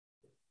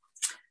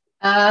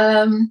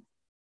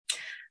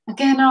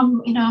 Again,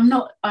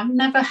 I've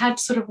never had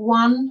sort of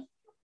one.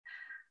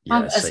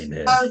 Yeah, same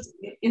here. I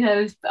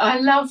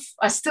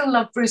still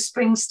love Bruce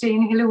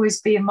Springsteen. He'll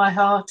always be in my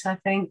heart, I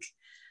think.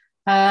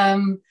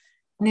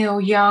 Neil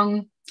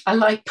Young. I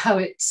like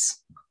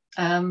poets.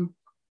 I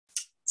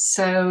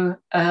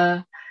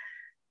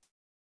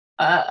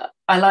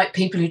like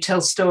people who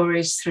tell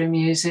stories through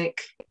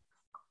music.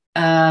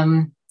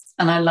 And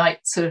I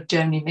like sort of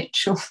Joni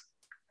Mitchell. A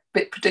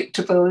bit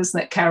predictable,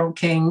 isn't it? Carole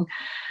King.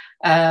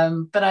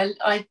 But I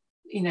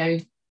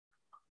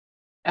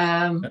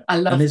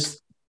love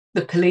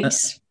the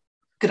Police.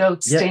 Good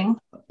old Sting.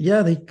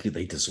 Yeah, they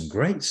did some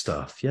great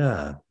stuff.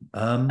 Yeah.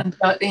 And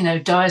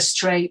Dire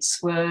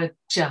Straits were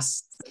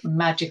just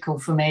magical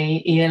for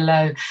me.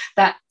 ELO,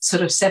 that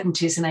sort of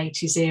 70s and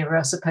 80s era,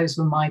 I suppose,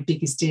 were my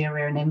biggest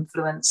era and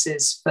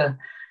influences for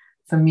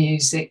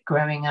music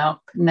growing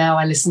up. Now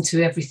I listen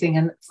to everything,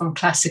 and from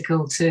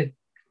classical to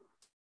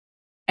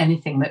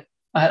anything that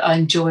I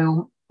enjoy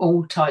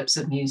all types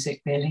of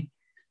music, really.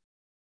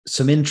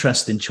 Some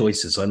interesting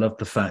choices. I love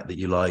the fact that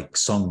you like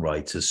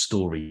songwriters,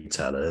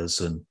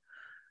 storytellers, and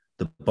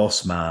the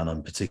Boss Man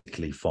I'm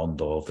particularly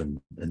fond of, and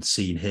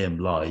seeing him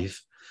live.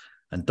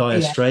 And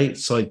Dire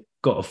Straits, I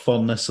got a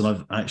fondness, and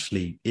I've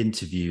actually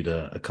interviewed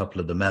a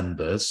couple of the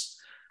members.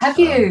 Have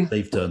you?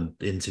 They've done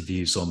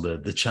interviews on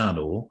the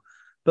channel.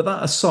 But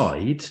that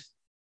aside,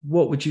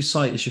 what would you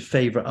cite as your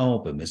favourite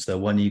album? Is there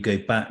one you go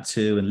back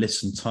to and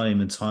listen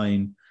time and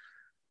time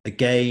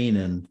again,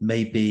 and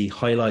maybe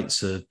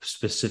highlights a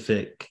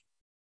specific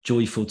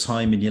joyful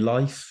time in your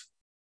life?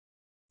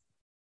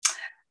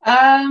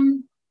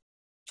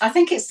 I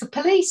think it's the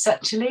Police,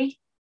 actually.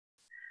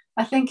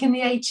 I think in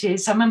the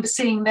 80s, I remember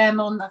seeing them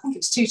on, I think it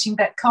was Tooting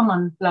Bec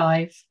Common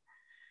live.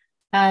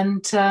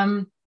 And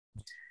some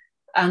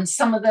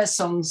of their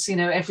songs,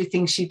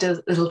 everything she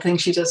does, little thing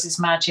she does is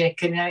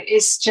magic. And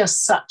it's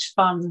just such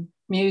fun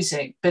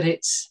music, but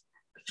it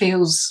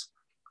feels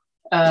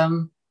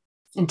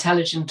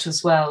intelligent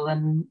as well,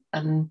 and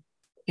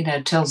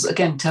tells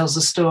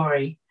a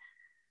story.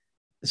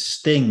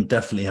 Sting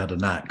definitely had a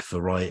knack for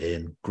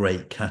writing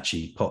great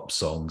catchy pop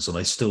songs, and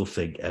I still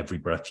think Every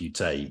Breath You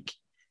Take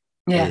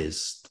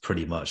is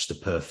pretty much the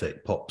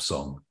perfect pop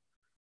song.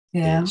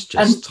 It's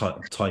just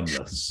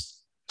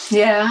timeless.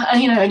 Yeah,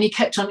 and he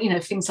kept on,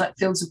 things like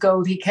Fields of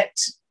Gold, he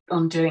kept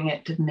on doing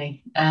it, didn't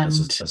he? As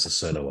a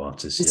solo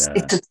artist,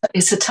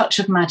 it's a touch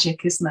of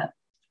magic, isn't it,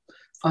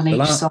 on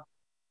each song?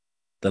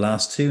 The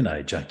last two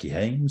now, Jacqui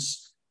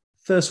Hames.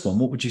 First one,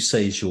 what would you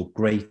say is your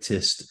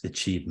greatest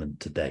achievement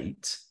to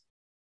date?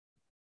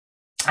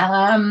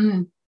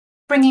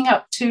 Bringing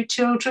up two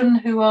children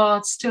who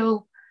are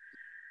still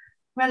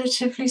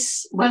relatively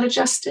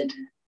well-adjusted.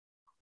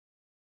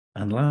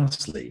 And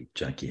lastly,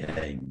 Jacqui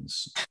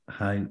Hames,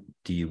 how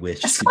do you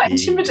wish That's to quite be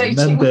intimidating.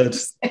 Remembered?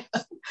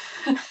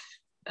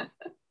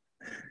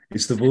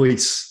 It's the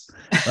voice.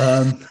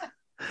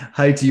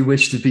 How do you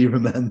wish to be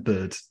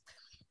remembered?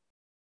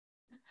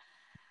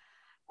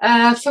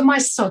 For my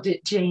sod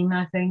it gene,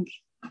 I think.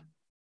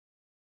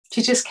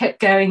 She just kept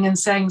going and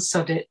saying,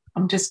 sod it.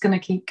 I'm just going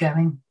to keep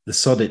going. The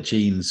sod it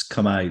genes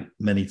come out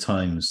many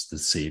times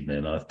this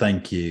evening. I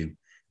thank you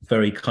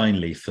very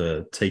kindly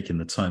for taking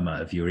the time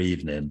out of your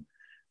evening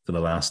for the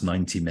last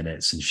 90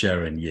 minutes and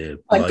sharing your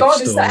life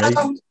story. Is that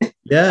how?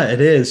 Yeah,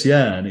 it is.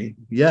 Yeah. And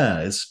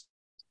it's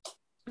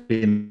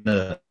been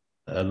a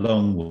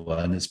long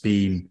one. It's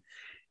been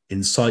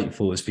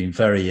insightful. It's been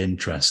very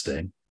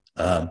interesting.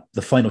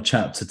 The final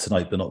chapter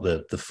tonight, but not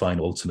the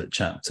final ultimate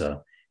chapter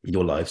in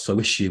your life. So I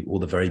wish you all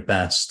the very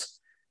best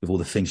with all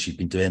the things you've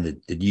been doing,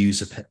 the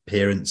news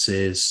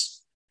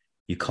appearances,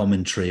 your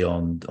commentary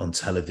on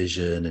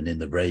television and in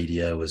the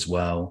radio as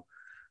well.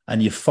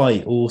 And your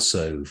fight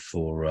also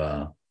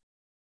for,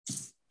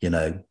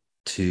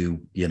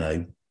 to, you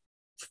know,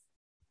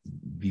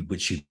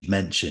 which you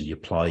mentioned, you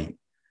apply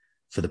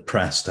for the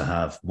press to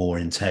have more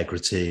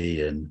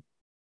integrity and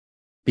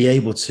be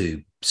able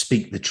to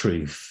speak the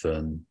truth,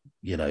 and,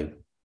 you know,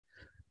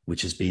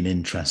 which has been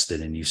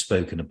interesting and you've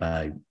spoken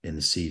about in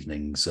this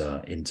evening's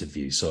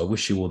interview. So I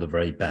wish you all the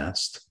very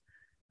best,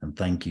 and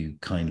thank you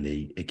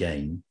kindly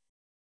again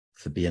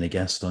for being a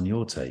guest on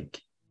Your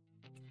Take.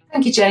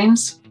 Thank you,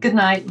 James. Good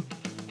night.